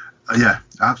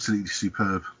absolutely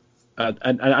superb.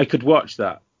 And I could watch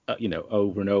that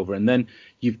over and over, and then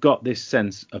you've got this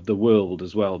sense of the world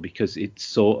as well, because it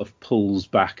sort of pulls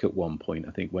back at one point,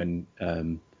 I think, when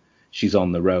she's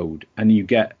on the road, and you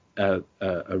get a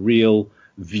real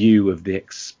view of the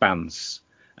expanse.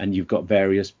 And you've got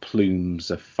various plumes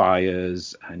of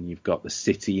fires, and you've got the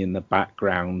city in the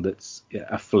background that's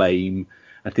aflame.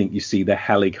 I think you see the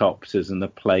helicopters and the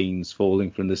planes falling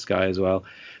from the sky as well.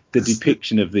 the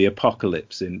depiction of the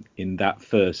apocalypse in that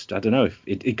first, I don't know if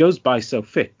it goes by so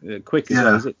quick as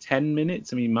well. Is it 10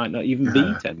 minutes? I mean, it might not even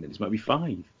be 10 minutes, it might be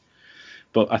 5.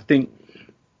 But I think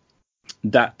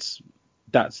that's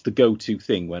the go-to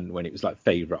thing when it was like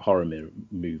favourite horror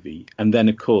movie. And then,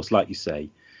 of course, like you say,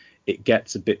 it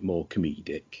gets a bit more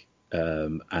comedic.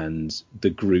 And the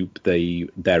group,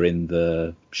 they're in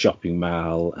the shopping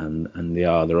mall and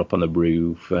they're up on the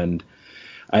roof. And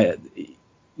I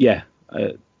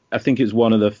think it's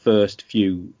one of the first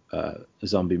few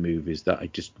zombie movies that I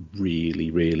just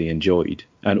really, really enjoyed.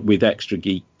 And with extra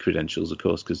geek credentials, of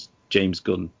course, because James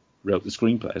Gunn wrote the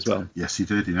screenplay as well. Yes, he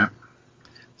did, yeah.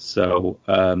 So,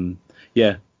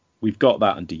 we've got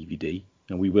that on DVD,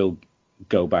 and we will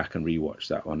go back and rewatch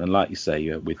that one. And like you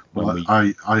say,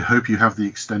 I hope you have the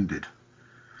extended.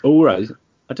 Oh, right.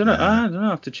 I don't know. I don't know. I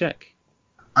have to check.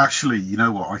 Actually, you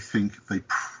know what? I think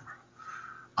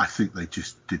they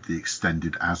just did the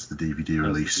extended as the DVD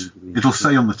release. It'll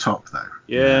say on the top though.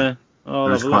 Yeah.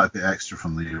 There's quite a bit extra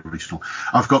from the original.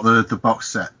 I've got the box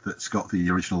set that's got the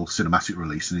original cinematic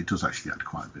release, and it does actually add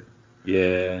quite a bit.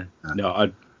 Yeah.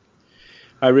 No,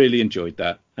 I really enjoyed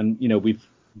that, and we've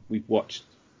watched.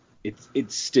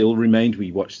 It's still remained.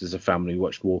 We watched as a family. We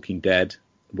watched Walking Dead,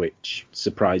 which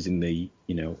surprisingly,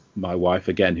 my wife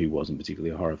again, who wasn't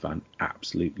particularly a horror fan,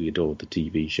 absolutely adored the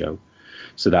TV show.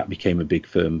 So that became a big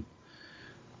family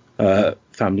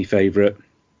favourite.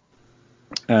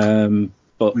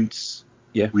 But we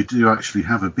do actually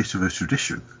have a bit of a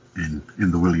tradition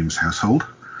in the Williams household,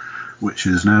 which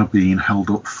has now been held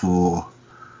up for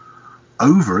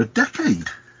over a decade,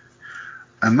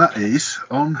 and that is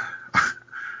on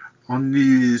New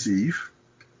Year's Eve,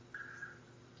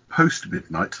 post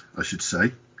midnight, I should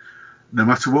say. No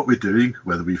matter what we're doing,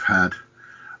 whether we've had,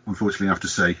 unfortunately, I have to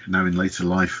say, now in later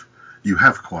life, you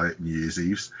have quiet New Year's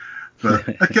Eves, but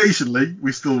occasionally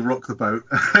we still rock the boat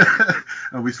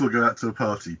and we still go out to a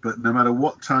party. But no matter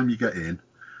what time you get in,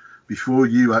 before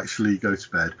you actually go to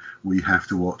bed, we have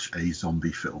to watch a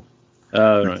zombie film.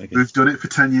 Oh, right. Okay. We've done it for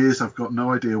 10 years. I've got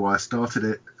no idea why I started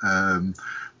it,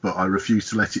 but I refuse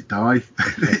to let it die.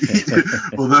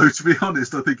 Although, to be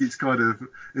honest, I think it's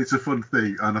a fun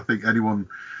thing. And I think anyone,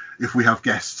 if we have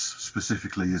guests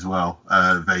specifically as well,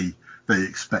 they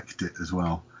expect it as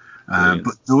well.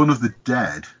 But Dawn of the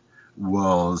Dead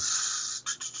was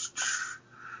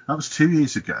 2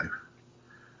 years ago.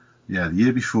 Yeah, the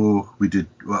year before we did.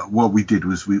 What we did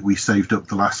was we saved up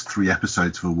the last 3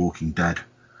 episodes for a Walking Dead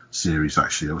series.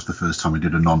 Actually, that was the first time we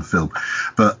did a non-film.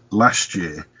 But last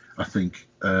year, I think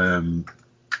I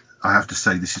have to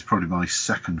say this is probably my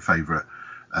second favourite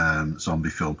zombie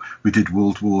film. We did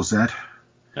World War Z.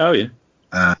 Oh yeah.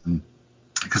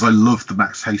 Because I loved the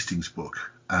Max Hastings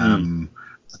book.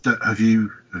 Have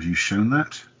you shown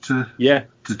that to? Yeah.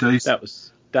 To Dave? That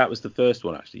was the first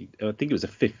one actually. I think it was a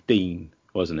 15,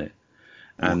 wasn't it?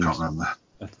 And I can't remember.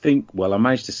 I think I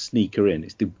managed to sneak her in.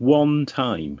 It's the one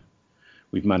time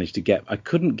we've managed to get. I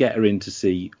couldn't get her in to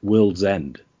see World's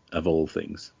End of all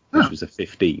things, which was a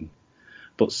 15,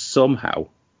 but somehow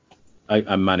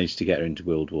I managed to get her into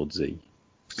World War Z.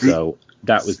 So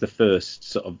that was the first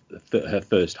sort of her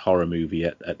first horror movie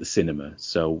at the cinema.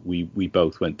 So we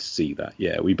both went to see that.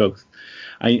 Yeah, we both.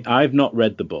 I've not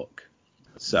read the book,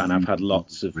 and I've had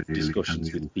lots of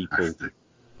discussions with people.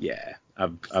 Yeah,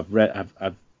 I've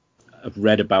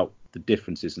read about the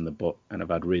differences in the book, and I've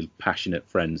had really passionate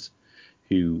friends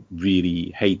who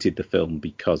really hated the film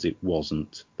because it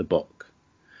wasn't the book.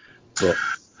 But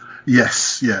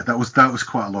yes, yeah, that was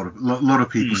quite a lot of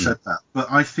people said that.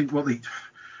 But I think what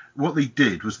they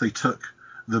did was they took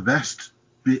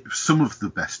some of the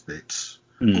best bits,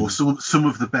 or some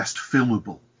of the best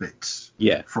filmable bits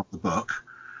from the book,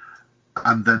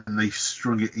 and then they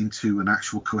strung it into an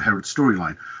actual coherent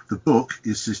storyline. The book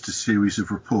is just a series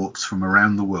of reports from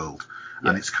around the world,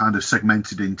 and it's kind of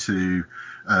segmented into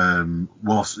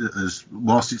whilst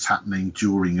it's happening,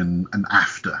 during, and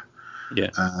after.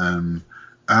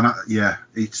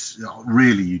 It's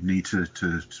really, you need to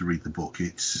read the book.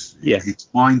 It's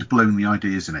mind blowing, the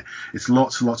ideas in it. It's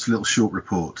lots and lots of little short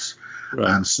reports,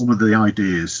 and some of the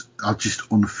ideas are just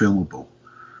unfilmable.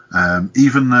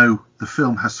 Even though the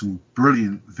film has some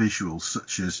brilliant visuals,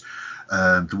 such as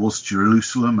the walls of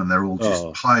Jerusalem, and they're all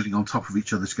just piling on top of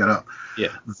each other to get up.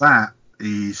 Yeah, that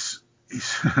is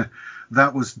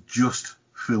that was just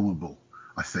filmable,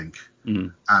 I think,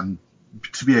 and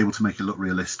to be able to make it look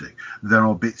realistic. There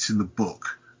are bits in the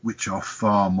book which are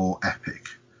far more epic.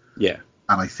 Yeah.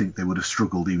 And I think they would have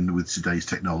struggled even with today's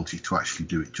technology to actually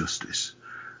do it justice.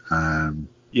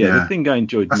 The thing I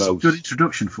enjoyed that's most... a good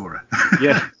introduction for it.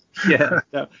 Yeah,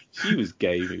 no, she was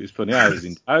game. It was funny. I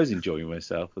was enjoying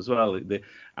myself as well.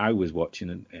 I was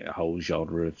watching a whole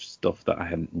genre of stuff that I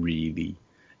hadn't really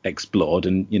explored,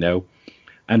 and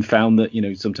and found that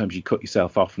sometimes you cut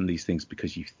yourself off from these things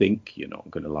because you think you're not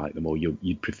going to like them, or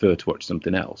you'd prefer to watch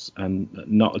something else, and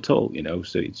not at all.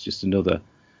 So it's just another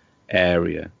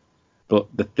area. But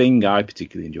the thing I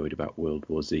particularly enjoyed about World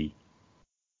War Z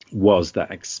was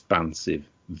that expansive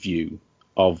view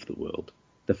of the world.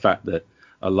 The fact that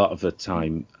a lot of the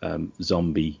time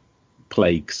zombie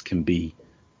plagues can be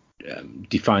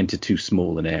defined to too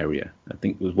small an area. I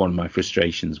think it was one of my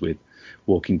frustrations with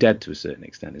Walking Dead to a certain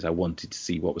extent, is I wanted to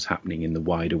see what was happening in the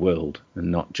wider world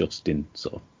and not just in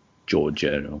sort of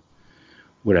Georgia or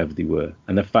wherever they were.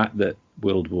 And the fact that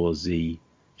World War Z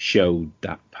showed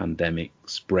that pandemic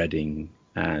spreading,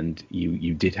 and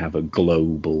you did have a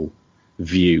global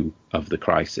view of the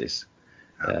crisis.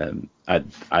 I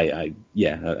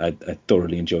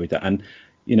thoroughly enjoyed that. And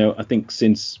I think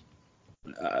since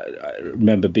I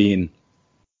remember being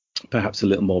perhaps a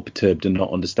little more perturbed and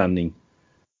not understanding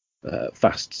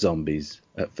fast zombies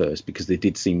at first, because they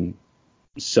did seem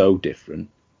so different.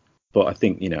 But I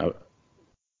think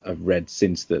I've read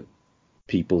since that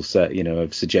people say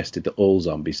have suggested that all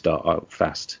zombies start out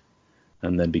fast,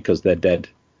 and then because they're dead,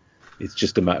 it's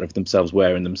just a matter of themselves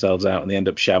wearing themselves out and they end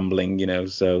up shambling.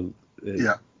 So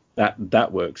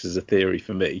that works as a theory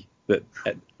for me, that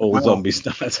all zombies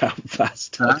start out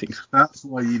fast. That's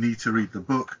why you need to read the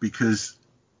book, because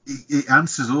it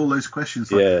answers all those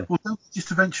questions. Well, don't they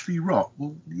just eventually rot?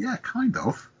 Well, yeah, kind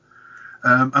of.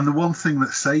 And the one thing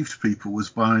that saved people was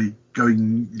by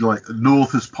going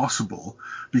north as possible,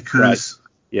 because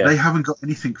they haven't got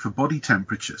anything for body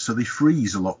temperature, so they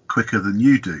freeze a lot quicker than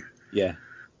you do. Yeah.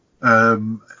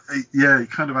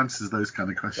 It kind of answers those kind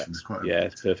of questions quite a bit. Yeah,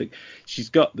 it's perfect. She's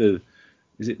got the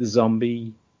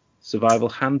zombie survival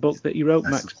handbook that he wrote,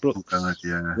 Max Brooks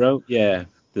wrote. Yeah.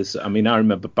 I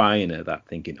remember buying her that,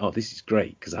 thinking, oh, this is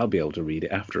great, because I'll be able to read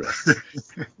it after her.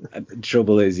 And the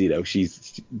trouble is,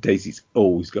 Daisy's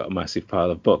always got a massive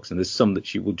pile of books, and there's some that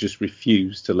she will just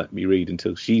refuse to let me read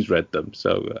until she's read them.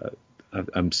 So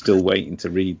I'm still waiting to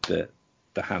read the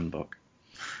handbook.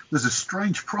 There's a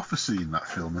strange prophecy in that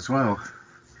film as well.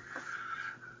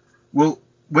 Well,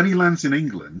 when he lands in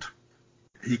England,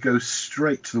 he goes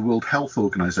straight to the World Health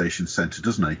Organization Centre,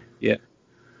 doesn't he? Yeah.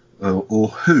 Or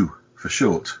WHO for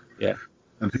short. Yeah.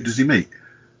 And who does he meet?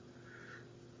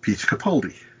 Peter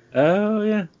Capaldi. Oh,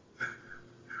 yeah.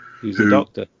 Who's a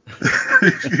doctor.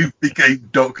 Who became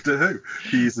Doctor Who.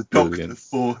 He is a doctor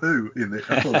for Who in it.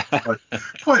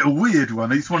 Quite a weird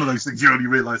one. It's one of those things you only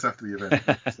realise after the event.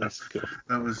 So that's cool.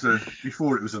 That was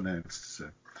before it was announced. So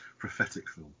prophetic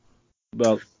film.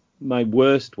 Well, my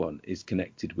worst one is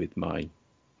connected with my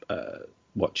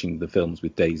watching the films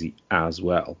with Daisy as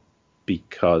well,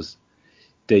 because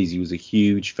Daisy was a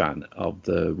huge fan of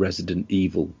the Resident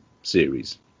Evil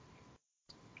series,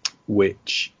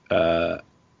 which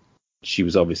she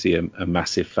was obviously a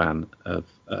massive fan of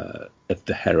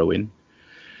the heroine,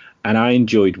 and I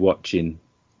enjoyed watching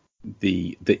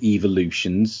the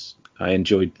evolutions. I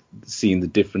enjoyed seeing the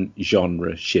different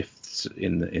genre shifts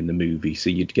in the movie. So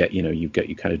you've got your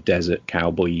kind of desert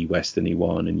cowboy westerny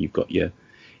one, and you've got your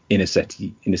inner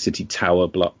city tower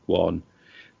block one.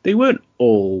 They weren't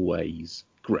always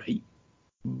great,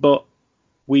 but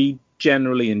we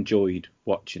generally enjoyed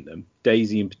watching them.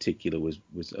 Daisy in particular was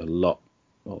a lot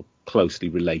more closely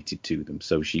related to them,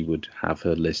 so she would have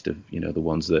her list of the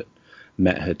ones that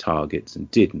met her targets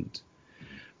and didn't.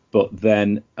 But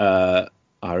then I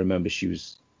remember she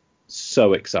was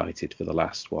so excited for the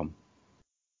last one.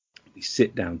 We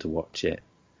sit down to watch it,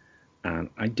 and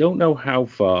I don't know how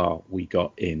far we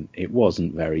got in. It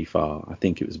wasn't very far. I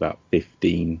think it was about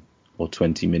 15 or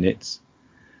 20 minutes.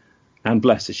 And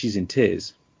bless her, she's in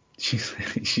tears.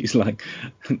 She's like,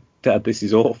 Dad, this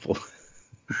is awful.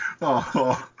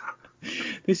 Oh.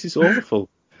 This is awful.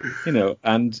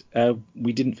 And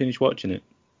we didn't finish watching it.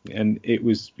 And it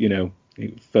was,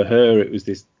 for her, it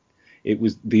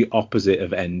was the opposite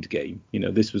of Endgame.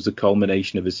 This was a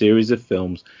culmination of a series of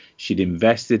films she'd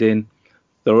invested in,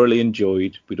 thoroughly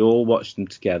enjoyed. We'd all watched them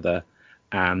together,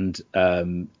 and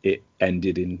it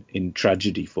ended in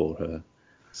tragedy for her.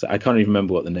 So I can't even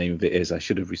remember what the name of it is. I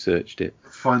should have researched it.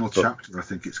 Final Chapter, I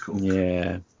think it's called.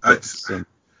 Yeah.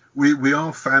 We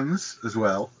are fans as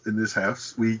well in this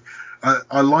house.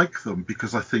 I like them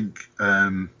because I think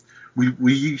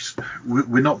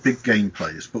we're not big game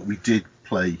players, but we did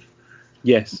play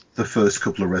the first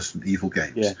couple of Resident Evil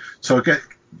games. Yeah. So I get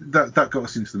that got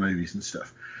us into the movies and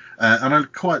stuff. And I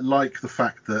quite like the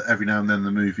fact that every now and then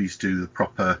the movies do the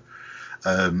proper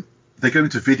they go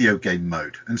into video game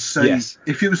mode, and so Yes.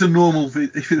 if it was a normal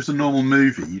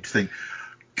movie, you'd think,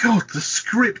 God, the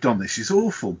script on this is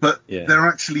awful, but they're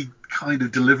actually kind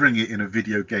of delivering it in a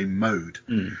video game mode,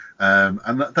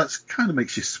 and that's kind of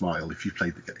makes you smile if you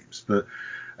played the games. But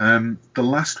the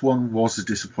last one was a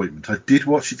disappointment. I did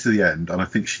watch it to the end, and I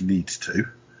think she needs to,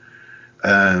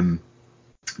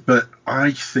 but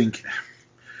I think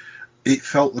it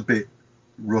felt a bit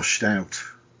rushed out,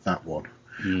 that one.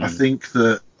 I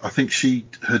think she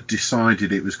had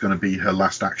decided it was going to be her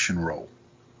last action role.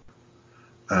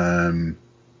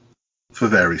 For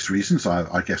various reasons,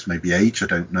 I guess maybe age, I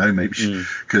don't know, maybe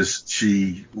because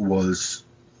she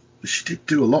did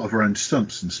do a lot of her own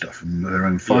stunts and stuff and her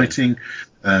own fighting,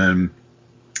 and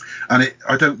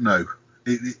I don't know,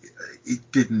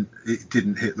 it didn't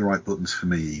hit the right buttons for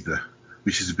me either,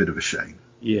 which is a bit of a shame.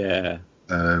 Yeah.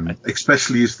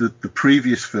 Especially as the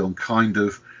previous film kind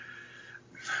of,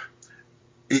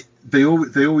 they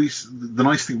always the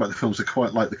nice thing about the films, are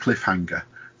quite like the cliffhanger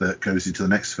that goes into the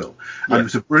next film, and it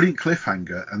was a brilliant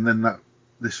cliffhanger, and then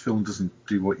this film doesn't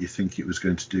do what you think it was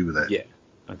going to do with it. Yeah,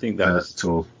 I think that was at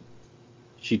all.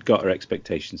 She'd got her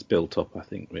expectations built up, I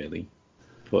think, really,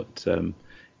 but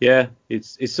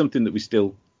it's something that we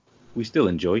still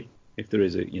enjoy. If there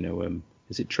is a,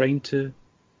 is it Train to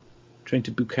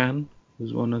Busan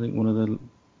was one, I think, one of the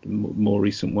more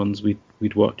recent ones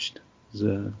we'd watched.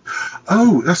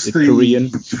 That's the Korean.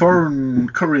 Foreign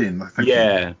Korean, I think.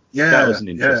 Yeah, that was an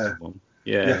interesting one.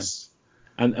 Yeah. Yes.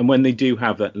 And when they do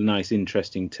have that nice,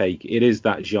 interesting take, it is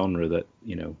that genre that,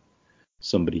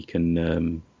 somebody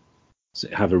can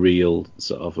have a real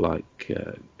sort of like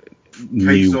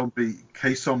new...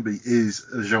 K-Zombie is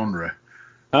a genre.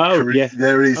 Oh, yeah.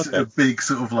 There is a big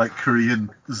sort of like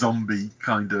Korean zombie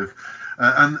kind of...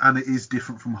 and it is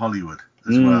different from Hollywood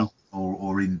as well,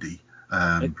 or indie.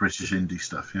 British indie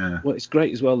stuff, yeah. Well, it's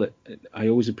great as well that I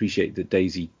always appreciate that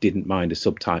Daisy didn't mind a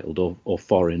subtitled or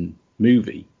foreign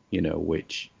movie,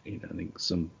 which I think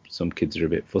some kids are a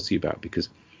bit fussy about, because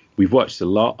we've watched a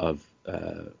lot of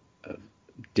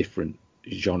different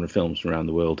genre films from around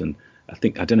the world, and I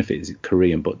don't know if it is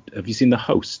Korean, but have you seen The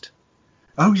Host?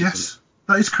 Oh yes,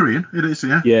 that is Korean. It is,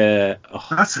 yeah. Yeah,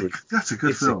 that's a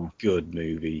good film. It's a good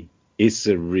movie. It's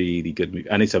a really good movie,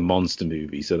 and it's a monster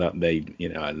movie, so that made,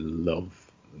 I love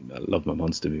my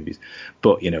monster movies,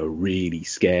 but a really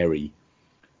scary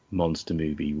monster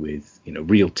movie with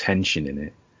real tension in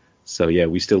it. So yeah,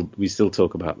 we still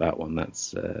talk about that one.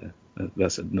 That's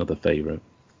another favourite.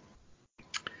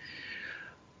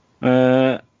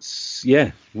 Well,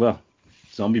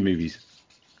 zombie movies.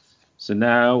 So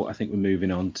now I think we're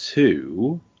moving on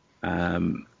to now,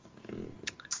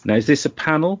 is this a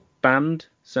panel banned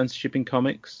censorship in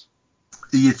comics?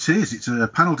 It is. It's a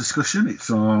panel discussion. It's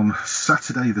on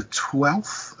Saturday the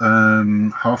 12th,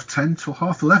 10:30 till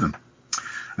 11:30.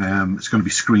 It's going to be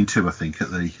screen 2, I think,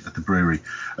 at the brewery.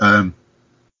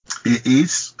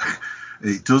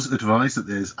 It does advise that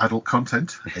there's adult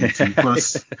content, 18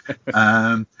 plus,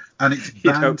 and it's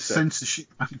banned censorship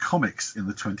in comics in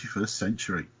the 21st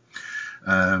century.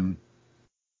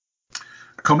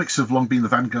 Comics have long been the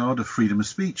vanguard of freedom of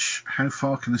speech. How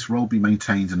far can this role be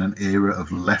maintained in an era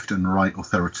of left and right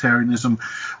authoritarianism,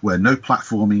 where no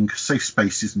platforming, safe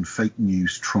spaces and fake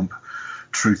news trump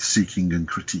truth-seeking and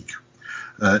critique?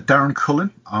 Darren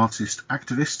Cullen, artist,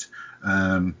 activist,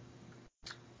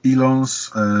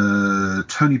 Elon's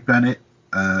Tony Bennett,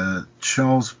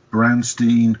 Charles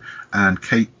Brownstein and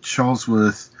Kate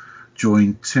Charlesworth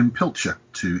joined Tim Pilcher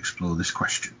to explore this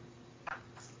question.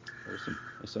 Awesome.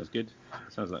 That sounds good.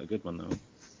 Sounds like a good one, though.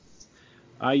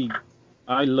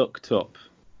 I looked up,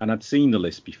 and I'd seen the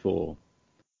list before,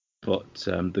 but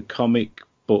the Comic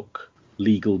Book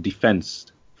Legal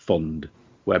Defence Fund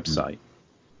website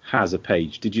has a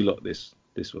page. Did you look this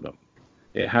one up?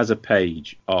 It has a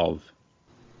page of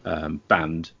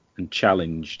banned and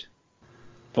challenged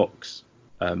books,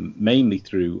 mainly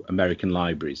through American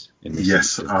libraries.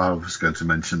 Yes, I was going to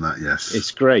mention that, yes. It's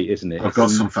great, isn't it? I've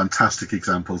got some fantastic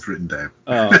examples written down.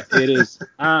 It is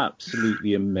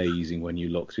absolutely amazing when you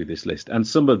look through this list. And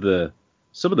some of the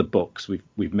books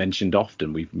we've mentioned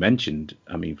often. We've mentioned,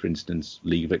 for instance,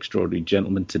 League of Extraordinary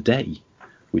Gentlemen Today,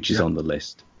 which is on the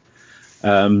list.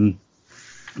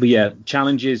 But yeah,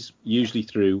 challenges usually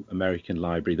through American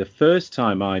Library. The first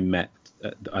time I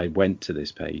went to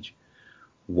this page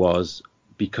was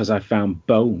because I found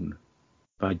Bone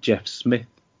by Jeff Smith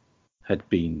had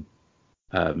been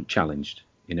challenged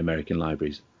in American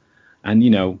libraries.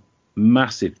 And,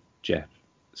 massive Jeff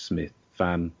Smith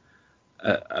fan,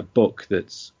 a book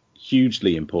that's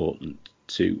hugely important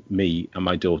to me and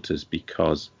my daughters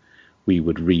because we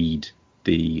would read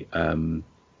the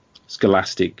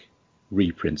Scholastic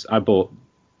reprints. I bought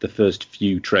the first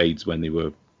few trades when they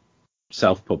were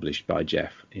self-published by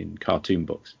Jeff in cartoon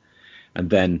books, and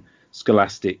then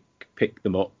Scholastic picked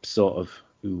them up sort of,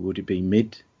 would it be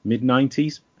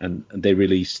mid-90s, and they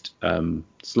released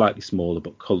slightly smaller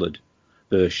but coloured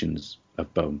versions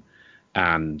of Bone,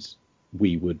 and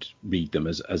we would read them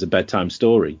as a bedtime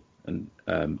story, and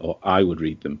or I would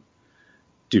read them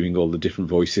doing all the different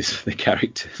voices of the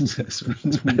characters as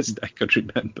best I could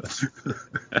remember.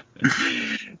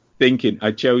 Thinking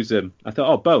I chose I thought,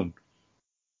 oh, Bone,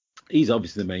 he's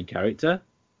obviously the main character.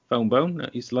 Bone.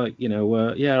 He's like, he'll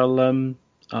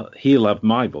have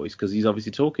my voice because he's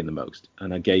obviously talking the most.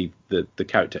 And I gave the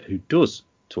character who does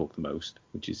talk the most,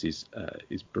 which is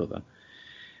his brother,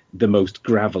 the most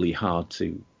gravelly, hard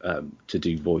to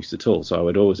do voice at all. So I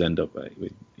would always end up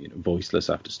with voiceless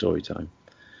after story time.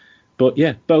 But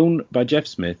yeah, Bone by Jeff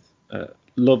Smith,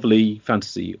 lovely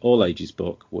fantasy all ages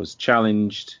book, was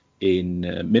challenged in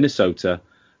Minnesota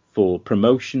for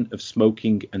promotion of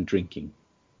smoking and drinking.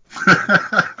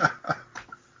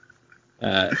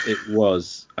 It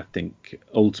was, I think,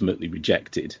 ultimately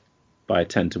rejected by a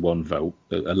 10-1 vote.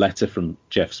 A letter from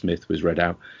Jeff Smith was read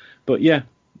out. But yeah,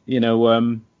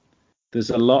 there's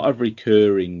a lot of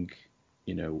recurring,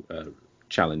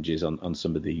 challenges on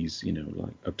some of these,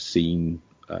 like obscene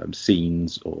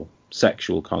scenes or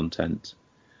sexual content.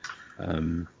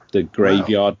 The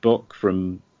Graveyard book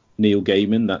from Neil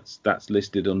Gaiman, that's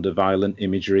listed under violent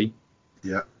imagery.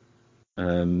 Yeah.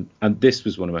 And this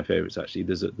was one of my favourites, actually.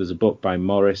 There's a book by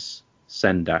Maurice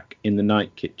Sendak, In the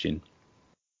Night Kitchen,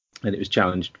 and it was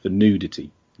challenged for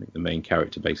nudity. I think the main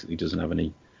character basically doesn't have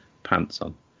any pants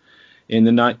on. In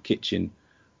the Night Kitchen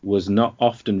was not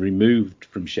often removed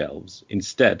from shelves.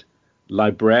 Instead,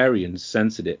 librarians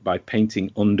censored it by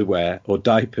painting underwear or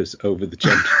diapers over the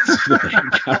genitals of the main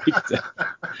character,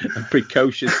 a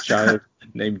precocious child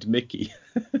named Mickey.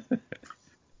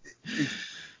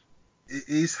 It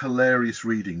is hilarious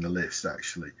reading the list,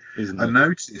 actually. Isn't I it?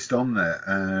 noticed on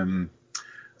there,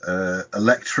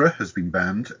 Electra has been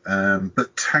banned,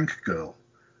 but Tank Girl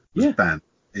was banned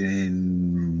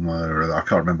in, I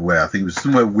can't remember where. I think it was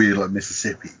somewhere weird like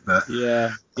Mississippi. But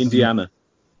Indiana.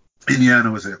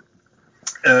 Indiana was it.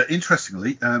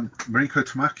 Interestingly, Mariko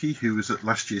Tamaki, who was at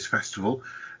last year's festival,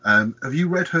 have you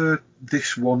read her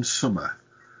This One Summer?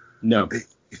 No.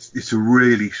 It's a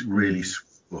really, really sweet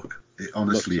book. It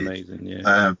honestly looks amazing,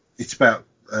 yeah. It's about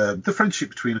the friendship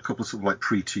between a couple of sort of like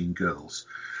preteen girls.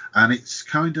 And it's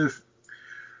kind of,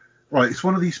 it's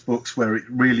one of these books where it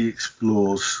really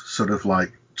explores sort of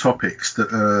like topics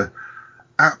that are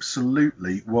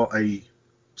absolutely what a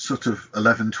sort of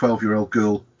 11, 12-year-old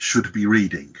girl should be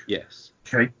reading. Yes.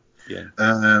 Okay. Yeah.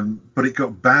 But it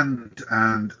got banned,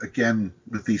 and again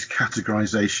with these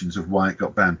categorizations of why it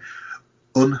got banned.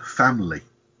 Unfamily.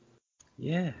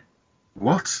 Yeah.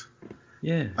 What?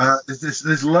 Yeah.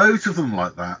 There's loads of them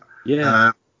like that.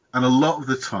 Yeah. And a lot of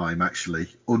the time, actually,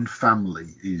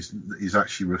 unfamily is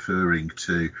actually referring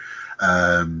to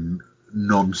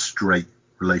non-straight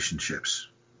relationships.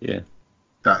 Yeah.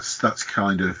 That's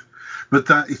kind of, but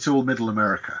that it's all Middle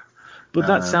America. But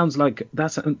that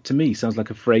to me sounds like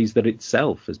a phrase that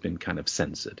itself has been kind of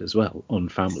censored as well.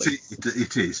 Unfamily.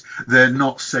 It is. They're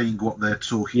not saying what they're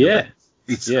talking about.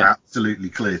 It's absolutely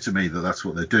clear to me that that's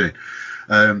what they're doing.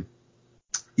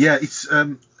 It's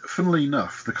funnily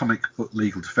enough, the Comic Book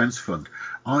Legal Defence Fund,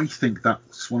 I think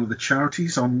that's one of the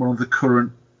charities on one of the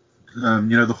current,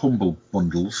 the Humble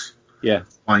bundles. Yeah.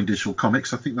 Buying digital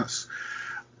comics. I think that's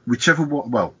whichever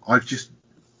one. Well, I've just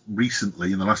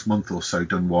recently, in the last month or so,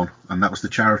 done one, and that was the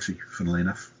charity, funnily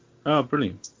enough. Oh,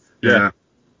 brilliant. Yeah.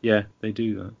 Yeah, they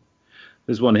do that.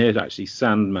 There's one here, actually,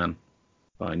 Sandman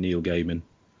by Neil Gaiman.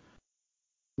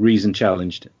 Reason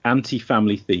challenged,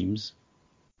 anti-family themes,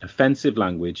 offensive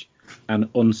language, and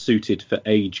unsuited for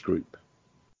age group.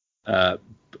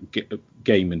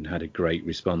 Gaiman had a great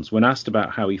response. When asked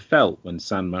about how he felt when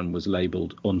Sandman was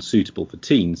labelled unsuitable for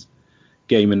teens,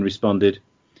 Gaiman responded,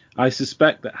 I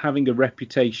suspect that having a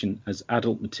reputation as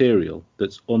adult material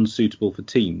that's unsuitable for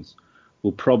teens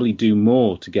will probably do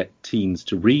more to get teens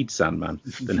to read Sandman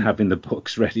than having the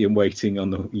books ready and waiting on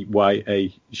the YA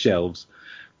shelves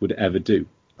would ever do.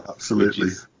 Absolutely.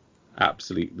 Which is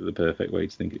absolutely the perfect way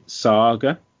to think it.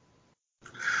 Saga,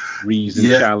 reason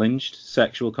challenged,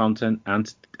 sexual content,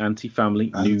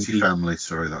 anti-family, anti-family.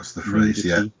 Sorry, that's the phrase.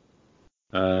 Nudity.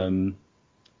 And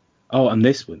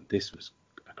this was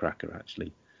a cracker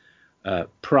actually.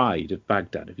 Pride of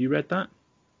Baghdad. Have you read that?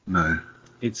 No.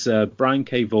 It's a Brian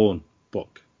K. Vaughan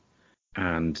book,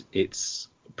 and it's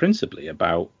principally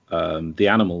about the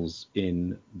animals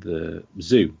in the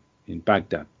zoo in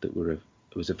Baghdad that were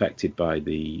was affected by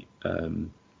the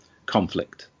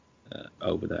conflict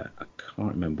over there. I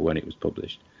can't remember when it was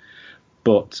published,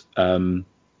 but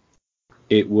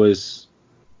it was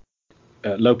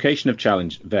location of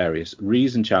challenge various,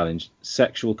 reason challenged,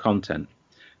 sexual content.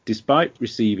 Despite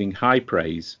receiving high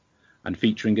praise and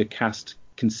featuring a cast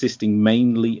consisting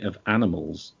mainly of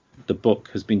animals, the book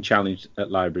has been challenged at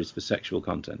libraries for sexual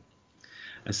content.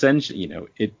 Essentially,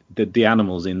 the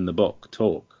animals in the book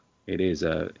talk. It is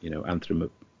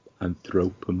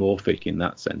anthropomorphic in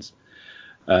that sense.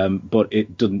 But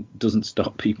it doesn't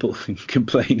stop people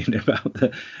complaining about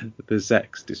the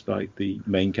sex, despite the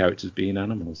main characters being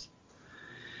animals.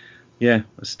 Yeah,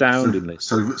 astounding list.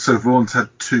 So Vaughan's had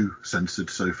 2 censored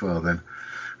so far then,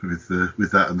 with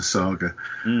that and the saga.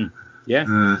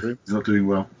 Yeah, he's not doing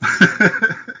well.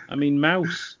 I mean,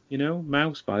 Mouse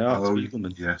by Art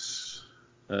Spiegelman. Yes.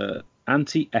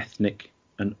 Anti-ethnic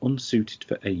and unsuited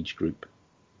for age group.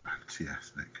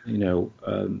 Anti-ethnic.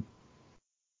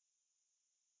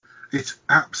 It's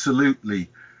absolutely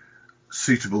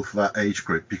suitable for that age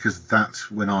group, because that's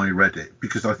when I read it.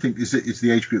 Because I think is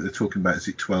the age group they're talking about? Is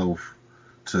it 12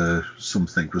 to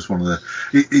something? Was one of the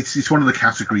it's one of the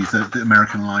categories that the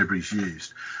American libraries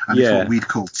used, and it's what we'd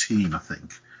call teen, I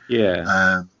think.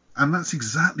 Yeah. And that's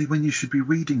exactly when you should be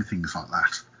reading things like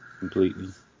that. Completely.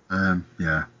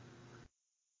 Yeah.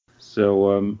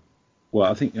 So,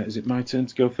 I think is it my turn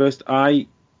to go first? I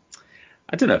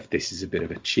don't know if this is a bit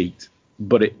of a cheat,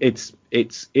 but it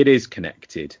is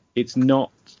connected. It's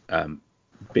not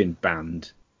been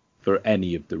banned for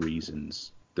any of the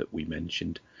reasons that we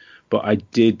mentioned, but I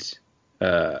did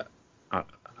I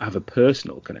have a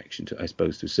personal connection to, I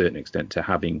suppose, to a certain extent,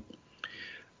 to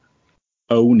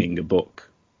owning a book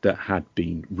that had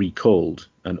been recalled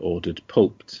and ordered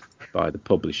pulped by the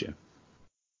publisher.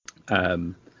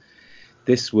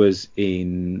 This was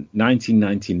in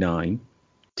 1999.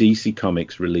 DC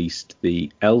Comics released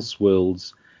the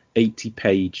Elseworlds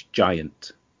 80-page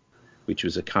Giant, which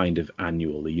was a kind of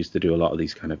annual. They used to do a lot of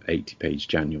these kind of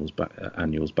 80-page annuals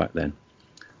back then.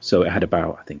 So it had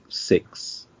about, I think,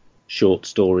 6 short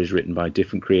stories written by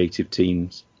different creative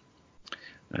teams.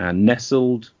 And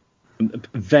nestled,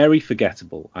 very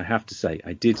forgettable, I have to say.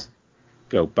 I did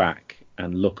go back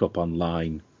and look up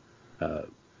online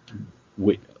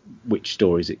which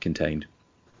stories it contained.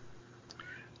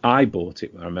 I bought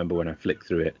it. I remember when I flicked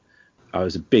through it, I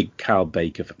was a big Cal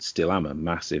Baker fan, still am a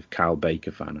massive Cal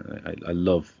Baker fan. I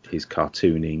love his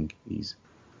cartooning. He's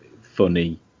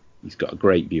funny. He's got a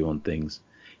great view on things.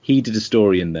 He did a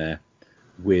story in there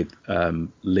with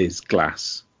Liz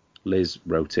Glass. Liz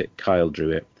wrote it, Kyle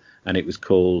drew it, and it was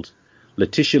called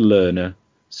Letitia Lerner,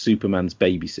 Superman's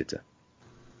Babysitter.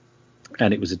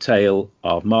 And it was a tale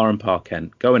of Ma and Pa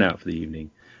Kent going out for the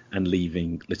evening and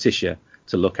leaving Letitia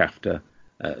to look after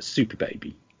Super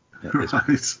Baby.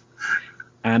 Right.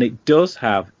 And it does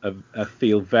have a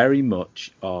feel very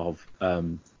much of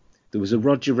there was a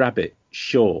Roger Rabbit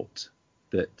short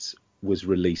that was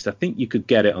released. I think you could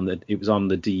get it it was on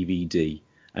the DVD,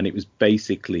 and it was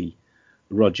basically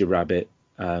Roger Rabbit,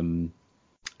 and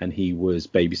he was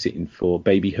babysitting for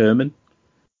baby Herman.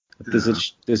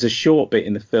 There's a short bit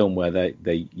in the film where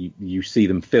you see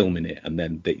them filming it, and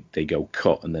then they go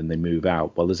cut and then they move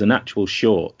out. Well, there's an actual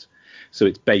short, so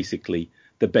it's basically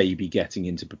the baby getting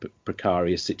into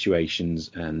precarious situations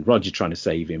and Roger trying to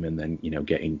save him, and then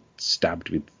getting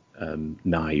stabbed with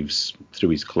knives through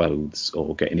his clothes,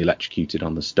 or getting electrocuted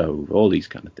on the stove, all these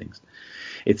kind of things.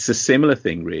 It's a similar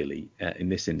thing, really. In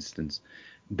this instance,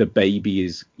 the baby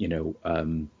is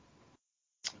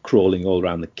crawling all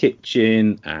around the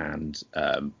kitchen and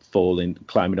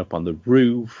climbing up on the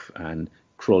roof and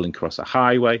crawling across a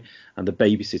highway, and the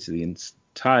babysitter the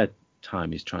entire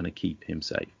time is trying to keep him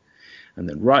safe. And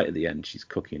then right at the end, she's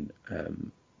cooking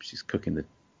the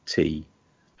tea,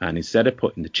 and instead of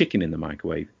putting the chicken in the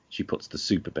microwave, she puts the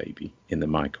Super Baby in the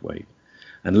microwave.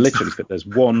 And literally, there's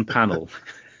one panel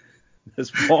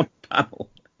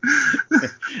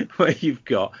where you've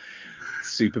got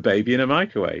Super Baby in a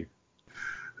microwave.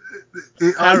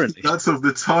 I think that's of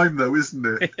the time, though, isn't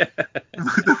it? Yeah.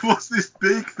 There was this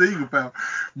big thing about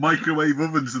microwave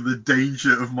ovens and the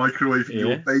danger of microwaving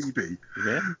your baby.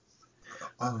 Yeah.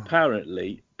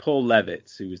 Apparently, Paul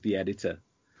Levitz, who was the editor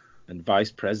and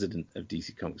vice president of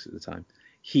DC Comics at the time,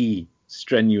 he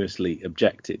strenuously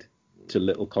objected to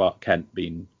little Clark Kent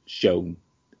being shown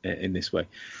in this way,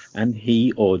 and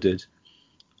he ordered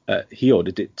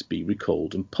it to be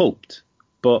recalled and pulped.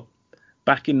 But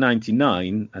back in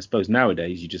 '99, I suppose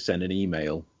nowadays you just send an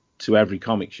email to every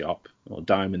comic shop, or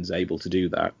Diamond's able to do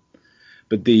that.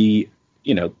 But the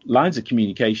lines of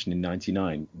communication in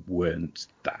 '99 weren't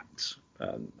that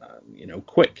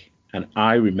quick. And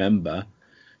I remember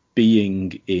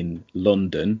being in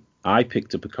London. I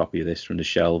picked up a copy of this from the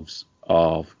shelves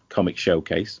of Comic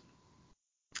Showcase,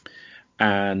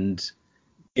 and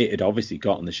it had obviously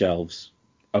got on the shelves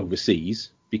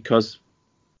overseas because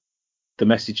the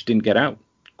message didn't get out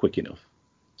quick enough.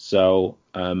 So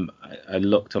I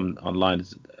looked online.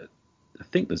 I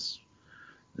think there's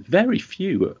very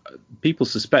few. People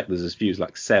suspect there's as few as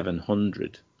like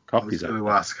 700 copies. I was going to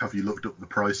ask, have you looked up the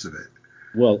price of it?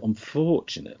 Well,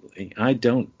 unfortunately, I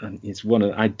don't.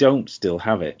 I don't still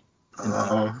have it.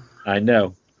 I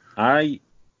know. I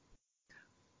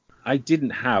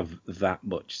didn't have that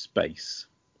much space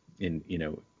in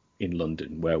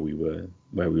London where we were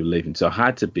living, so I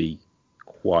had to be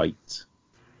quite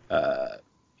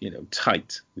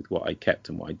tight with what I kept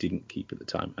and what I didn't keep at the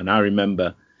time. And I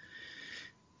remember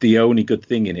the only good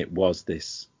thing in it was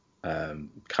this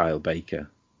Kyle Baker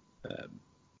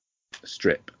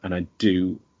strip, and I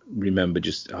do remember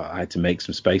I had to make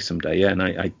some space someday, and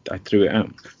I threw it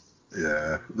out.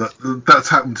 Yeah, that's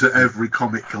happened to every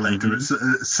comic collector.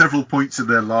 Mm-hmm. At several points in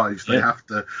their lives, they have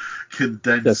to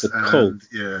condense. That's a cult.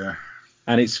 Yeah.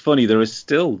 And it's funny, there are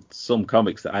still some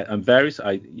comics that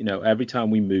every time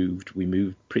we moved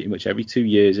pretty much every 2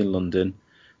 years in London.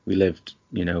 We lived,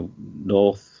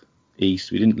 north,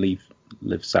 east. We didn't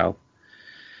live south.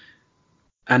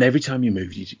 And every time you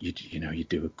moved, you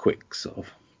do a quick sort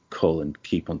of cull and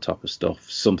keep on top of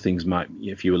stuff. Some things might,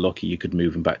 if you were lucky, you could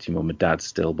move them back to your mum and dad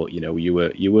still, but you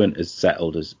weren't as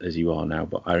settled as you are now.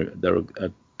 But there are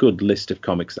a good list of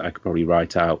comics that I could probably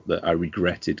write out that I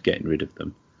regretted getting rid of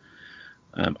them.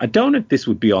 I don't know if this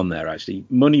would be on there, actually.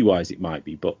 Money-wise, it might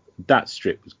be, but that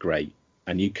strip was great,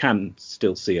 and you can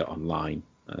still see it online.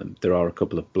 There are a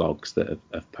couple of blogs that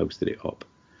have posted it up.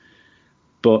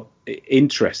 But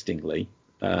interestingly,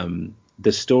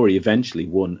 the story eventually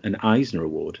won an Eisner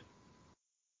Award,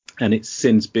 and it's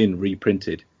since been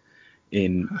reprinted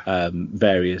in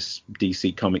various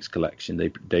DC Comics collection.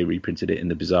 They reprinted it in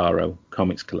the Bizarro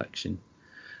Comics collection.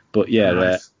 But yeah, nice.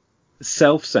 They're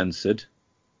self-censored.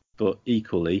 But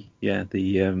equally,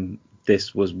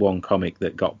 this was one comic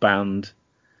that got banned,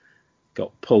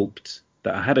 got pulped,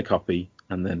 that I had a copy,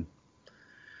 and then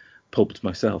pulped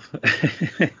myself.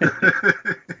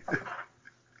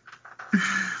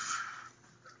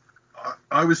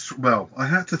 I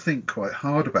had to think quite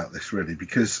hard about this, really,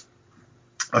 because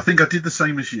I think I did the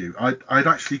same as you. I'd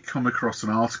actually come across an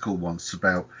article once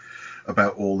about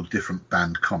all the different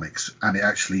banned comics, and it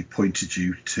actually pointed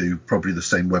you to probably the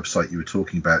same website you were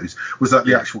talking about. Was that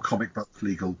the actual Comic Book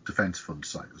Legal Defence Fund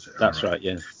site? Was it? That's right.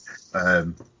 Yeah.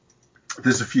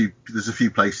 There's a few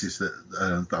places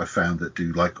that I found that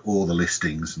do like all the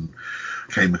listings, and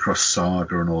came across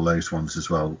Saga and all those ones as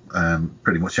well.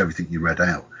 Pretty much everything you read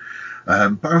out.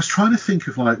 But I was trying to think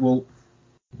of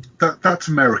that's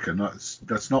American.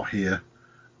 That's not here.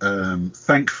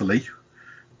 Thankfully,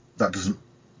 that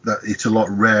it's a lot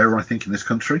rarer, I think, in this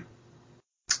country.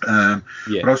 But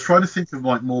I was trying to think of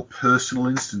more personal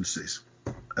instances,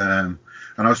 and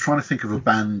I was trying to think of a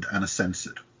banned and a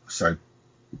censored. So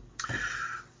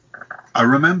I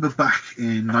remember back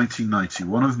in 1990,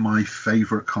 one of my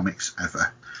favourite comics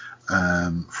ever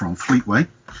from Fleetway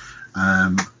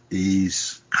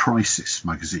is Crisis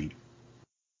magazine.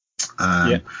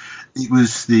 It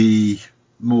was the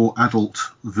more adult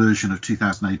version of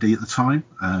 2000 AD at the time,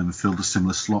 filled a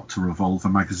similar slot to Revolver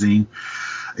magazine.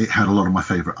 It had a lot of my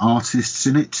favourite artists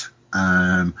in it.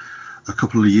 A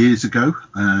couple of years ago,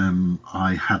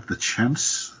 I had the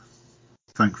chance,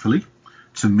 thankfully,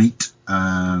 to meet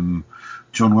John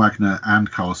Wagner and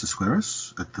Carlos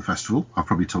Esqueras at the festival. I've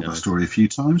probably told that story a few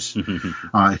times.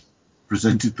 I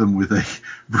presented them with a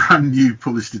brand new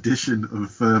polished edition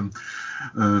of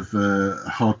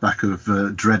hardback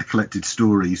of Dread Collected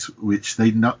Stories, which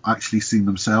they'd not actually seen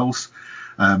themselves.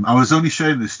 I was only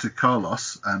showing this to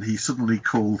Carlos, and he suddenly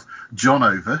called John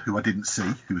over, who I didn't see,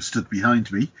 who was stood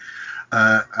behind me,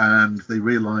 and they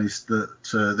realised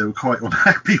that they were quite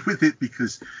unhappy with it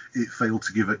because it failed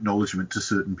to give acknowledgement to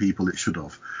certain people it should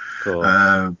have. Cool.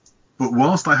 But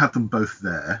whilst I had them both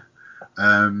there,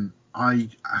 I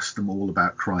asked them all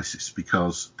about Crisis,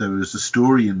 because there was a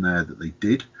story in there that they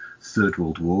did, Third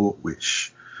World War,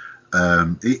 which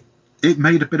it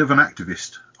made a bit of an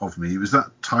activist of me. It was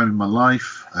that time in my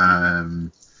life,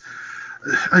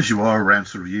 as you are around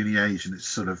sort of uni age, and it's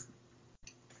sort of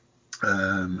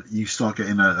you start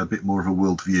getting a bit more of a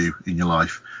worldview in your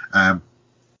life, and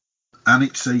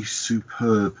it's a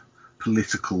superb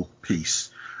political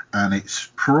piece, and it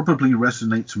probably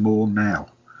resonates more now.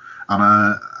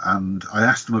 And I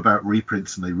asked them about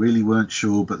reprints, and they really weren't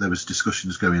sure, but there was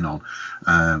discussions going on,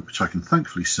 which I can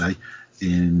thankfully say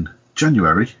in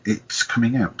January it's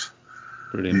coming out.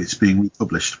 Brilliant. It's being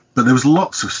republished. But there was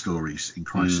lots of stories in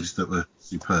Crisis that were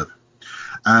superb.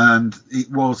 And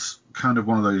it was kind of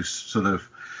one of those sort of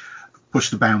push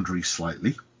the boundaries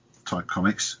slightly type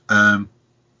comics. And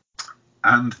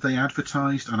they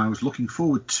advertised, and I was looking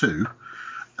forward to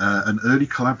an early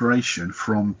collaboration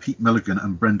from Pete Milligan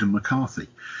and Brendan McCarthy,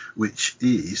 which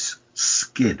is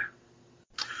Skin.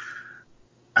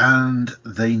 And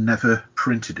they never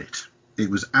printed it. It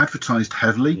was advertised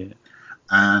heavily,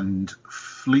 and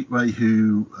Fleetway,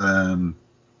 who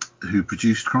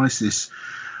produced Crisis,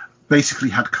 basically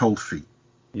had cold feet.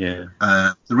 Yeah.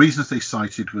 The reasons they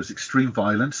cited was extreme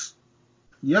violence.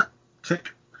 Yeah,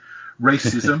 tick.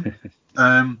 Racism.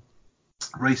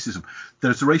 Racism.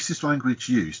 There's a racist language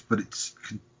used, but it's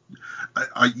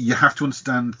you have to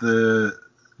understand the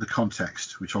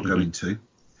context, which I'll go into,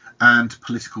 and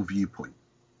political viewpoint.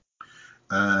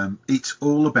 It's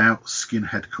all about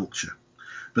skinhead culture,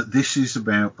 but this is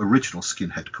about original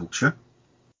skinhead culture,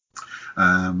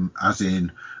 as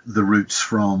in the roots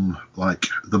from like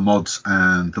the Mods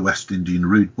and the West Indian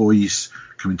Rude Boys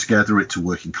coming together. It's a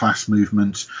working class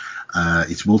movement.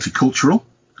 It's multicultural.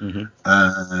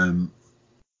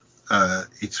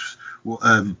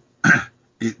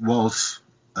 It was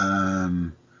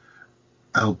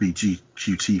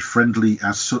LGBTQ friendly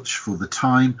as such for the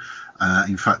time.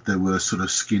 In fact, there were sort of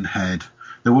skinhead.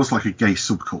 There was like a gay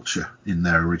subculture in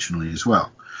there originally as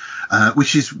well,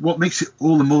 which is what makes it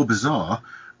all the more bizarre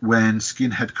when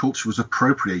skinhead culture was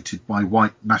appropriated by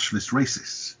white nationalist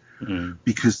racists,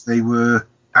 because they were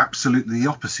absolutely the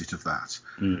opposite of that.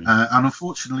 And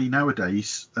unfortunately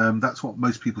nowadays, that's what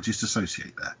most people just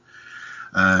associate there.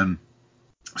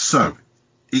 So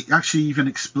it actually even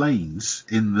explains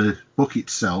in the book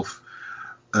itself,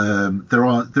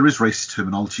 there is racist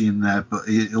terminology in there, but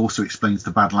it also explains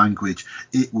the bad language.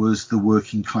 It was the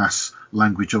working class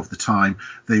language of the time.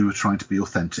 They were trying to be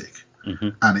authentic,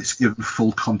 and it's given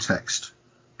full context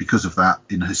because of that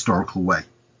in a historical way.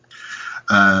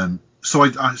 So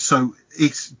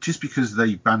it's just because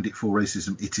they banned it for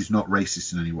racism, it is not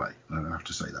racist in any way. I have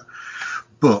to say that.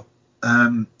 But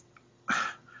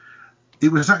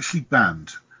it was actually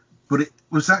banned, but it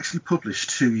was actually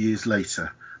published 2 years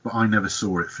later. But I never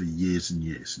saw it for years and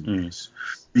years and years,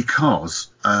 because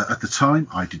at the time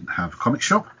I didn't have a comic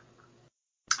shop,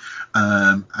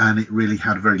 and it really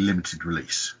had a very limited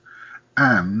release.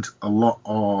 And a lot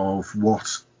of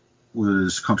what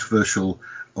was controversial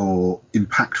or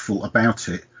impactful about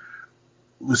it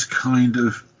was kind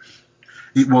of,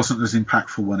 it wasn't as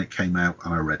impactful when it came out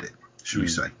and I read it, should we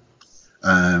say.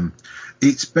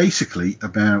 It's basically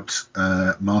about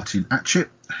Martin Atchett,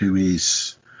 who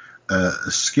is a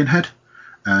skinhead,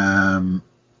 and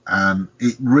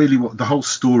it really, the whole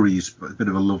story is a bit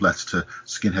of a love letter to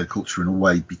skinhead culture in a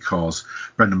way, because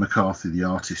Brendan McCarthy, the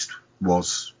artist,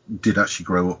 did actually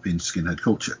grow up in skinhead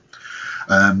culture.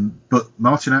 But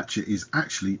Martin Atchett is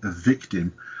actually a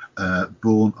victim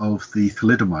born of the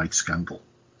thalidomide scandal,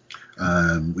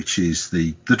 which is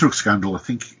the drug scandal, I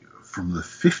think, from the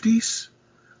 50s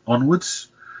onwards,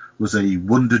 was a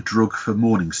wonder drug for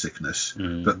morning sickness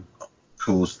that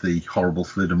caused the horrible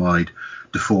thalidomide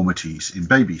deformities in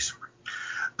babies.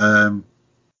 And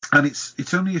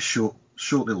it's only a short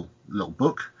little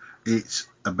book. It's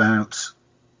about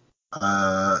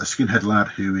a skinhead lad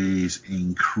who is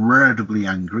incredibly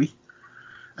angry,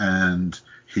 and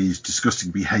his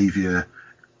disgusting behaviour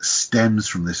stems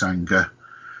from this anger,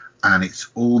 and it's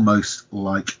almost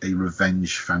like a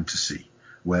revenge fantasy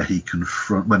where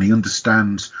when he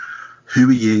understands who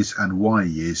he is and why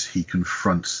he is, he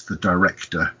confronts the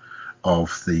director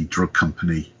of the drug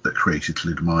company that created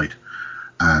thalidomide.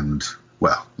 And,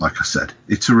 well, like I said,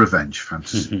 it's a revenge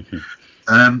fantasy.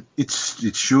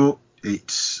 It's short.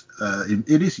 It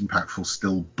is impactful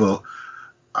still, but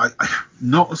I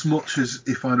not as much as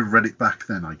if I'd have read it back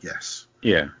then, I guess.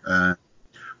 Yeah.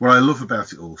 What I love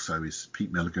about it also is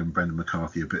Pete Milligan and Brendan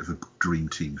McCarthy, a bit of a dream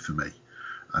team for me.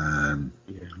 And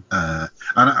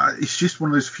it's just one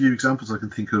of those few examples I can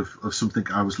think of something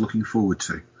I was looking forward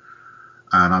to,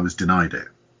 and I was denied it.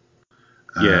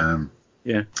 A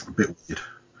bit weird.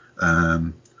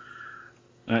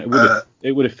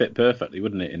 It would have fit perfectly,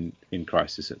 wouldn't it, in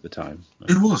Crisis at the time?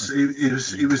 It was.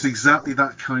 It was exactly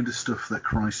that kind of stuff that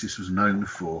Crisis was known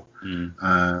for.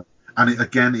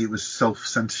 And it was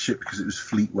self-censorship, because it was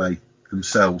Fleetway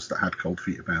themselves that had cold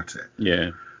feet about it.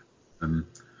 Yeah.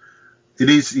 It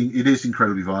is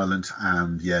incredibly violent,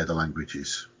 and the language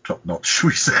is top notch, shall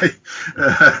we say?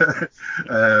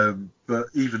 But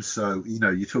even so,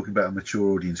 you're talking about a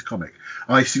mature audience comic.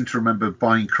 I seem to remember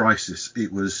buying Crisis.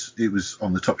 It was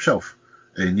on the top shelf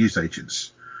in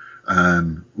newsagents,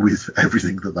 with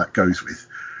everything that goes with,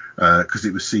 because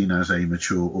it was seen as a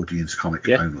mature audience comic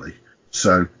only.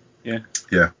 So yeah.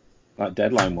 That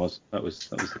Deadline was. That was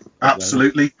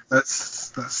absolutely. That's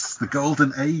the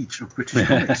golden age of British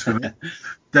comics for me.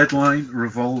 Deadline,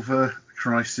 Revolver,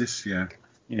 Crisis. Yeah.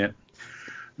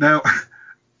 Now,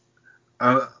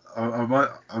 I'm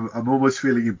almost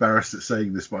feeling embarrassed at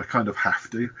saying this, but I kind of have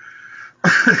to.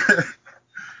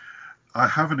 I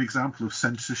have an example of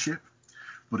censorship,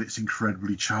 but it's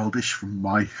incredibly childish from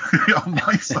on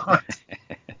my side.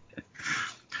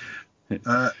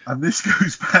 And this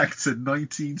goes back to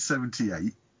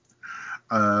 1978,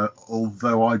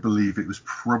 although I believe it was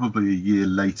probably a year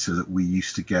later that we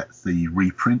used to get the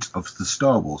reprint of the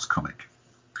Star Wars comic.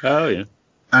 Oh, yeah.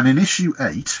 And in issue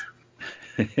 8,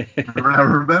 I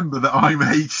remember that I'm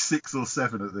age 6 or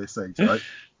 7 at this age, right?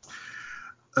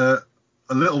 A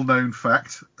little known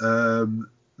fact,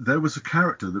 there was a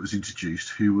character that was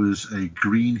introduced who was a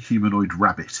green humanoid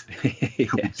rabbit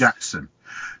called Jackson.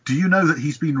 Do you know that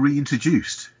he's been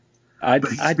reintroduced? But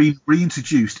he's been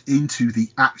reintroduced into the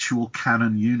actual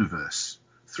canon universe.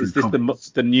 Is this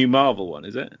the new Marvel one,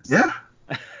 is it? Yeah.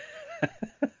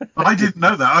 I didn't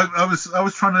know that. I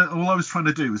was trying to. All I was trying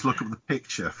to do was look up the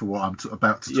picture for what I'm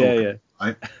about to talk about.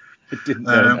 I didn't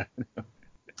know that.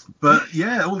 But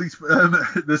yeah, all these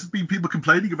there's been people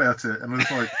complaining about it, and I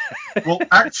was like, well,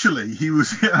 actually, he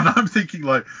was. And I'm thinking,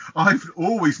 like, I've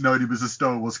always known him as a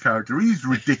Star Wars character. He's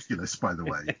ridiculous, by the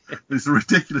way. He's a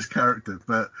ridiculous character,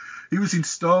 but he was in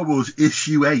Star Wars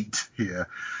issue 8 here.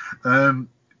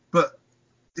 But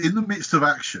in the midst of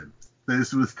action, there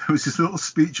was this little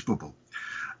speech bubble,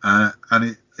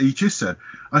 and he just said,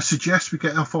 "I suggest we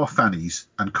get off our fannies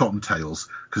and cottontails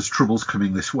because trouble's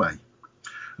coming this way."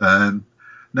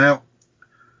 Now,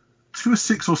 to a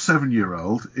 6 or 7 year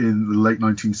old in the late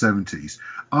 1970s,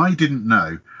 I didn't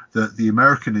know that the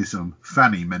Americanism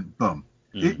fanny meant bum.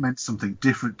 It meant something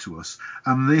different to us,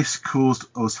 and this caused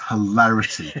us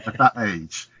hilarity at that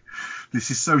age.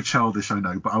 This is so childish, I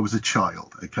know, but I was a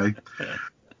child, okay?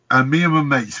 And me and my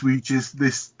mates,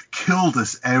 this killed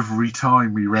us every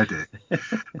time we read it.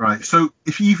 Right, so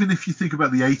even if you think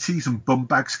about the 80s and bum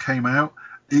bags came out,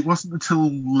 it wasn't until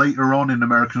later on in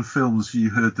American films you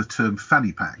heard the term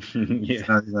fanny pack.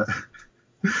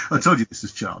 I told you this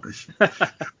is childish.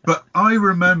 But I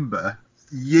remember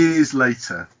years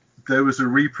later, there was a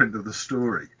reprint of the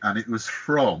story, and it was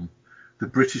from the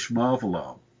British Marvel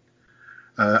arm.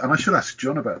 And I should ask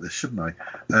John about this, shouldn't I?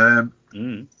 And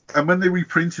when they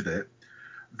reprinted it,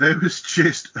 there was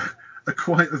just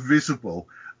quite a visible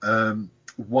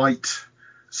white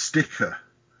sticker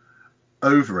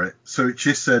over it, so it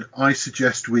just said, "I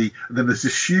suggest we," and then there's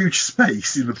this huge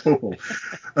space in the bubble,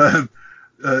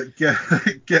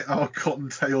 get our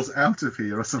cottontails out of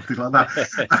here, or something like that.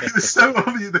 And it was so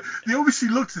obvious. They obviously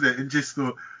looked at it and just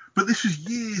thought, but this was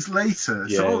years later,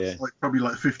 so I was probably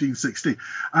 15, 16,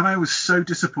 and I was so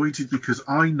disappointed because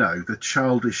I know the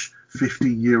childish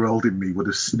 15-year-old in me would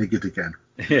have sniggered again.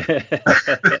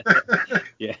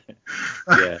 Yeah.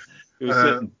 It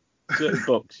was certain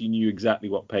books you knew exactly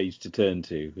what page to turn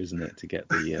to, isn't it, to get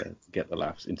the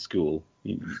laughs in school.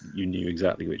 You knew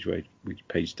exactly which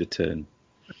page to turn.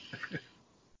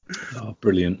 Oh,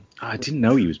 brilliant! I didn't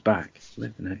know he was back. Yeah,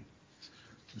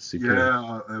 as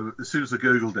soon as I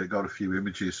googled it, got a few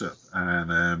images up,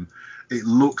 and it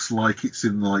looks like it's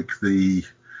in the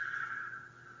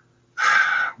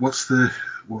what's the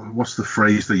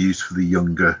phrase they use for the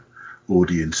younger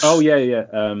audience? Oh yeah.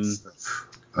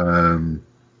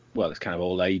 Well, it's kind of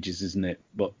all ages, isn't it?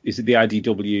 But is it the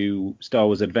IDW Star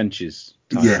Wars Adventures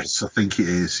title? Yes, I think it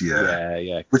is,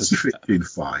 yeah. Which has been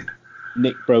fine.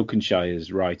 Nick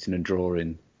Brokenshire's writing and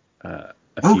drawing a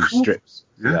few strips.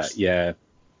 Yes.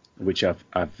 Which I've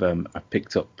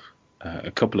picked up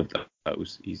a couple of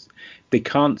those. They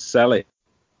can't sell it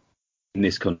in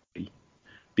this country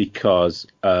because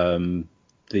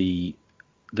the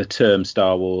term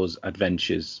Star Wars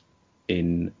Adventures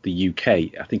in the UK,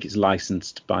 I think it's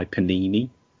licensed by Panini,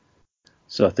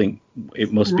 so I think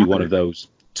it must be one of those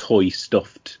toy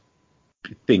stuffed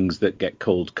things that get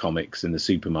called comics in the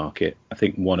supermarket. I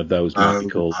think one of those might be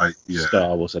called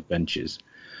Star Wars Adventures,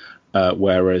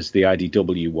 whereas the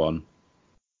IDW one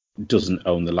doesn't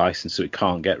own the license, so it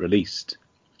can't get released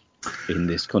in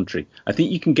this country. I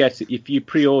think you can get it if you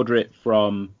pre-order it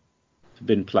from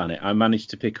Forbidden Planet. I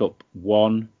managed to pick up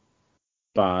one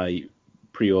by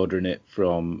pre-ordering it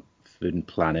from Forbidden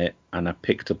Planet, and I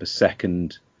picked up a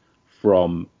second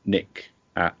from Nick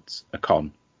at a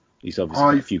con. He's obviously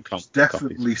got a few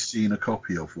definitely copies. Seen a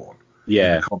copy of one.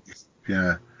 Yeah.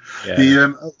 Yeah.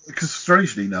 Yeah. Because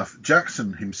strangely enough,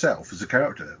 Jackson himself as a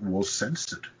character was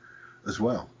censored as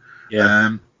well.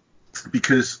 Yeah.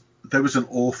 Because there was an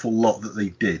awful lot that they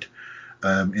did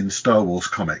in the Star Wars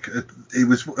comic. It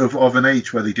was of an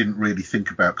age where they didn't really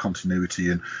think about continuity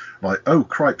and like, oh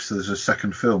cripes, there's a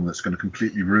second film that's going to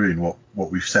completely ruin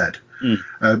what we've said.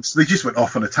 So they just went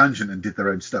off on a tangent and did their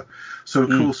own stuff. So of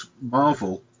course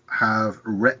Marvel have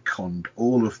retconned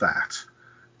all of that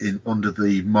under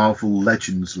the Marvel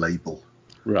Legends label.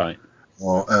 Right.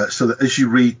 So that as you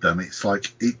read them, it's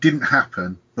like it didn't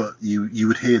happen, but you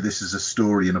would hear this as a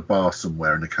story in a bar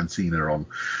somewhere in a cantina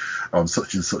on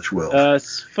such and such world.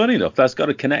 It's funny enough, that's got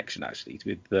a connection actually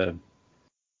with the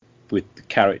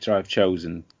character I've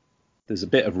chosen. There's a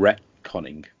bit of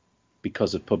retconning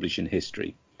because of publishing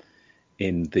history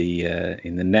in the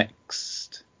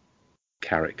next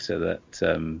character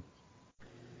that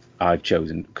I've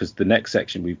chosen, because the next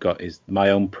section we've got is my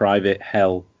own private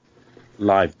hell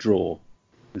live draw,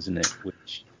 isn't it?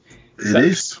 Which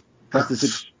is.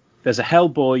 There's a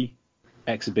Hellboy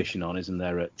exhibition on, isn't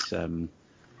there, at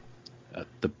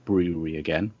the brewery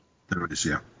again? There is,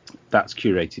 yeah. That's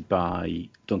curated by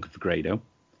Duncan Fegredo,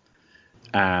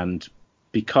 and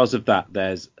because of that,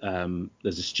 there's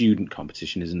a student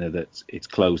competition, isn't there? It's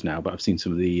closed now, but I've seen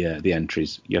some of the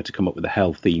entries. You have to come up with a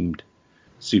hell-themed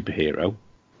superhero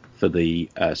for the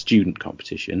student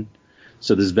competition.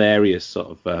 So there's various sort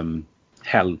of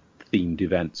hell-themed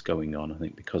events going on, I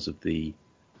think, because of the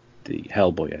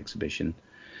Hellboy exhibition,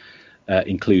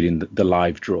 including the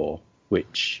live draw,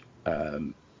 which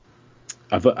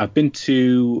I've been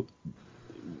to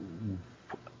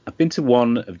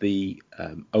one of the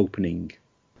opening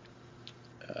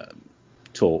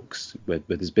talks where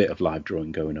there's a bit of live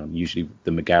drawing going on, usually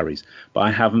the McGarry's, but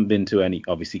I haven't been to any,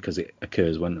 obviously, because it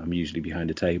occurs when I'm usually behind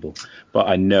a table. But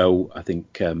I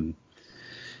think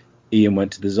Ian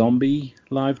went to the zombie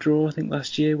live draw, I think,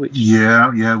 last year. Which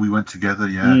we went together.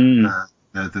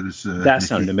 There was that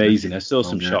sounded amazing. I saw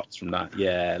some shots from that.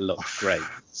 Yeah, it looked great.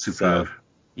 Superb. So,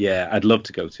 yeah, I'd love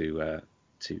to go to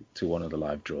one of the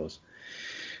live draws.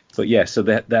 But yeah, so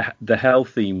the hell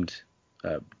themed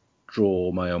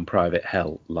draw, my own private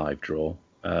hell live draw,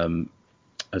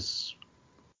 has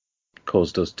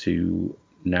caused us to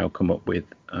now come up with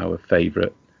our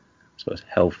favourite, I suppose,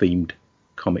 hell themed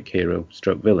comic hero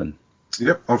stroke villain.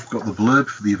 Yep, I've got the blurb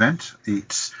for the event.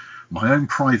 It's my own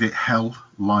private hell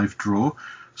live draw.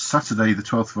 Saturday the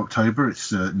 12th of October,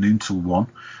 it's noon till 1.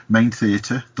 Main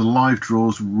theatre. The live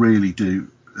draws really do,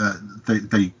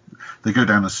 they go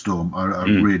down a storm. I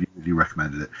really, really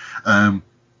recommended it.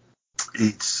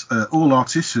 It's all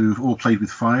artists who've all played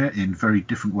with fire in very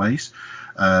different ways.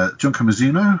 John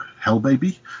Camazuno,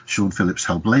 Hellbaby, Sean Phillips,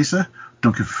 Hellblazer,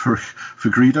 Duncan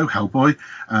Fegredo, Hellboy,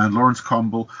 and Lawrence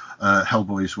Campbell,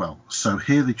 Hellboy as well. So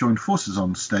here they joined forces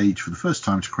on stage for the first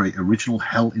time to create original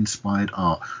Hell-inspired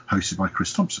art, hosted by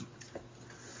Chris Thompson.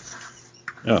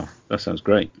 Oh, that sounds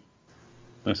great.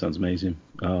 That sounds amazing.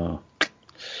 Oh,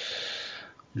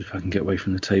 if I can get away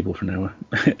from the table for an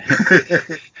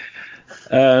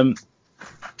hour.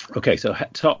 Okay, so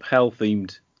top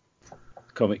Hell-themed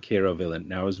comic hero villain.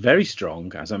 Now, I was very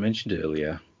strong, as I mentioned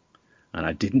earlier, and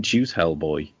I didn't choose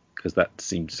Hellboy because that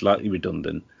seemed slightly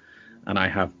redundant, and I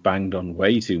have banged on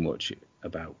way too much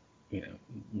about,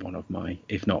 one of my,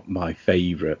 if not my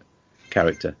favourite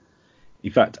character.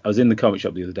 In fact, I was in the comic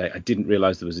shop the other day. I didn't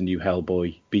realise there was a new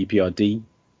Hellboy BPRD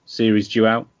series due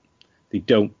out. They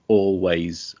don't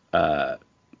always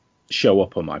show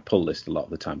up on my pull list a lot of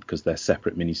the time because they're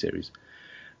separate miniseries.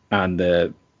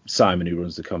 And Simon, who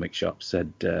runs the comic shop,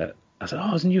 said, I said,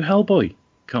 there's a new Hellboy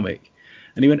comic.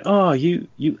 And he went,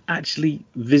 you actually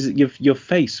visit, your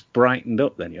face brightened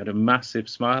up then. You had a massive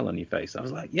smile on your face. I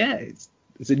was like, yeah, it's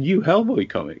a new Hellboy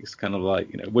comic. It's kind of like,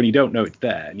 when you don't know it's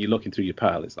there and you're looking through your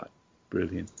pile, it's like,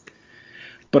 brilliant.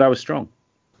 But I was strong.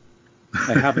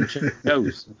 I haven't chosen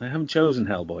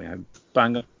Hellboy. I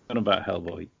bang on about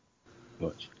Hellboy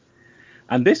much.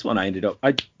 And this one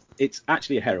it's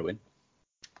actually a heroine.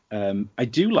 I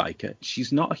do like her.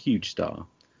 She's not a huge star,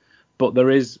 but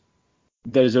there's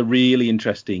a really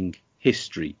interesting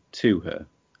history to her,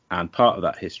 and part of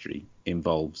that history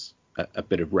involves a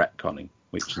bit of retconning,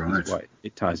 which is why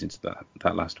it ties into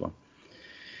that last one.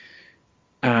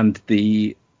 And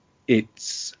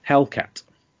it's Hellcat.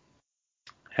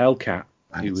 Hellcat,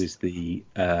 who is the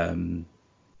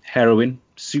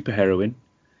super heroine,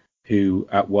 who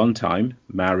at one time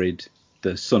married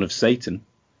the son of Satan,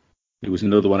 who was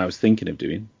another one I was thinking of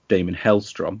doing, Damon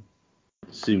Hellstrom,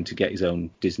 soon to get his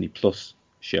own Disney Plus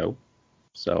show.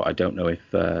 So I don't know if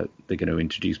they're going to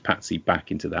introduce Patsy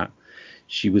back into that.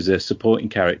 She was a supporting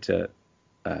character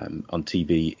on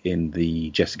TV in the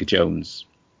Jessica Jones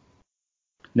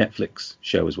Netflix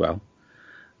show as well,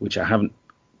 which I haven't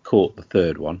caught the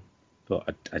third one,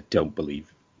 but I don't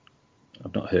believe,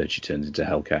 I've not heard she turns into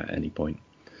Hellcat at any point.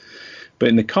 But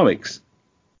in the comics,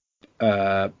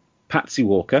 Patsy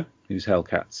Walker, who's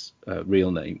Hellcat's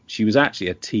real name, she was actually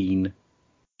a teen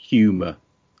humor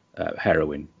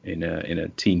heroine in a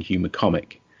teen humor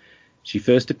comic. She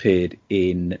first appeared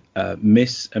in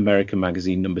Miss America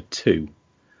magazine number 2,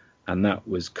 and that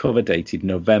was cover dated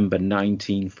November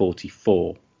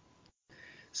 1944.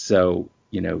 So,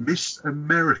 Miss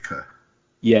America?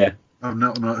 Yeah. I've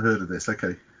not heard of this.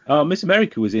 Okay. Oh, Miss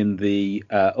America was in the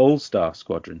All-Star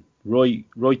Squadron. Roy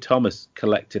Thomas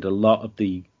collected a lot of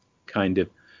the kind of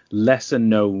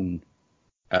lesser-known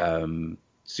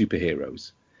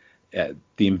superheroes.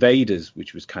 The Invaders,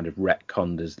 which was kind of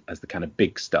retconned as the kind of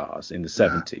big stars in the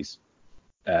 70s.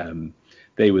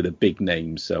 They were the big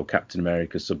names. So Captain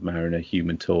America, Submariner,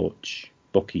 Human Torch,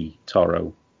 Bucky,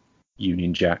 Toro,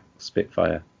 Union Jack,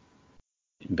 Spitfire,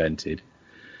 invented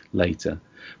later.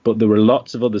 But there were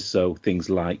lots of others. So things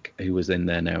like, who was in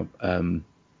there now?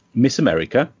 Miss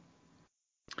America.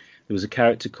 There was a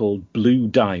character called Blue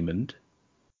Diamond,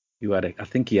 who had I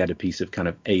think he had a piece of kind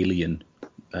of alien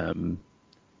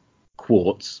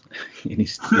quartz in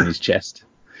his chest.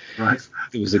 Right.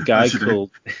 There was a guy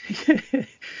called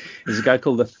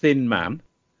the Thin Man.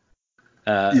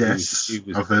 Yes,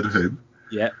 I've heard of him.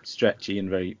 Yeah, stretchy and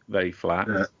very, very flat.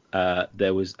 Yeah.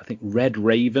 There was, I think, Red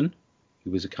Raven,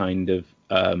 who was a kind of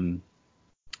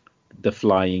the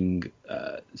flying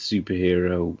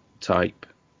superhero type.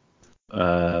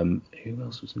 Who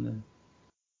else was in there?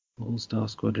 All-Star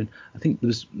Squadron. I think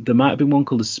there might have been one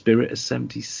called the Spirit of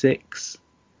 76,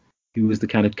 who was the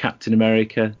kind of Captain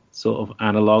America sort of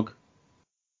analog.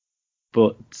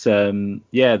 But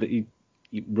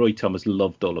Roy Thomas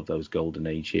loved all of those Golden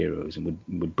Age heroes and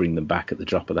would bring them back at the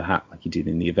drop of the hat, like he did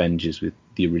in the Avengers with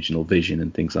the original Vision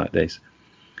and things like this.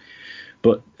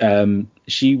 But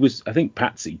she was, I think,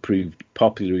 Patsy proved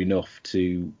popular enough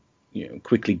to,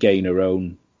 quickly gain her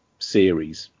own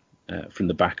series from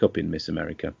the backup in Miss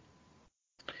America.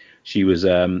 She was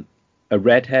a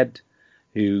redhead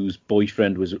whose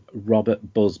boyfriend was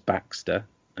Robert Buzz Baxter,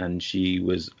 and she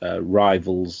was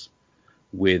rivals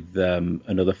with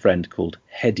another friend called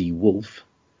Hedy Wolf.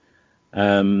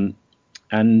 And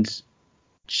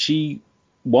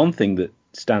one thing that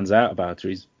stands out about her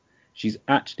is she's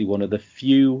actually one of the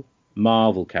few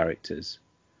Marvel characters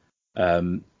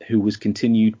who was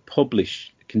continually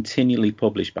published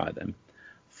by them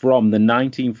from the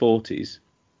 1940s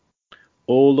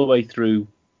all the way through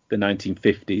the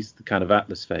 1950s, the kind of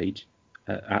Atlas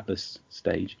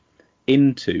stage,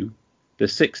 into the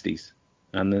 60s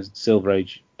and the Silver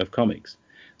Age of comics.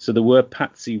 So there were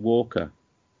Patsy Walker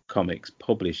comics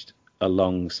published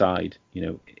alongside,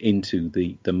 into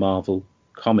the Marvel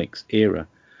comics era.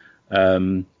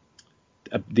 The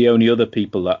only other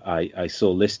people that I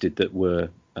saw listed that were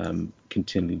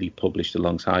continually published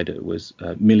alongside it was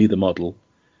Millie the Model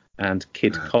and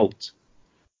Kid Colt.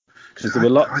 Because there were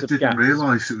lots of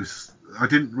gaps. I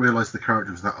didn't realise the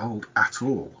character was that old at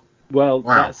all. Well,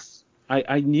 wow.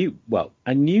 I knew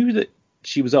that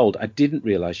she was old. I didn't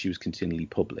realise she was continually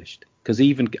published, because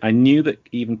I knew that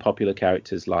even popular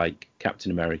characters like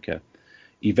Captain America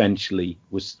eventually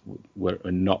were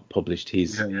not published. He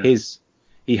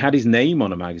had his name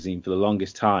on a magazine for the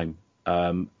longest time,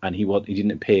 and he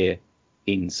didn't appear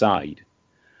inside.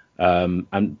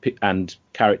 And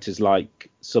characters like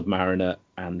Submariner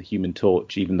and the Human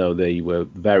Torch, even though they were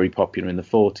very popular in the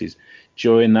 40s,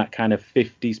 during that kind of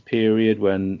 50s period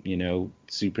when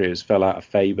superheroes fell out of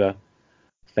favor,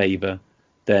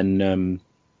 then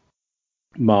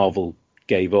Marvel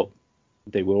gave up.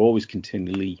 They were always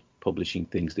continually publishing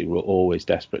things. They were always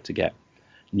desperate to get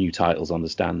new titles on the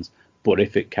stands. But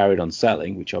if it carried on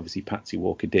selling, which obviously Patsy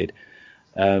Walker did,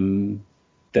 then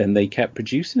they kept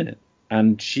producing it.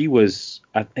 And she was,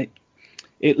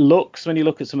 it looks, when you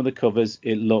look at some of the covers,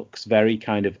 it looks very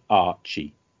kind of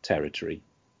Archie territory.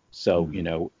 So,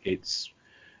 it's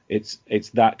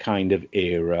that kind of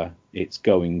era. It's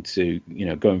going for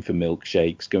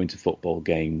milkshakes, going to football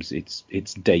games.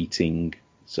 It's dating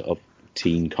sort of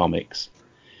teen comics.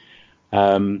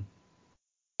 A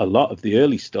lot of the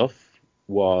early stuff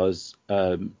was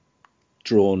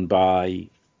drawn by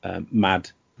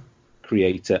Mad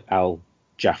creator Al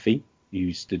Jaffe, who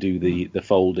used to do the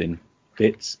folding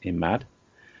bits in Mad.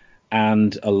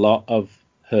 And a lot of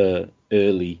her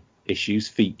early issues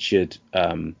featured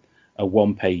a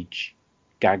one-page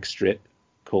gag strip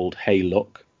called Hey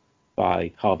Look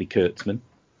by Harvey Kurtzman.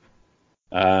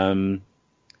 And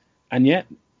yet,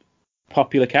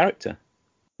 popular character.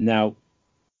 Now,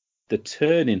 the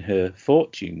turn in her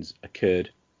fortunes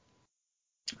occurred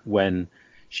when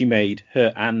she made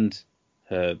her and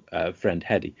her friend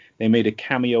Hedy, they made a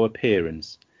cameo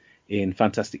appearance in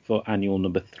Fantastic Four Annual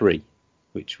number 3,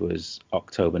 which was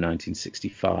October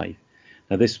 1965.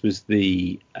 Now, this was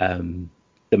the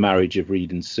marriage of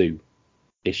Reed and Sue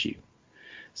issue.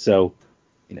 So,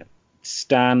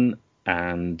 Stan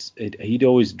and he'd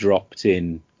always dropped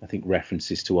in, I think,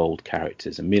 references to old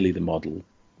characters, and Millie the model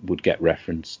would get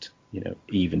referenced,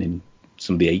 even in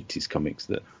some of the 80s comics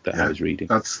that I was reading.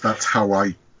 That's how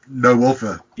I know of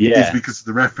her. Yeah, is because of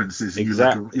the references.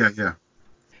 Exactly. Yeah.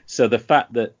 So the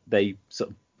fact that they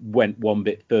sort of went one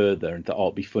bit further and thought,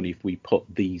 it'd be funny if we put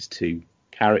these two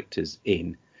characters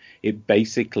in, it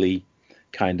basically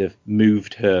kind of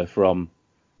moved her from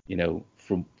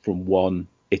one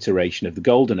iteration of the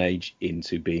Golden Age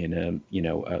into being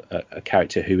a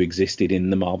character who existed in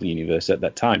the Marvel Universe at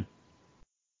that time.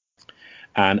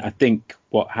 And I think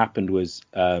what happened was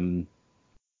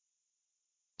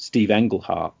Steve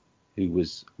Englehart, who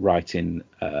was writing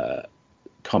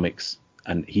comics,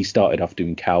 and he started off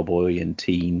doing cowboy and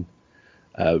teen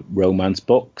romance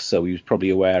books, so he was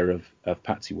probably aware of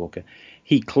Patsy Walker.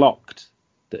 He clocked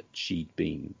that she'd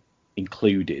been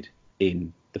included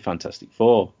in the Fantastic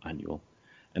Four annual,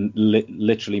 and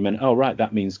literally meant, oh right,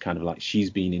 that means kind of like she's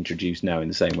been introduced now in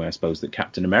the same way, I suppose, that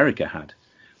Captain America had.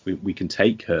 We can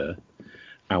take her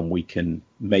and we can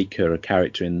make her a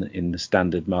character in the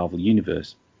standard Marvel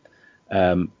universe.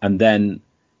 And then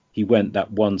he went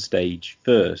that one stage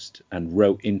first and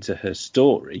wrote into her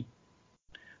story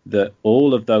that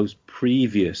all of those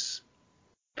previous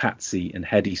Patsy and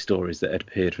Hedy stories that had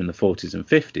appeared from the 40s and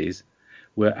 50s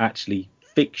were actually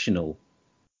fictional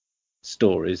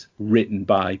stories written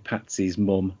by Patsy's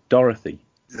mum, Dorothy.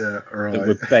 Yeah, right. That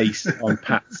were based on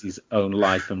Patsy's own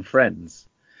life and friends.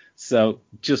 So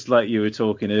just like you were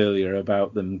talking earlier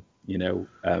about them,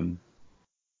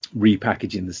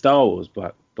 repackaging the Star Wars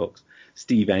books,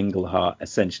 Steve Englehart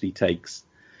essentially takes,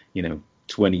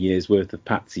 20 years worth of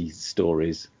Patsy's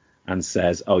stories and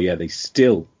says, oh yeah, they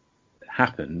still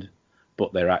happened,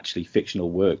 but they're actually fictional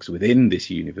works within this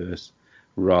universe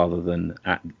rather than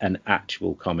an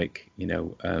actual comic,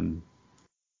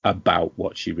 about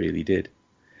what she really did.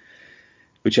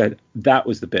 That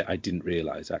was the bit I didn't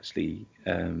realise actually.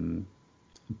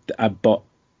 But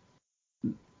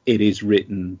it is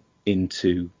written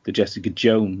into the Jessica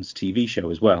Jones TV show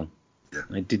as well. Yeah.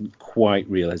 I didn't quite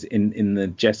realise in the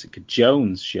Jessica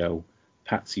Jones show,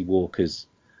 Patsy Walker's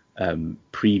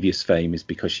previous fame is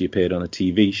because she appeared on a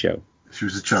TV show. She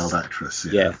was a child actress.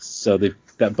 Yeah. Yes. So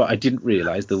but I didn't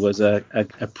realise there was a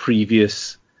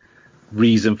previous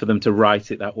reason for them to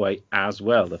write it that way as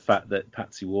well. The fact that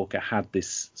Patsy Walker had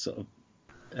this sort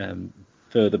of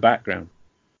further background.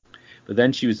 But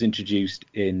then she was introduced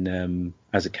in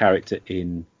as a character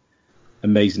in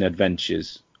Amazing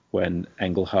Adventures when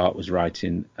Englehart was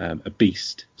writing a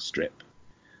Beast strip.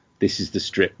 This is the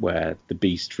strip where the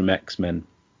Beast from X-Men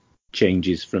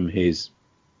changes from his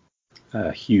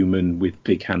human with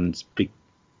big hands, big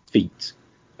feet,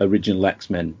 original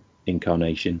X-Men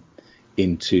incarnation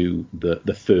into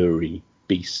the furry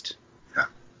Beast.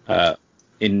 Yeah.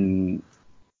 In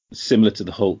similar to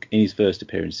the Hulk, in his first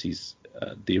appearances,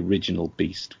 the original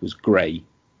Beast was grey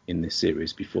in this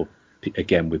series before.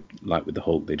 Again, with the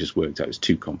Hulk, they just worked out it was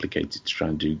too complicated to try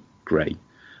and do grey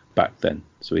back then.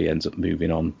 So he ends up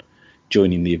moving on,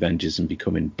 joining the Avengers and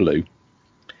becoming blue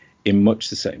in much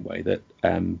the same way that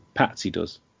Patsy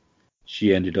does.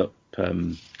 She ended up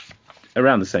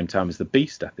around the same time as the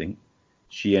Beast, I think.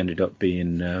 She ended up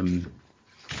being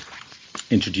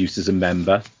introduced as a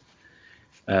member.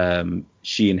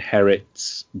 She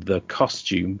inherits the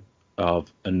costume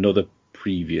of another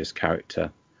previous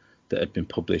character that had been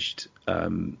published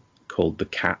called The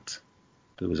Cat.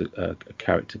 There was a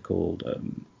character called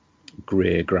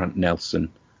Greer Grant Nelson.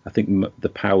 I think the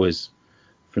powers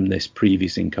from this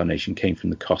previous incarnation came from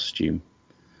the costume.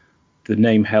 The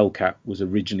name Hellcat was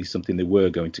originally something they were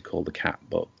going to call the Cat,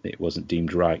 but it wasn't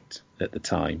deemed right at the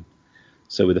time.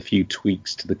 So with a few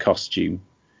tweaks to the costume,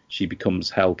 she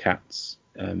becomes Hellcats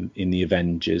in the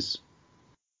Avengers.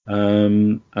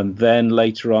 And then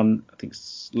later on, I think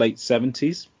late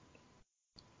 70s,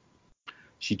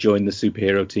 she joined the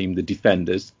superhero team, the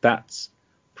Defenders. That's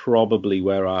probably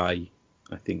where I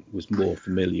think was more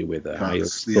familiar with her.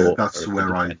 That's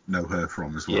where I know her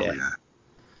from as well. Yeah.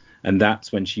 And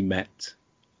that's when she met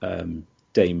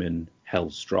Damon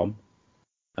Hellstrom.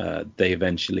 They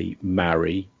eventually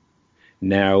marry.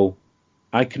 Now,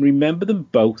 I can remember them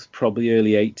both probably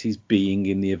early 80s being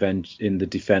in the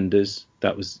Defenders.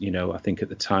 That was, I think at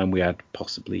the time we had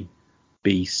possibly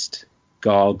Beast,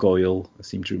 Gargoyle, I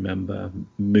seem to remember,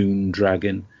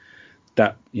 Moondragon.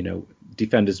 That,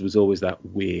 Defenders was always that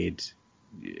weird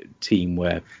team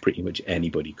where pretty much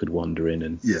anybody could wander in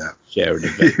and share an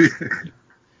event.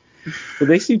 But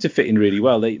they seem to fit in really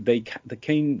well. They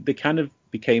kind of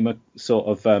became a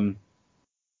sort of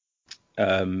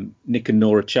Nick and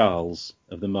Nora Charles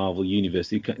of the Marvel Universe.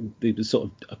 They were sort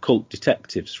of occult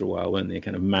detectives for a while, weren't they?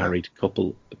 Kind of married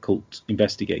couple occult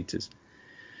investigators.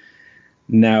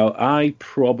 Now, I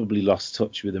probably lost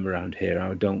touch with them around here.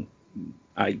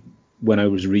 When I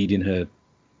was reading her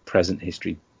present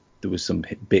history, there was some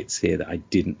bits here that I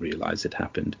didn't realise had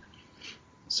happened.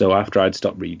 So after I'd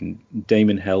stopped reading,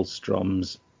 Damon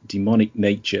Hellstrom's demonic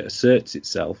nature asserts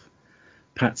itself.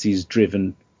 Patsy is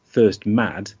driven first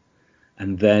mad,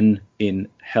 and then in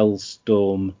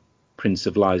Hellstorm Prince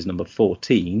of Lies number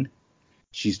 14,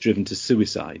 she's driven to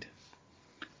suicide.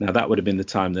 Now, that would have been the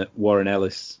time that Warren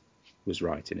Ellis was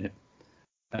writing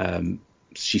it.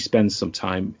 She spends some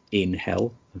time in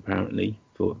hell, apparently,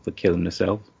 for killing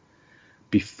herself,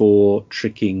 before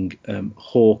tricking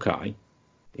Hawkeye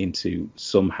into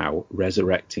somehow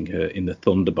resurrecting her in the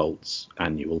Thunderbolts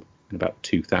annual in about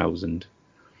 2000.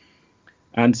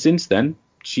 And since then,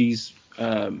 she's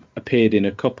appeared in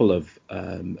a couple of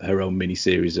her own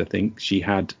miniseries, I think. She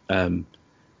had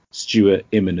Stuart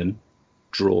Immonen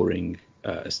drawing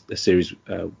a series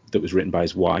that was written by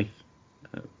his wife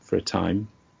for a time.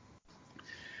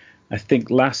 I think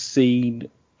last seen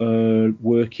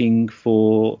working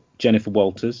for Jennifer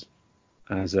Walters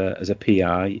as a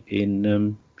PI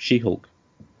in She-Hulk.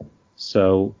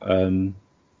 So I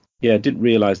didn't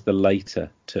realise the later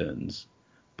turns,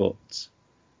 but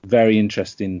very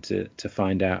interesting to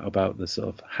find out about the sort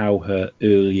of how her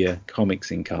earlier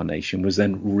comics incarnation was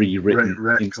then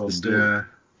rewritten into the story.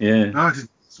 Yeah. No, I didn't.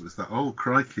 So was that? Oh,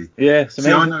 crikey. Yeah. See,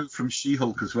 I know from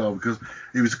She-Hulk as well, because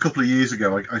it was a couple of years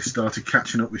ago I started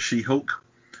catching up with She-Hulk.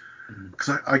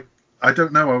 Because I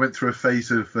don't know, I went through a phase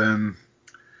of, do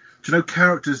you know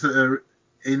characters that are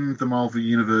in the Marvel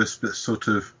Universe but sort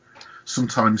of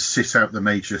sometimes sit out the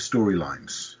major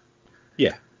storylines?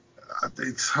 Yeah.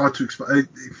 It's hard to explain.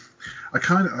 I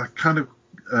kind of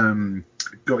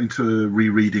got into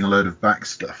rereading a load of back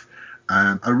stuff,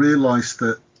 and I realised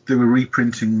that they were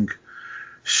reprinting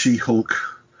She-Hulk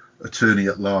Attorney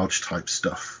at Large type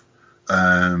stuff,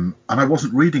 and I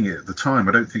wasn't reading it at the time.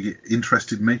 I don't think it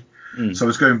interested me. So I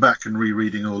was going back and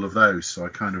rereading all of those, so I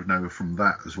kind of know from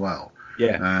that as well.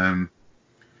 Yeah.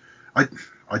 I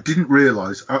didn't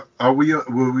realise. Were we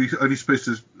only supposed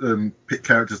to pick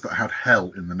characters that had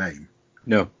hell in the name?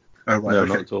 No. Oh, right, no,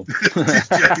 okay. not at all.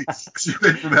 She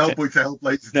went from Hellboy to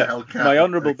Hellblazer to Hellcat. My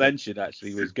honourable mention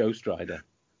actually was Ghost Rider.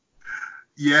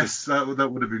 Yes, that would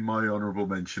have been my honourable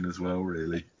mention as well.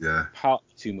 Really, yeah.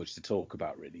 Partly too much to talk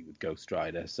about really with Ghost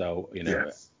Rider, so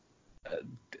Yes.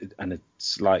 And a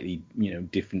slightly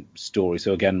different story.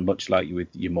 So again, much like with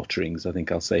your mutterings, I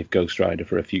think I'll save Ghost Rider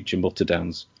for a future Mutter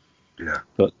Downs. Yeah.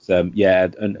 But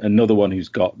another one who's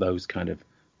got those kind of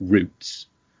roots.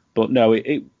 But no,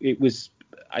 it was.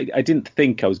 I didn't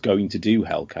think I was going to do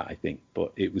Hellcat, I think,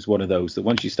 but it was one of those that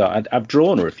once you start, I've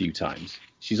drawn her a few times.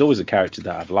 She's always a character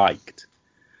that I've liked,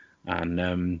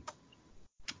 and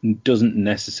doesn't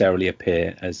necessarily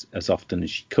appear as often as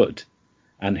she could.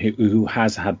 And who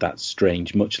has had that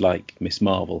strange, much like Miss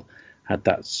Marvel, had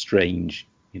that strange,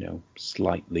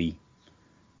 slightly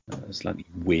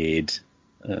weird,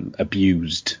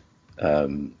 abused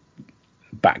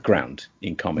background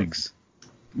in comics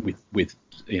with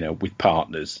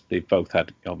partners. They've both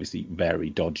had obviously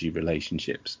very dodgy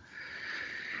relationships.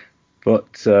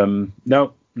 But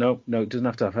no, it doesn't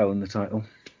have to have hell in the title.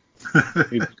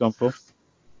 Who've you gone for?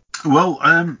 Well,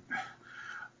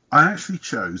 I actually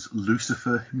chose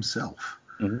Lucifer himself.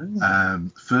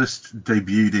 First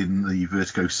debuted in the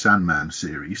Vertigo Sandman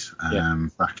series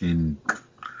back in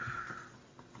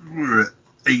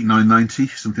 89, 90,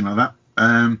 something like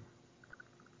that.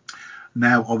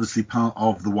 Now, obviously, part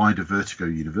of the wider Vertigo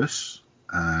universe,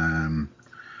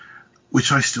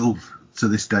 which I still, to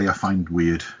this day, I find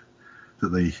weird that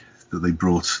they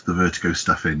brought the Vertigo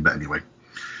stuff in. But anyway,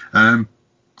 and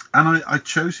I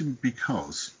chose him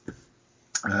because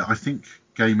I think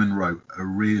Gaiman wrote a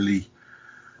really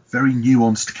very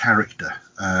nuanced character.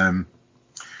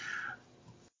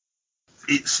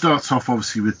 It starts off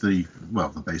obviously with the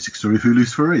basic story of who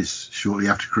Lucifer is. Shortly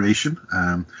after creation,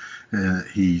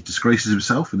 he disgraces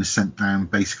himself and is sent down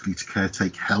basically to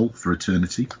caretake hell for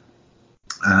eternity.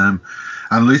 And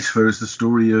Lucifer is the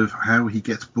story of how he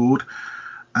gets bored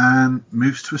and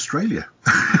moves to Australia,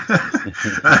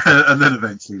 and then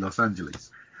eventually Los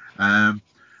Angeles.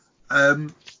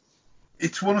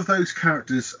 It's one of those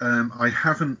characters I'm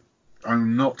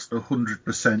not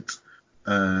 100%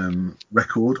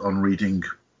 record on reading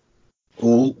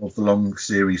all of the long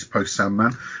series post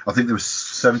Sandman. I think there was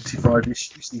 75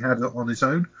 issues he had on his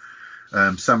own.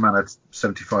 Sandman had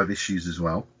 75 issues as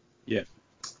well. Yeah.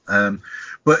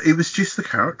 But it was just the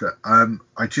character.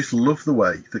 I just love the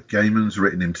way that Gaiman's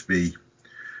written him to be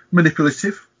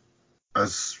manipulative,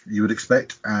 as you would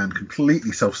expect, and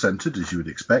completely self-centered, as you would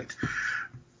expect,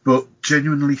 but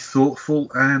genuinely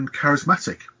thoughtful and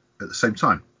charismatic at the same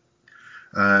time.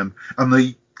 And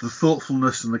the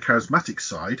thoughtfulness and the charismatic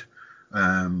side,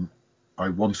 I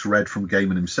once read from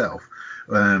Gaiman himself,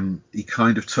 he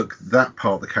kind of took that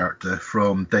part of the character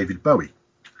from David Bowie,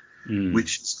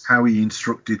 which is how he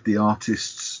instructed the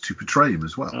artists to portray him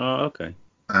as well. Oh, okay.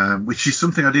 Which is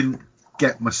something I didn't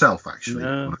get myself, actually,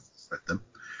 when I first read them.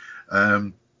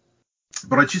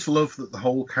 But I just love that the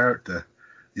whole character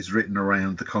is written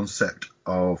around the concept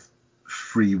of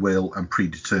free will and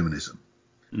predeterminism.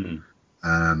 And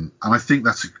I think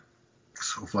that's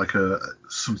sort of like a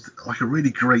really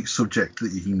great subject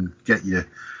that you can get your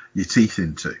teeth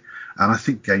into. And I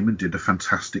think Gaiman did a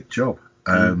fantastic job.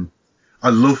 I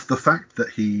love the fact that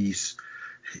he's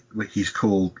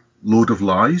called Lord of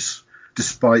Lies.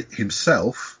 Despite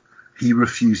himself, he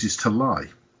refuses to lie.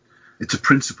 It's a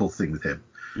principle thing with him.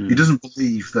 He doesn't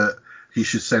believe that he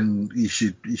should send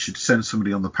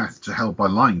somebody on the path to hell by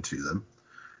lying to them.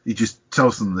 He just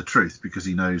tells them the truth because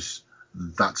he knows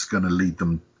that's going to lead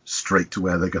them straight to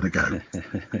where they're going to go.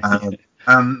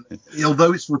 And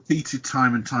although it's repeated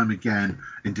time and time again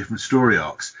in different story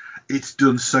arcs, it's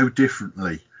done so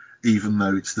differently, even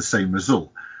though it's the same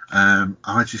result.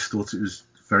 I just thought it was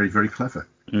very, very clever.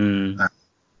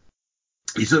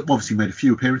 He's obviously made a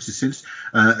few appearances since.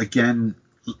 Again,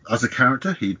 as a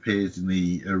character, he appeared in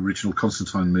the original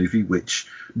Constantine movie, which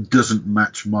doesn't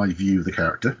match my view of the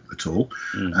character at all.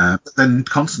 But then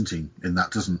Constantine in that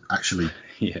doesn't actually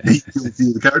view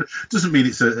the character. Doesn't mean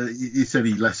it's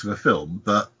any less of a film,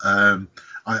 but I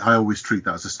always treat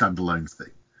that as a standalone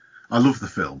thing. I love the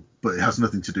film, but it has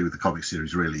nothing to do with the comic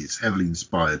series, really. It's heavily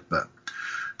inspired, but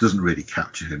doesn't really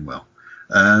capture him well.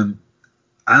 And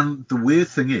the weird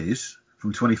thing is,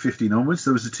 from 2015 onwards,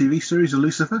 there was a TV series of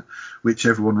Lucifer, which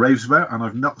everyone raves about, and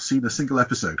I've not seen a single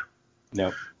episode.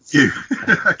 No. You.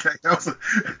 Okay.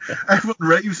 Everyone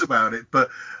raves about it, but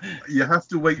you have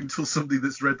to wait until somebody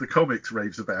that's read the comics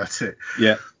raves about it.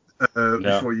 Yeah.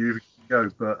 Before you even go.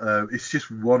 But it's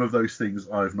just one of those things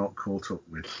I've not caught up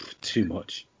with. Too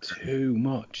much.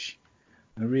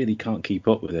 I really can't keep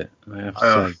up with it, I have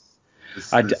to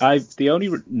say. The only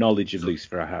knowledge of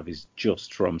Lucifer I have is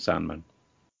just from Sandman.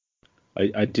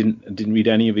 I didn't read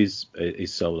any of his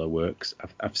solo works.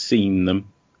 I've seen them.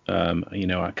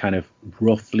 I kind of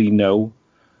roughly know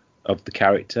of the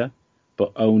character,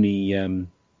 but only ever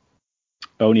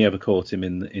caught him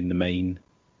in the main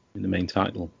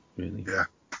title, really. Yeah.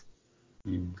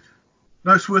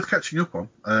 No, it's worth catching up on.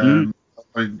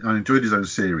 I enjoyed his own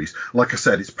series. Like I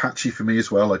said, it's patchy for me as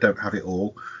well. I don't have it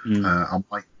all. I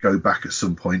might go back at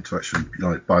some point to actually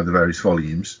buy the various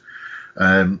volumes.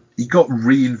 He got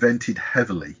reinvented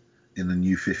heavily in the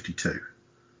New 52.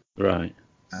 Right.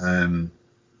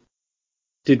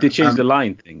 Did they change the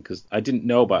line thing? Because I didn't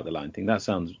know about the line thing.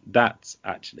 That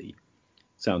actually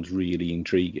sounds really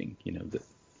intriguing. That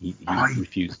he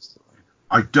refuses.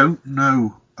 I don't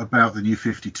know about the New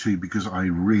 52 because I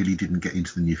really didn't get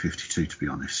into the New 52, to be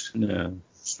honest. No.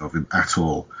 Of him at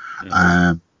all.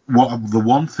 Yeah. The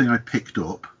one thing I picked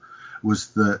up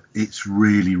was that it's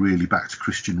really, really back to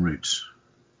Christian roots.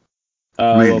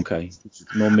 Oh, really. Okay.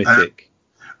 More mythic.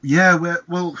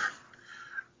 Well,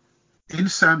 in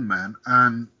Sandman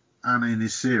and in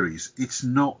his series,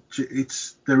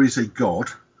 there is a god,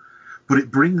 but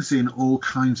it brings in all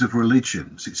kinds of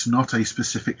religions. It's not a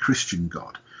specific Christian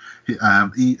god.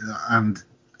 And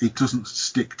it doesn't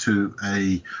stick to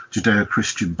a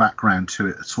Judeo-Christian background to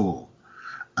it at all.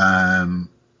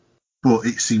 But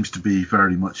it seems to be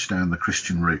very much down the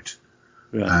Christian route.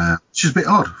 Right. Which is a bit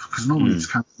odd, because normally it's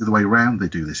kind of the other way around they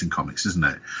do this in comics, isn't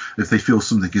it? If they feel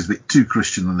something is a bit too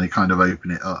Christian, then they kind of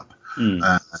open it up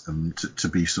to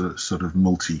be sort of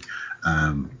multi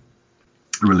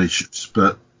religious.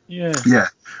 But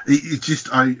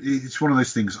it's one of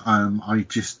those things.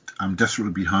 I'm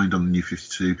desperately behind on the New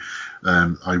 52.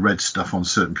 I read stuff on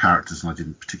certain characters and I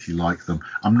didn't particularly like them.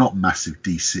 I'm not massive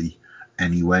DC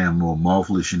anyway. I'm more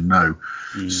Marvel, as you know.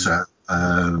 So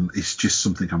it's just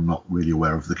something I'm not really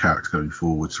aware of the character going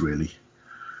forwards, really.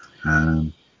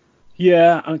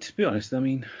 Yeah, to be honest, I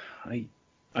mean,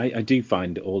 I do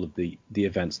find all of the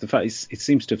events, the fact it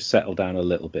seems to have settled down a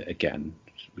little bit again,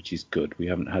 which is good. We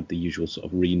haven't had the usual sort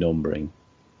of renumbering,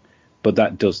 but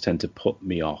that does tend to put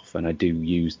me off, and I do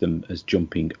use them as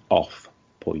jumping off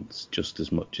points just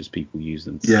as much as people use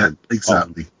them. Yeah,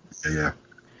 exactly. Yeah.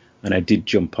 And I did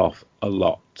jump off a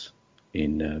lot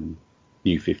in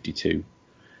New 52,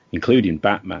 including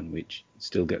Batman, which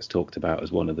still gets talked about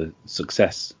as one of the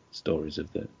success stories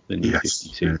of the New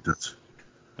 52. Yeah, it does.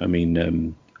 I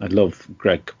mean, I love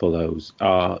Greg Capullo's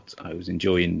art. I was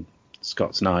enjoying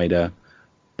Scott Snyder,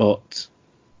 but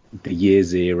the Year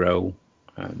Zero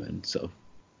and sort of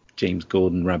James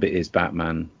Gordon Rabbit is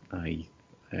Batman, I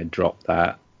dropped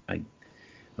that. I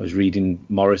was reading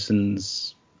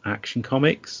Morrison's Action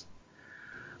Comics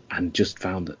and just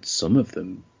found that some of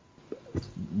them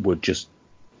were just,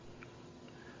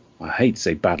 I hate to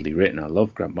say badly written. I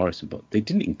love Grant Morrison, but they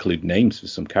didn't include names for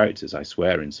some characters, I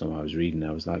swear, in some I was reading.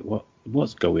 I was like,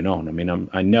 what's going on? I mean,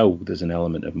 I know there's an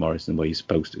element of Morrison where you're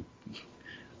supposed to,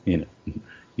 you're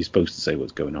supposed to say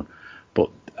what's going on. But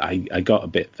I got a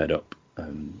bit fed up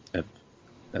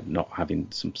of not having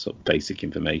some sort of basic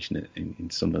information in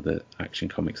some of the Action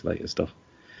Comics later stuff.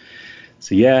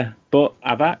 So yeah, but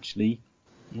I'm actually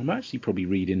probably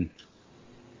reading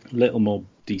a little more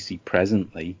DC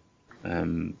presently,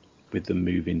 with them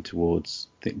moving towards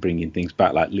bringing things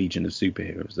back like Legion of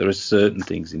Superheroes. There are certain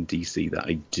things in DC that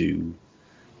I do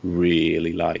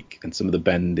really like, and some of the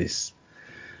Bendis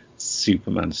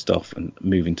Superman stuff and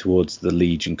moving towards the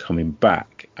Legion coming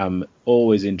back, I'm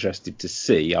always interested to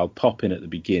see. I'll pop in at the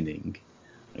beginning.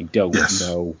 I don't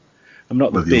know. I'm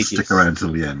not the biggest. Stick around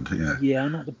till the end. Yeah,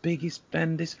 I'm not the biggest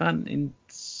Bendis fan in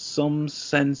some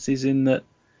senses, in that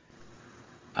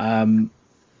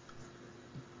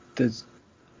there's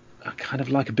I kind of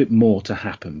like a bit more to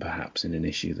happen perhaps in an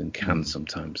issue than can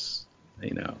sometimes.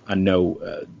 I know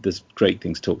there's great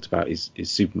things talked about is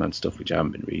Superman stuff, which I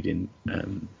haven't been reading,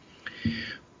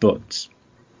 but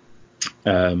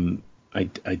I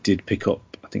did pick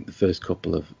up, I think, the first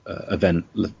couple of event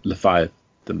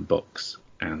Leviathan books,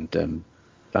 and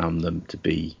found them to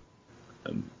be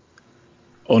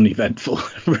uneventful,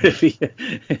 really,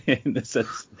 in the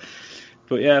sense.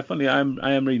 But yeah, funny, I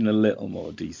am reading a little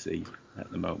more DC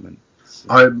at the moment.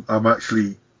 So. I'm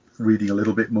actually reading a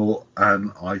little bit more,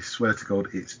 and I swear to God,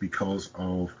 it's because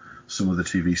of some of the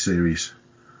TV series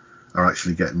are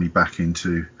actually getting me back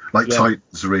into. Like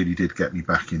Titans really did get me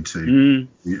back into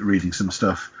reading some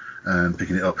stuff and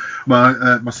picking it up.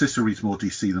 My sister reads more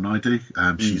DC than I do.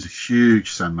 She's a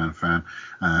huge Sandman fan,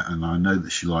 and I know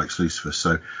that she likes Lucifer,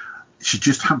 so she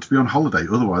just happened to be on holiday.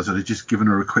 Otherwise, I'd have just given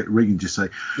her a quick ring and just say,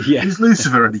 is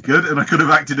Lucifer any good? And I could have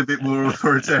acted a bit more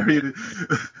authoritative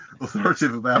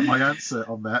about my answer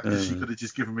on that. She could have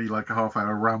just given me like a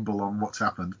half-hour ramble on what's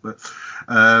happened. But,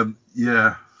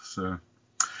 so...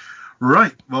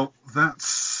 Right, well,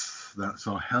 that's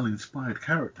our hell-inspired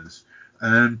characters.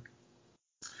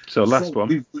 So last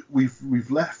one. We've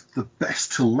left the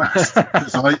best till last,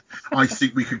 because I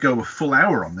think we could go a full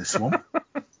hour on this one.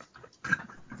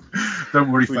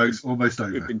 Don't worry, folks, almost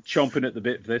over. We've been chomping at the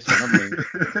bit for this one,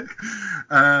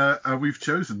 haven't we? We've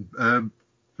chosen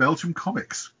Belgian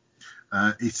Comics.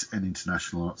 It's an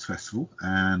international arts festival,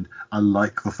 and I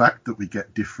like the fact that we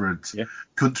get different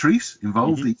countries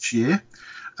involved each year.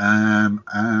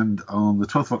 And on the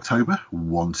 12th of October,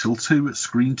 1 till 2 at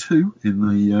Screen 2 in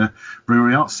the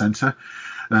Brewery Arts Centre,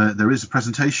 there is a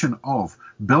presentation of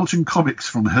Belgian comics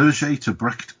from Hergé to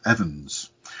Brecht Evans.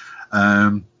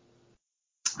 Again,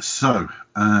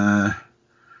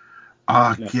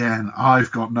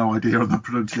 I've got no idea on the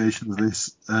pronunciation of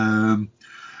this.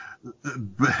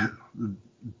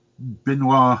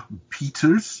 Benoit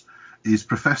Peters is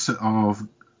professor of...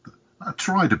 I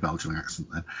tried a Belgian accent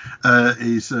then.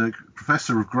 Is a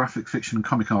professor of graphic fiction and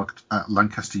comic art at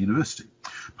Lancaster University.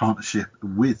 Partnership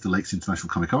with the Lakes International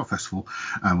Comic Art Festival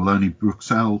and Wallonie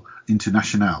Bruxelles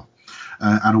International,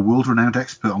 and a world-renowned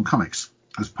expert on comics.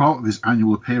 As part of his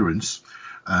annual appearance,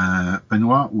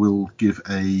 Benoit will give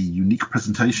a unique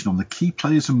presentation on the key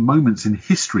players and moments in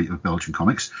history of Belgian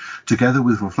comics, together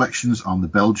with reflections on the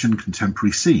Belgian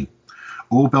contemporary scene.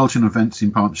 All Belgian events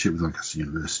in partnership with Lancaster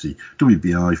University,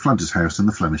 WBI, Flanders House and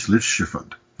the Flemish Literature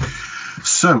Fund.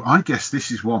 So I guess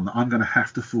this is one that I'm going to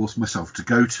have to force myself to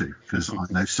go to, because I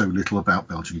know so little about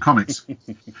Belgian comics.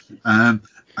 And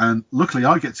luckily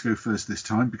I get to go first this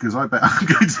time, because I bet I'm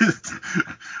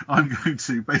going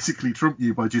to basically trump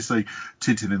you by just saying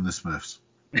Tintin and the Smurfs.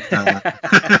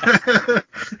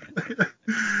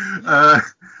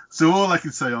 So all I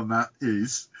can say on that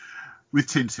is, with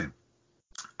Tintin,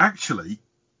 actually,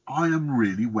 I am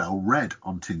really well read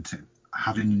on Tintin,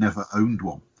 having never owned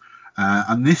one.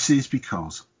 And this is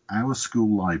because our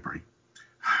school library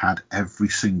had every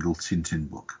single Tintin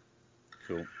book.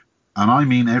 Cool. And I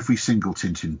mean every single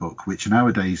Tintin book, which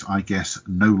nowadays I guess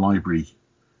no library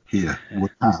here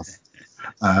would have,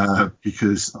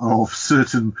 because of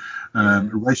certain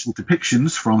racial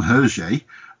depictions from Hergé,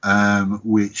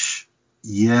 which,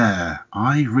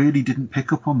 I really didn't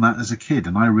pick up on that as a kid,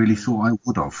 and I really thought I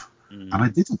would have, and I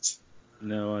didn't.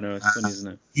 No, I know, it's funny,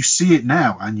 isn't it? You see it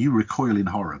now, and you recoil in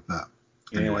horror, but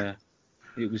anyway.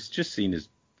 Yeah, it was just seen as,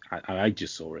 I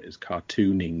just saw it as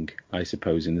cartooning, I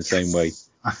suppose, in the same way.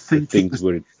 I think things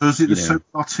were, because it was so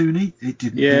cartoony, it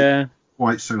didn't hit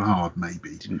quite so hard,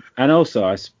 maybe. And also,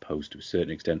 I suppose, to a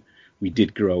certain extent, we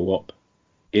did grow up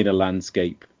in a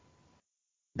landscape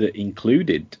that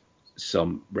included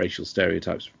some racial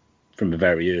stereotypes from a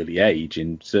very early age.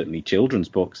 In certainly children's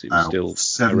books, it was still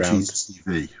 70s around.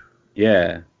 TV.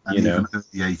 Yeah, and even early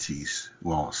 80s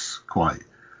was quite,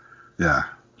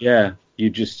 Yeah, you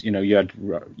just, you had,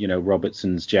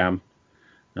 Robertson's Jam,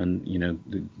 and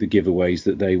the giveaways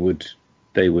that they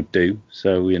would do.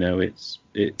 So you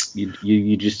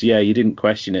just you didn't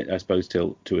question it, I suppose,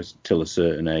 till a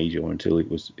certain age, or until it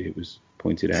was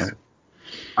pointed out.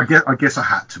 I guess I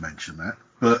had to mention that,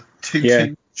 but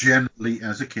Tintin generally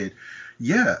as a kid,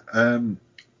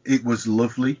 it was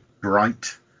lovely,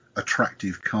 bright,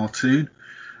 attractive cartoon,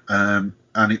 and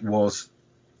it was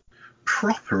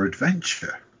proper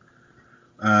adventure.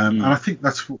 And I think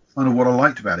that's kind of what I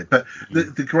liked about it. But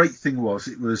the great thing was,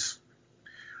 it was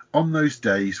on those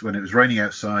days when it was raining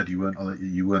outside, you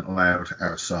weren't allowed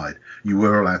outside. You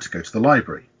were allowed to go to the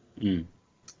library. And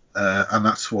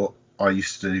that's what I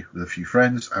used to do with a few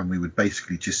friends, and we would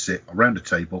basically just sit around a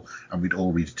table and we'd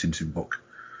all read a Tintin book.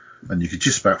 And you could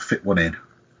just about fit one in.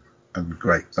 And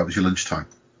great, that was your lunchtime.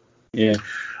 Yeah.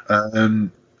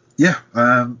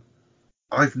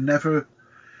 I've never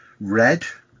read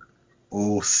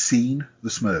or seen the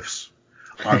Smurfs.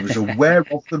 I was aware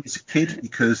of them as a kid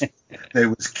because there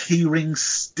was key rings,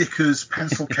 stickers,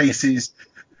 pencil cases.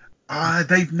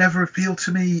 They've never appealed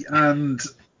to me, and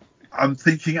I'm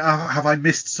thinking, have I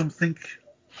missed something?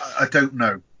 I don't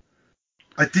know.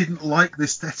 I didn't like the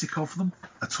aesthetic of them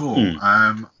at all.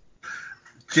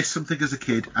 Just something as a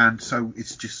kid, and so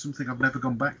it's just something I've never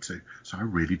gone back to. So I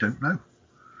really don't know.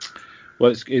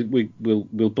 Well,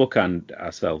 we'll bookend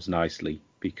ourselves nicely,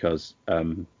 because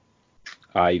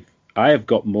I have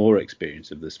got more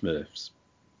experience of the Smurfs.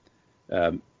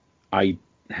 I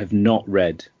have not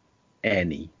read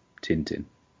any Tintin.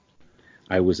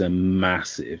 I was a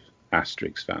massive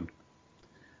Asterix fan.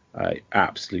 I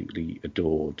absolutely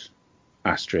adored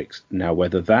Asterix. Now,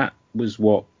 whether that was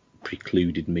what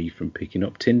precluded me from picking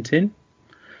up Tintin,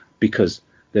 because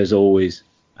there's always,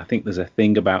 I think there's a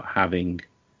thing about having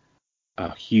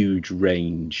a huge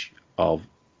range of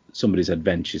somebody's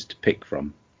adventures to pick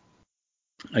from.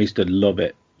 I used to love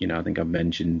it. I think I've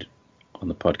mentioned on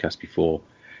the podcast before,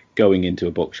 going into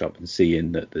a bookshop and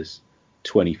seeing that there's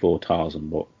 24 Tarzan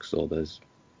books, or there's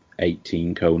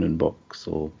 18 Conan books,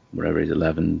 or whatever it is,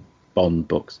 11 Bond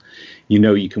books.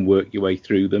 You can work your way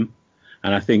through them.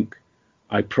 And I think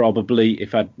I probably,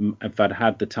 if I'd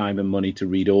had the time and money to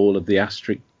read all of the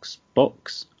Asterix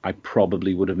books, I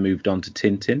probably would have moved on to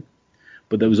Tintin.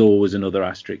 But there was always another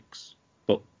Asterix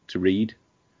book to read.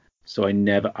 So I'm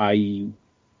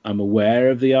aware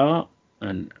of the art,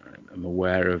 and I'm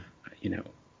aware of,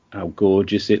 how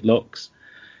gorgeous it looks.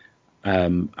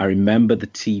 I remember the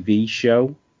TV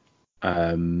show.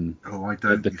 I don't.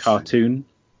 The cartoon.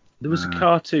 There was a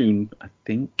cartoon, I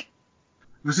think.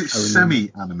 Was it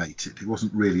semi-animated? It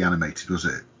wasn't really animated, was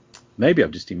it? Maybe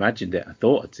I've just imagined it. I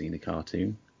thought I'd seen a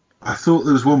cartoon. I thought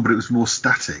there was one, but it was more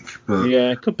static. But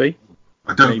yeah, it could be.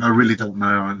 I really don't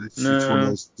know. It's one of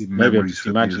those maybe I've just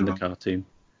imagined the cartoon.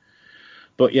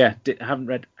 But yeah, haven't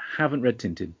read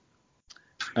Tintin.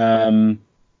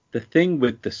 The thing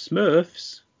with the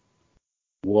Smurfs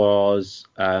was,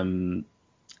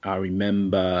 I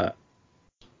remember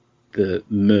the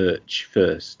merch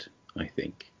first, I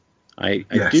think. I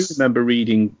do remember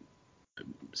reading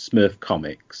Smurf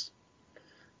comics,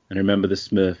 and I remember the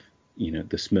Smurf,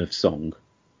 the Smurf song,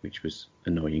 which was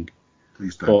annoying.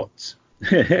 Please don't.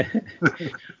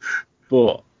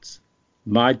 But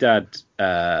my dad,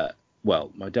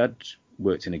 my dad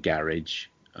worked in a garage,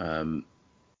 and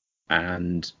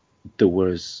there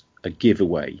was a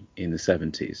giveaway in the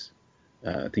 70s.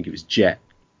 I think it was Jet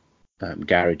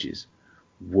garages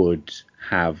would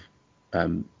have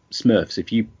Smurfs.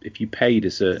 If you paid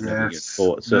a certain amount,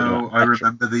 I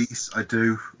remember these. I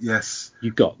do. Yes.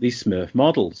 You got these Smurf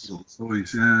models.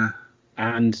 Toys, yeah.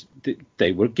 And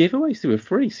they were giveaways. They were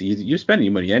free, so you're spending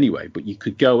your money anyway. But you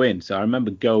could go in. So I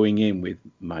remember going in with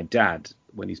my dad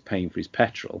when he's paying for his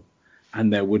petrol,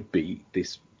 and there would be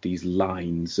these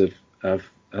lines of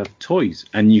toys,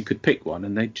 and you could pick one,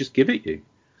 and they'd just give it you.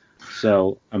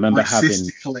 So I remember my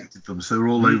sister collected them, so they're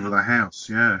all over the house.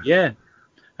 Yeah.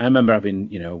 I remember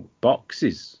having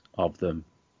boxes of them,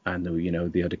 and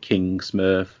they had a King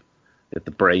Smurf. They had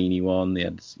the brainy one. They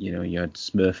had, you had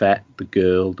Smurfette, the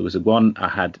girl. There was one I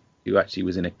had who actually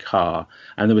was in a car,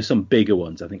 and there were some bigger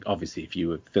ones. I think obviously if you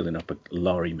were filling up a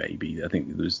lorry, maybe I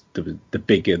think the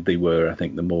bigger they were, I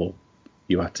think the more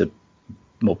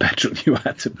petrol you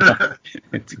had to buy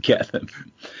to get them.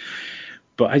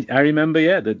 But I remember,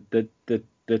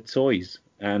 the toys,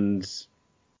 and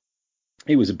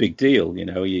it was a big deal.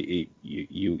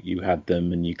 You had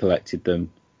them and you collected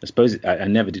them. I suppose I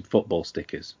never did football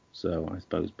stickers, so I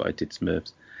suppose, but I did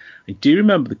Smurfs. I do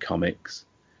remember the comics.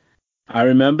 I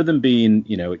remember them being,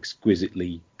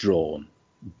 exquisitely drawn,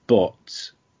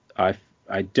 but I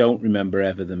don't remember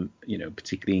ever them,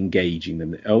 particularly engaging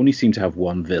them. They only seemed to have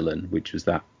one villain, which was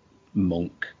that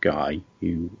monk guy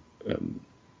who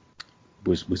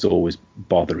was always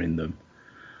bothering them.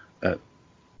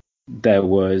 There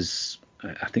was,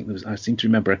 I seem to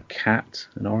remember a cat,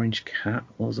 an orange cat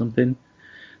or something.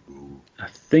 I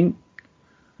don't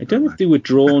know if they were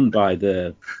drawn by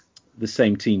the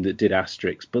same team that did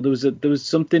Asterix, but there was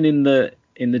something in the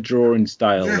drawing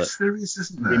style there is,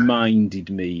 isn't there? Reminded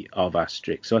me of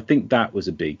Asterix. So I think that was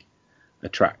a big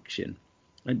attraction.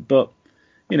 But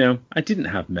I didn't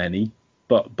have many,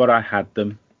 but I had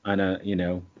them, and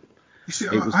you see,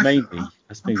 it was mainly.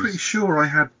 I'm pretty sure I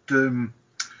had, do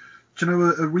you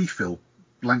know, a refill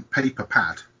blank paper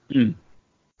pad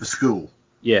for school.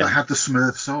 Yeah. That had the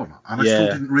Smurfs on, and I still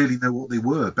didn't really know what they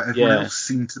were, but everyone else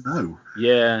seemed to know.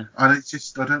 Yeah. And it's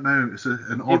just, I don't know, it's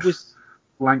an odd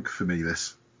blank for me,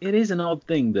 this. It is an odd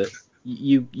thing that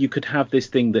you could have this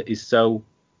thing that is so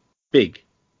big,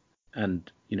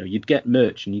 and, you'd get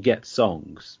merch and you get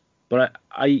songs, but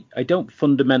I don't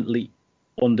fundamentally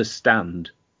understand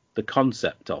the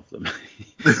concept of them,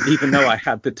 even though I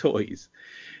had the toys.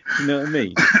 You know what I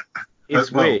mean?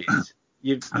 It's weird.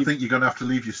 I think you're going to have to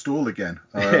leave your stall again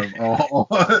at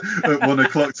 1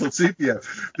 o'clock till 2 p.m.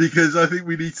 because I think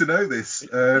we need to know this.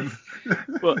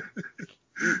 But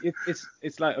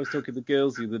it's like I was talking to the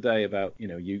girls the other day about,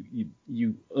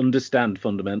 you understand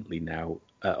fundamentally now,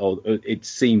 or it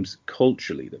seems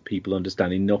culturally that people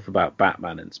understand enough about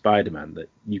Batman and Spider-Man that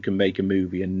you can make a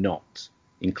movie and not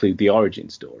include the origin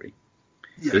story.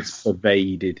 Yes. It's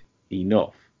pervaded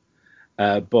enough.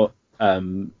 But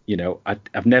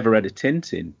I've never read a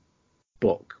Tintin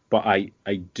book, but I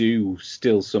do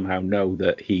still somehow know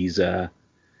that he's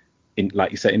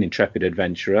like you say, an intrepid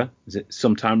adventurer. Is it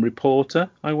sometime reporter?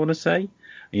 I want to say,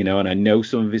 and I know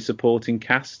some of his supporting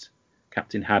cast,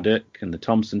 Captain Haddock and the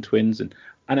Thompson twins, and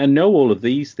I know all of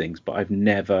these things, but I've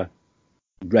never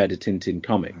read a Tintin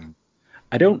comic.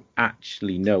 I don't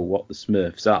actually know what the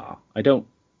Smurfs are. I don't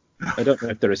know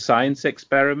if they're a science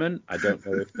experiment. I don't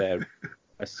know if they're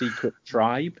a secret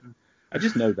tribe. I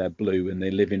just know they're blue and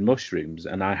they live in mushrooms,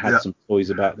 and I had some toys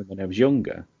about them when I was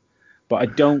younger, but I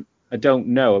don't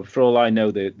know. For all I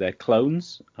know, they're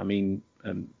clones. I mean,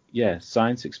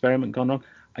 science experiment gone wrong.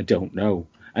 I don't know,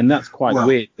 and that's quite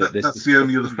weird. That's the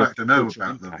only other fact I know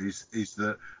about them is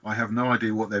that I have no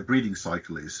idea what their breeding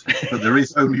cycle is, but there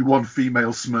is only one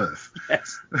female Smurf.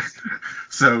 Yes.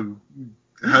 So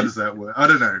how does that work? I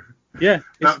don't know. Yeah,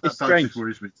 that strange.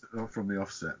 Worries me from the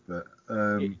offset, but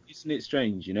isn't it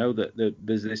strange? That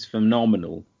there's this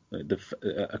phenomenal,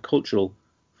 a cultural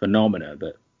phenomena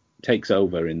that takes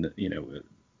over into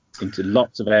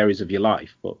lots of areas of your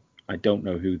life, but I don't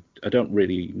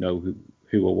really know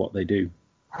who or what they do.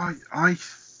 I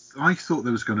thought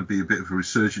there was going to be a bit of a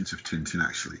resurgence of Tintin,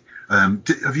 actually.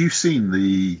 Have you seen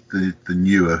the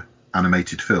newer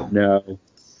animated film? No.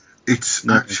 It's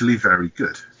actually very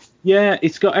good. Yeah,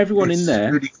 it's got everyone in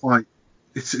there. Really quite.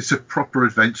 It's a proper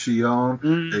adventure yarn.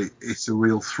 It's a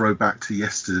real throwback to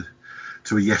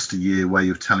a yesteryear way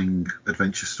of telling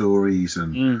adventure stories,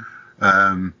 and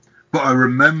but I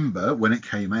remember when it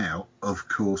came out, of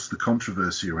course, the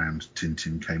controversy around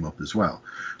Tintin came up as well.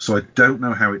 So I don't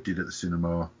know how it did at the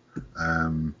cinema.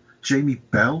 Jamie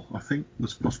Bell, I think,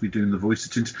 was possibly doing the voice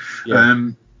of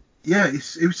Tintin.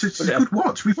 It's a good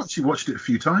watch. We've actually watched it a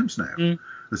few times now.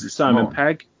 Simon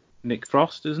Pegg. Nick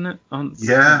Frost, isn't it? No,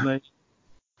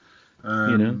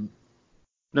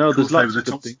 there's lots of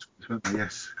good things.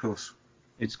 Yes, of course.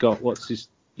 It's got there's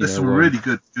some really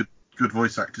good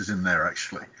voice actors in there,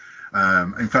 actually.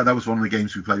 In fact, that was one of the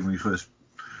games we played when we first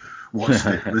watched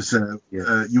it was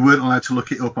you weren't allowed to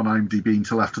look it up on IMDb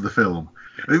until after the film.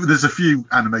 There's a few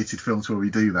animated films where we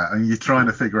do that, and you're trying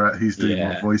to figure out who's doing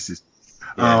what voices.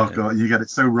 Yeah. Oh god, you get it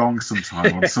so wrong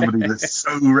sometimes on somebody that's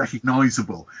so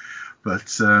recognisable.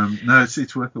 But no,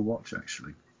 it's worth a watch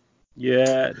actually.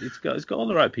 Yeah, it's got all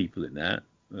the right people in there.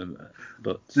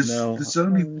 But there's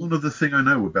only one other thing I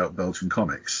know about Belgian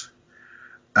comics,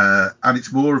 and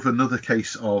it's more of another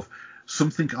case of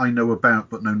something I know about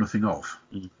but know nothing of.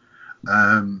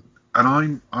 And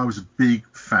I was a big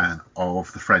fan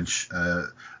of the French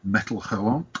Metal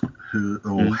Hurlant,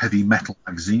 or Heavy Metal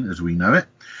magazine as we know it.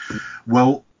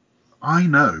 Well, I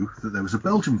know that there was a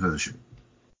Belgian version,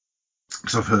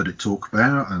 because I've heard it talked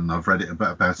about and I've read it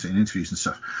about it in interviews and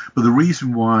stuff. But the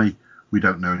reason why we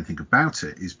don't know anything about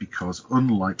it is because,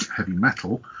 unlike Heavy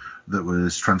Metal, that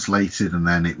was translated and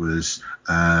then it was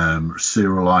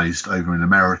serialized over in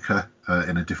America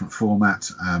in a different format,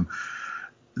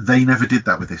 they never did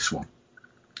that with this one.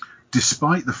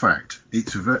 Despite the fact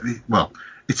it's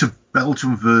it's a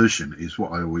Belgian version, is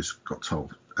what I always got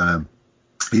told.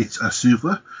 It's a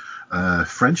suivre,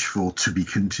 French for to be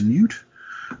continued.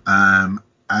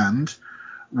 And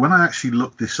when I actually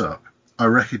looked this up, I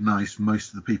recognised most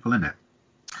of the people in it,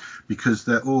 because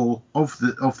they're all of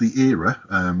the era,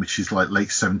 which is like late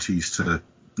 70s to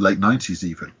late 90s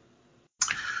even.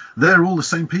 They're all the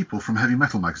same people from Heavy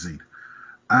Metal magazine,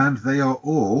 and they are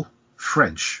all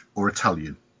French or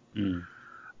Italian.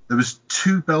 There was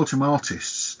 2 Belgian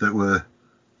artists that were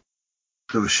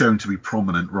shown to be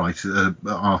prominent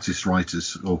artists,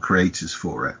 writers, or creators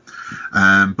for it.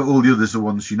 But all the others are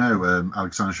ones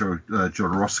Alexander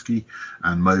Jodorowsky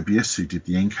and Mobius, who did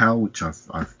the Incal, which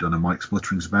I've done a Mike's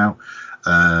Mutterings about.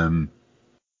 The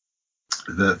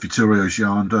Vittorio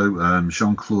Giando,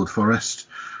 Jean-Claude Forest,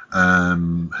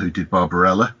 who did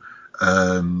Barbarella.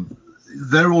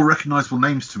 They're all recognisable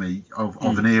names to me of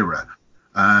an era.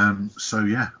 So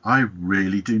yeah, I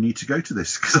really do need to go to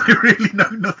this, because I really know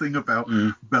nothing about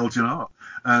Belgian art.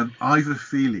 I have a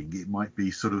feeling it might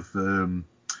be sort of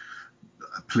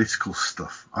political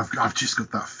stuff. I've just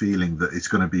got that feeling that it's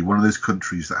going to be one of those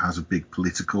countries that has a big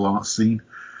political art scene.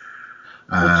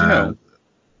 When I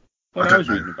was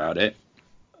reading about it,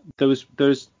 there was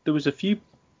a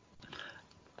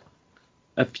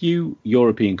few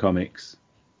European comics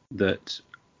that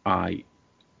I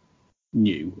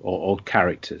knew, or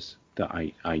characters that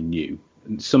I knew,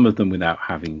 and some of them without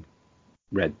having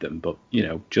read them, but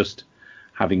just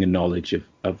having a knowledge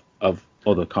of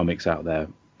other comics out there.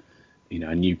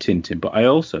 I knew Tintin, but I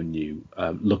also knew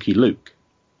Lucky Luke.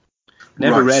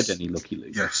 Never read any Lucky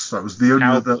Luke. Yes, that was the only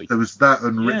other. There was that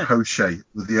and Rick Hochet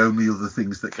were the only other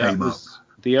things that came up.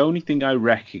 The only thing I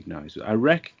recognised. I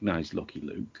recognised Lucky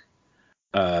Luke.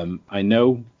 I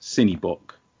know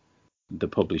Cinebook, the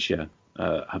publisher,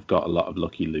 have got a lot of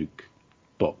Lucky Luke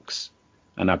books,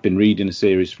 and I've been reading a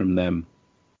series from them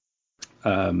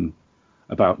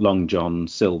about Long John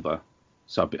Silver.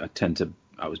 So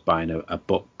I was buying a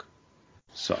book,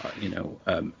 so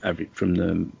from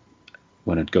them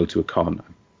when I'd go to a con.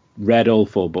 I read all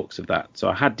 4 books of that, so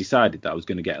I had decided that I was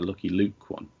going to get a Lucky Luke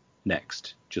one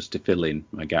next, just to fill in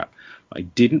my gap. I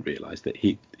didn't realise that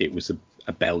it was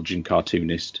a Belgian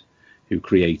cartoonist who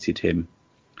created him.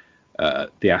 The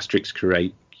Asterix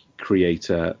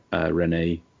creator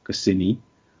René Goscinny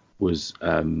was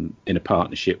in a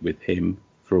partnership with him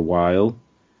for a while,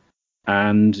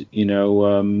 and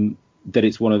that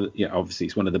it's one of the, obviously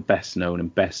it's one of the best known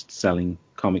and best selling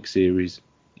comic series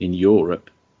in Europe.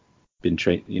 Been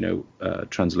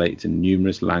translated to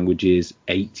numerous languages,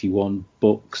 81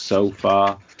 books so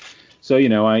far. So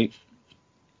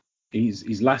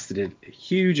he's lasted a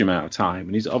huge amount of time,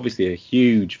 and he's obviously a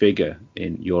huge figure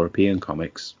in European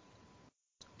comics.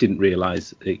 Didn't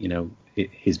realise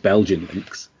his Belgian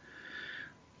links,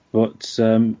 but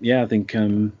I think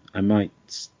I might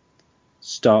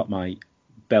start my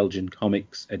Belgian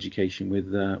comics education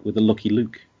with a Lucky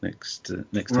Luke next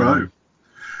time.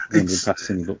 It's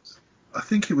passing books. I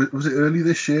think it was it early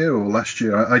this year or last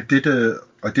year. I did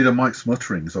a Mike's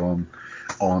Mutterings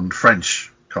on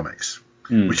French comics.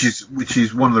 Which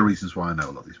is one of the reasons why I know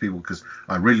a lot of these people, because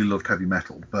I really loved Heavy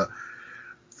Metal. But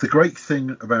the great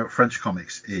thing about French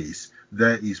comics is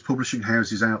there is publishing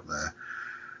houses out there.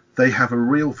 They have a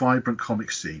real vibrant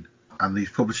comic scene, and these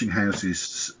publishing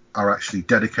houses are actually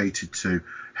dedicated to,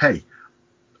 hey,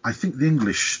 I think the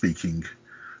English-speaking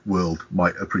world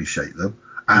might appreciate them,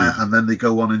 and then they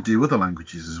go on and do other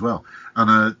languages as well.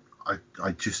 And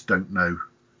I just don't know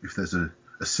if there's a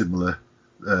similar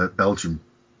Belgian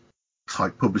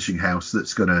type publishing house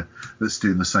that's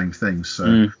doing the same thing.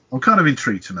 So I'm kind of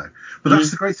intrigued to know. But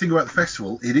that's the great thing about the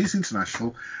festival. It is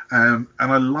international, and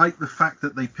I like the fact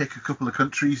that they pick a couple of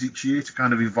countries each year to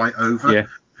kind of invite over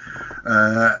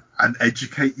and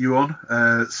educate you on.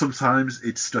 Sometimes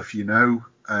it's stuff you know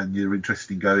and you're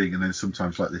interested in going, and then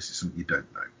sometimes like this, it's something you don't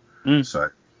know. So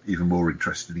even more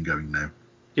interested in going now.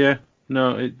 Yeah,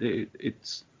 no,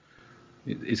 it's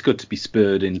good to be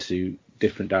spurred into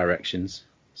different directions.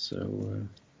 So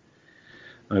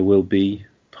I will be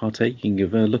partaking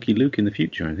of Lucky Luke in the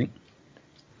future, I think.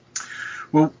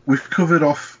 Well, we've covered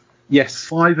off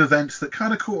 5 events that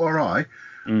kind of caught our eye,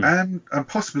 and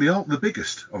possibly aren't the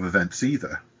biggest of events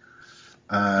either.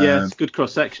 It's a good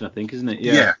cross section, I think, isn't it?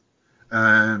 Yeah.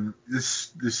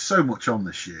 There's so much on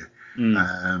this year,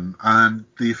 and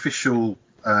the official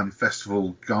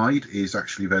festival guide is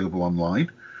actually available online.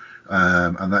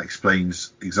 And that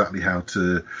explains exactly how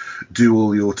to do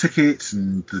all your tickets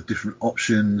and the different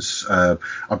options. I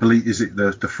believe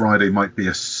the Friday might be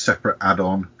a separate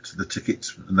add-on to the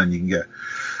tickets, and then you can get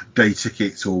day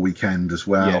tickets or weekend as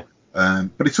well.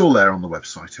 But it's all there on the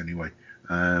website anyway.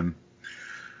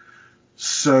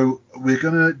 So we're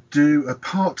going to do a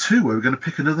part 2 where we're going to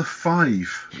pick another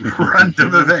 5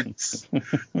 random events.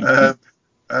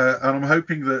 And I'm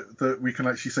hoping that we can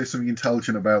actually say something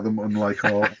intelligent about them, unlike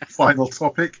our final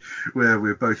topic, where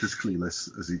we're both as clueless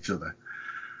as each other.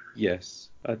 Yes.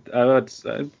 I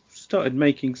started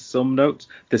making some notes.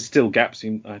 There's still gaps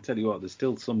in. I tell you what, there's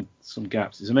still some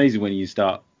gaps. It's amazing when you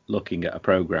start looking at a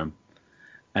program,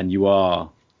 and you are,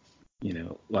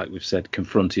 like we've said,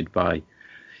 confronted by.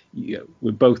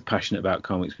 We're both passionate about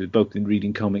comics. We've both been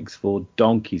reading comics for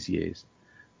donkey's years.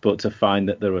 But to find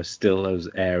that there are still those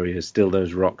areas, still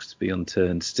those rocks to be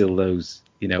unturned, still those,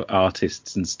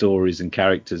 artists and stories and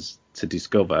characters to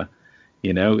discover,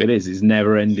 it's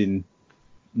never-ending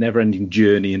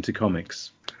journey into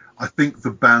comics. I think the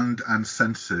banned and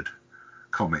censored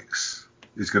comics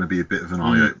is going to be a bit of an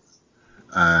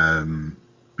eye-opener.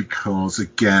 Because,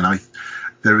 again,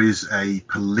 there is a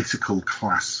political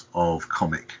class of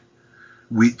comic,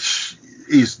 which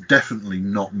is definitely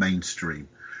not mainstream.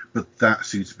 But that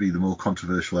seems to be the more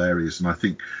controversial areas. And I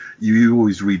think you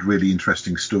always read really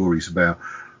interesting stories about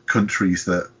countries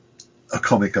that a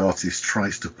comic artist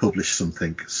tries to publish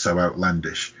something so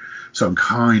outlandish. So I'm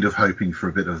kind of hoping for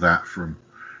a bit of that from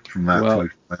that,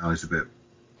 closing my eyes a bit.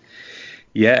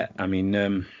 Yeah, I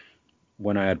mean,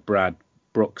 when I had Brad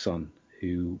Brooks on,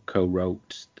 who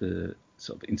co-wrote the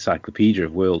sort of Encyclopedia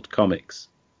of World Comics,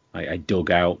 I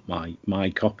dug out my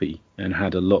copy and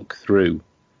had a look through.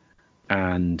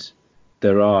 And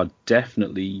there are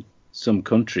definitely some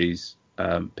countries,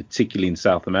 particularly in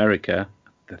South America,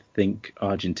 I think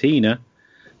Argentina,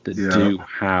 that do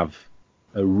have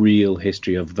a real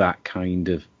history of that kind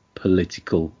of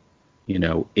political,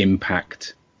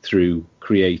 impact through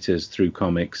creators, through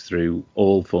comics, through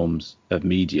all forms of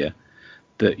media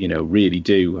that, really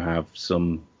do have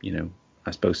some,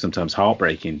 I suppose sometimes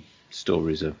heartbreaking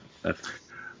stories of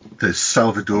there's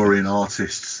Salvadorian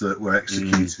artists that were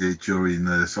executed during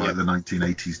the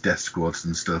 1980s death squads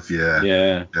and stuff.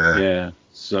 Yeah.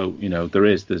 So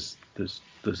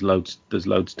there's loads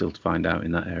still to find out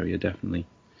in that area, definitely.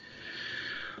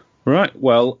 Right.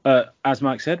 Well, as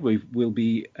Mike said, we'll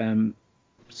be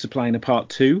supplying a part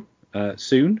 2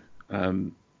 soon.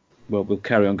 We'll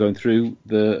carry on going through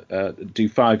do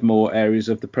 5 more areas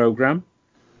of the program.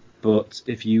 But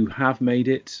if you have made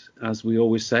it, as we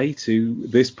always say, to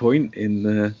this point in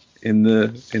the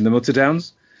Mutter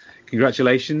Downs,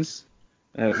 congratulations,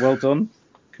 well done,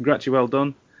 well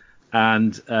done,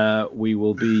 and we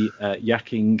will be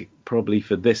yakking probably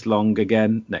for this long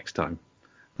again next time.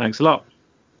 Thanks a lot.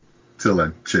 Till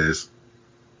then, cheers.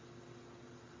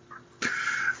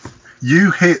 You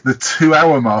hit the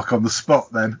 2-hour mark on the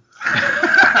spot then.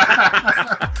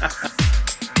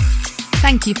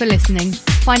 Thank you for listening.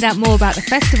 Find out more about the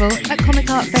festival at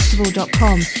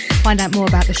comicartfestival.com. Find out more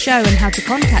about the show and how to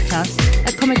contact us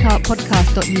at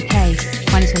comicartpodcast.uk.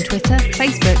 Find us on Twitter,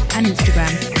 Facebook and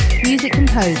Instagram. Music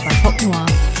composed by Pop Noir.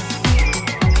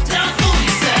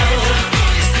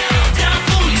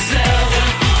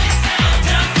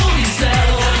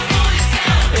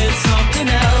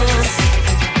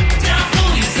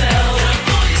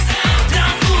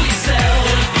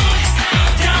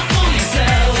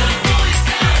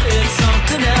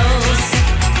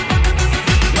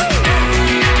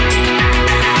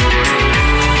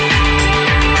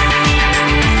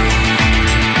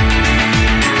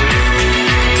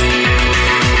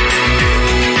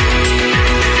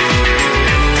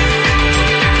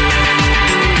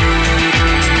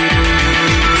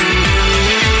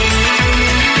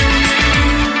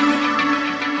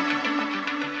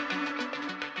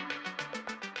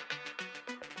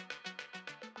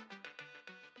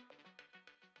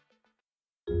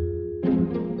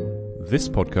 This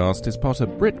podcast is part of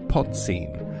Britpod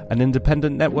Scene, an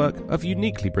independent network of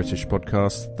uniquely British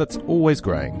podcasts that's always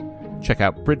growing. Check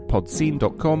out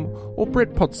BritpodScene.com or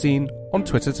Britpod Scene on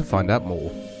Twitter to find out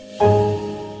more.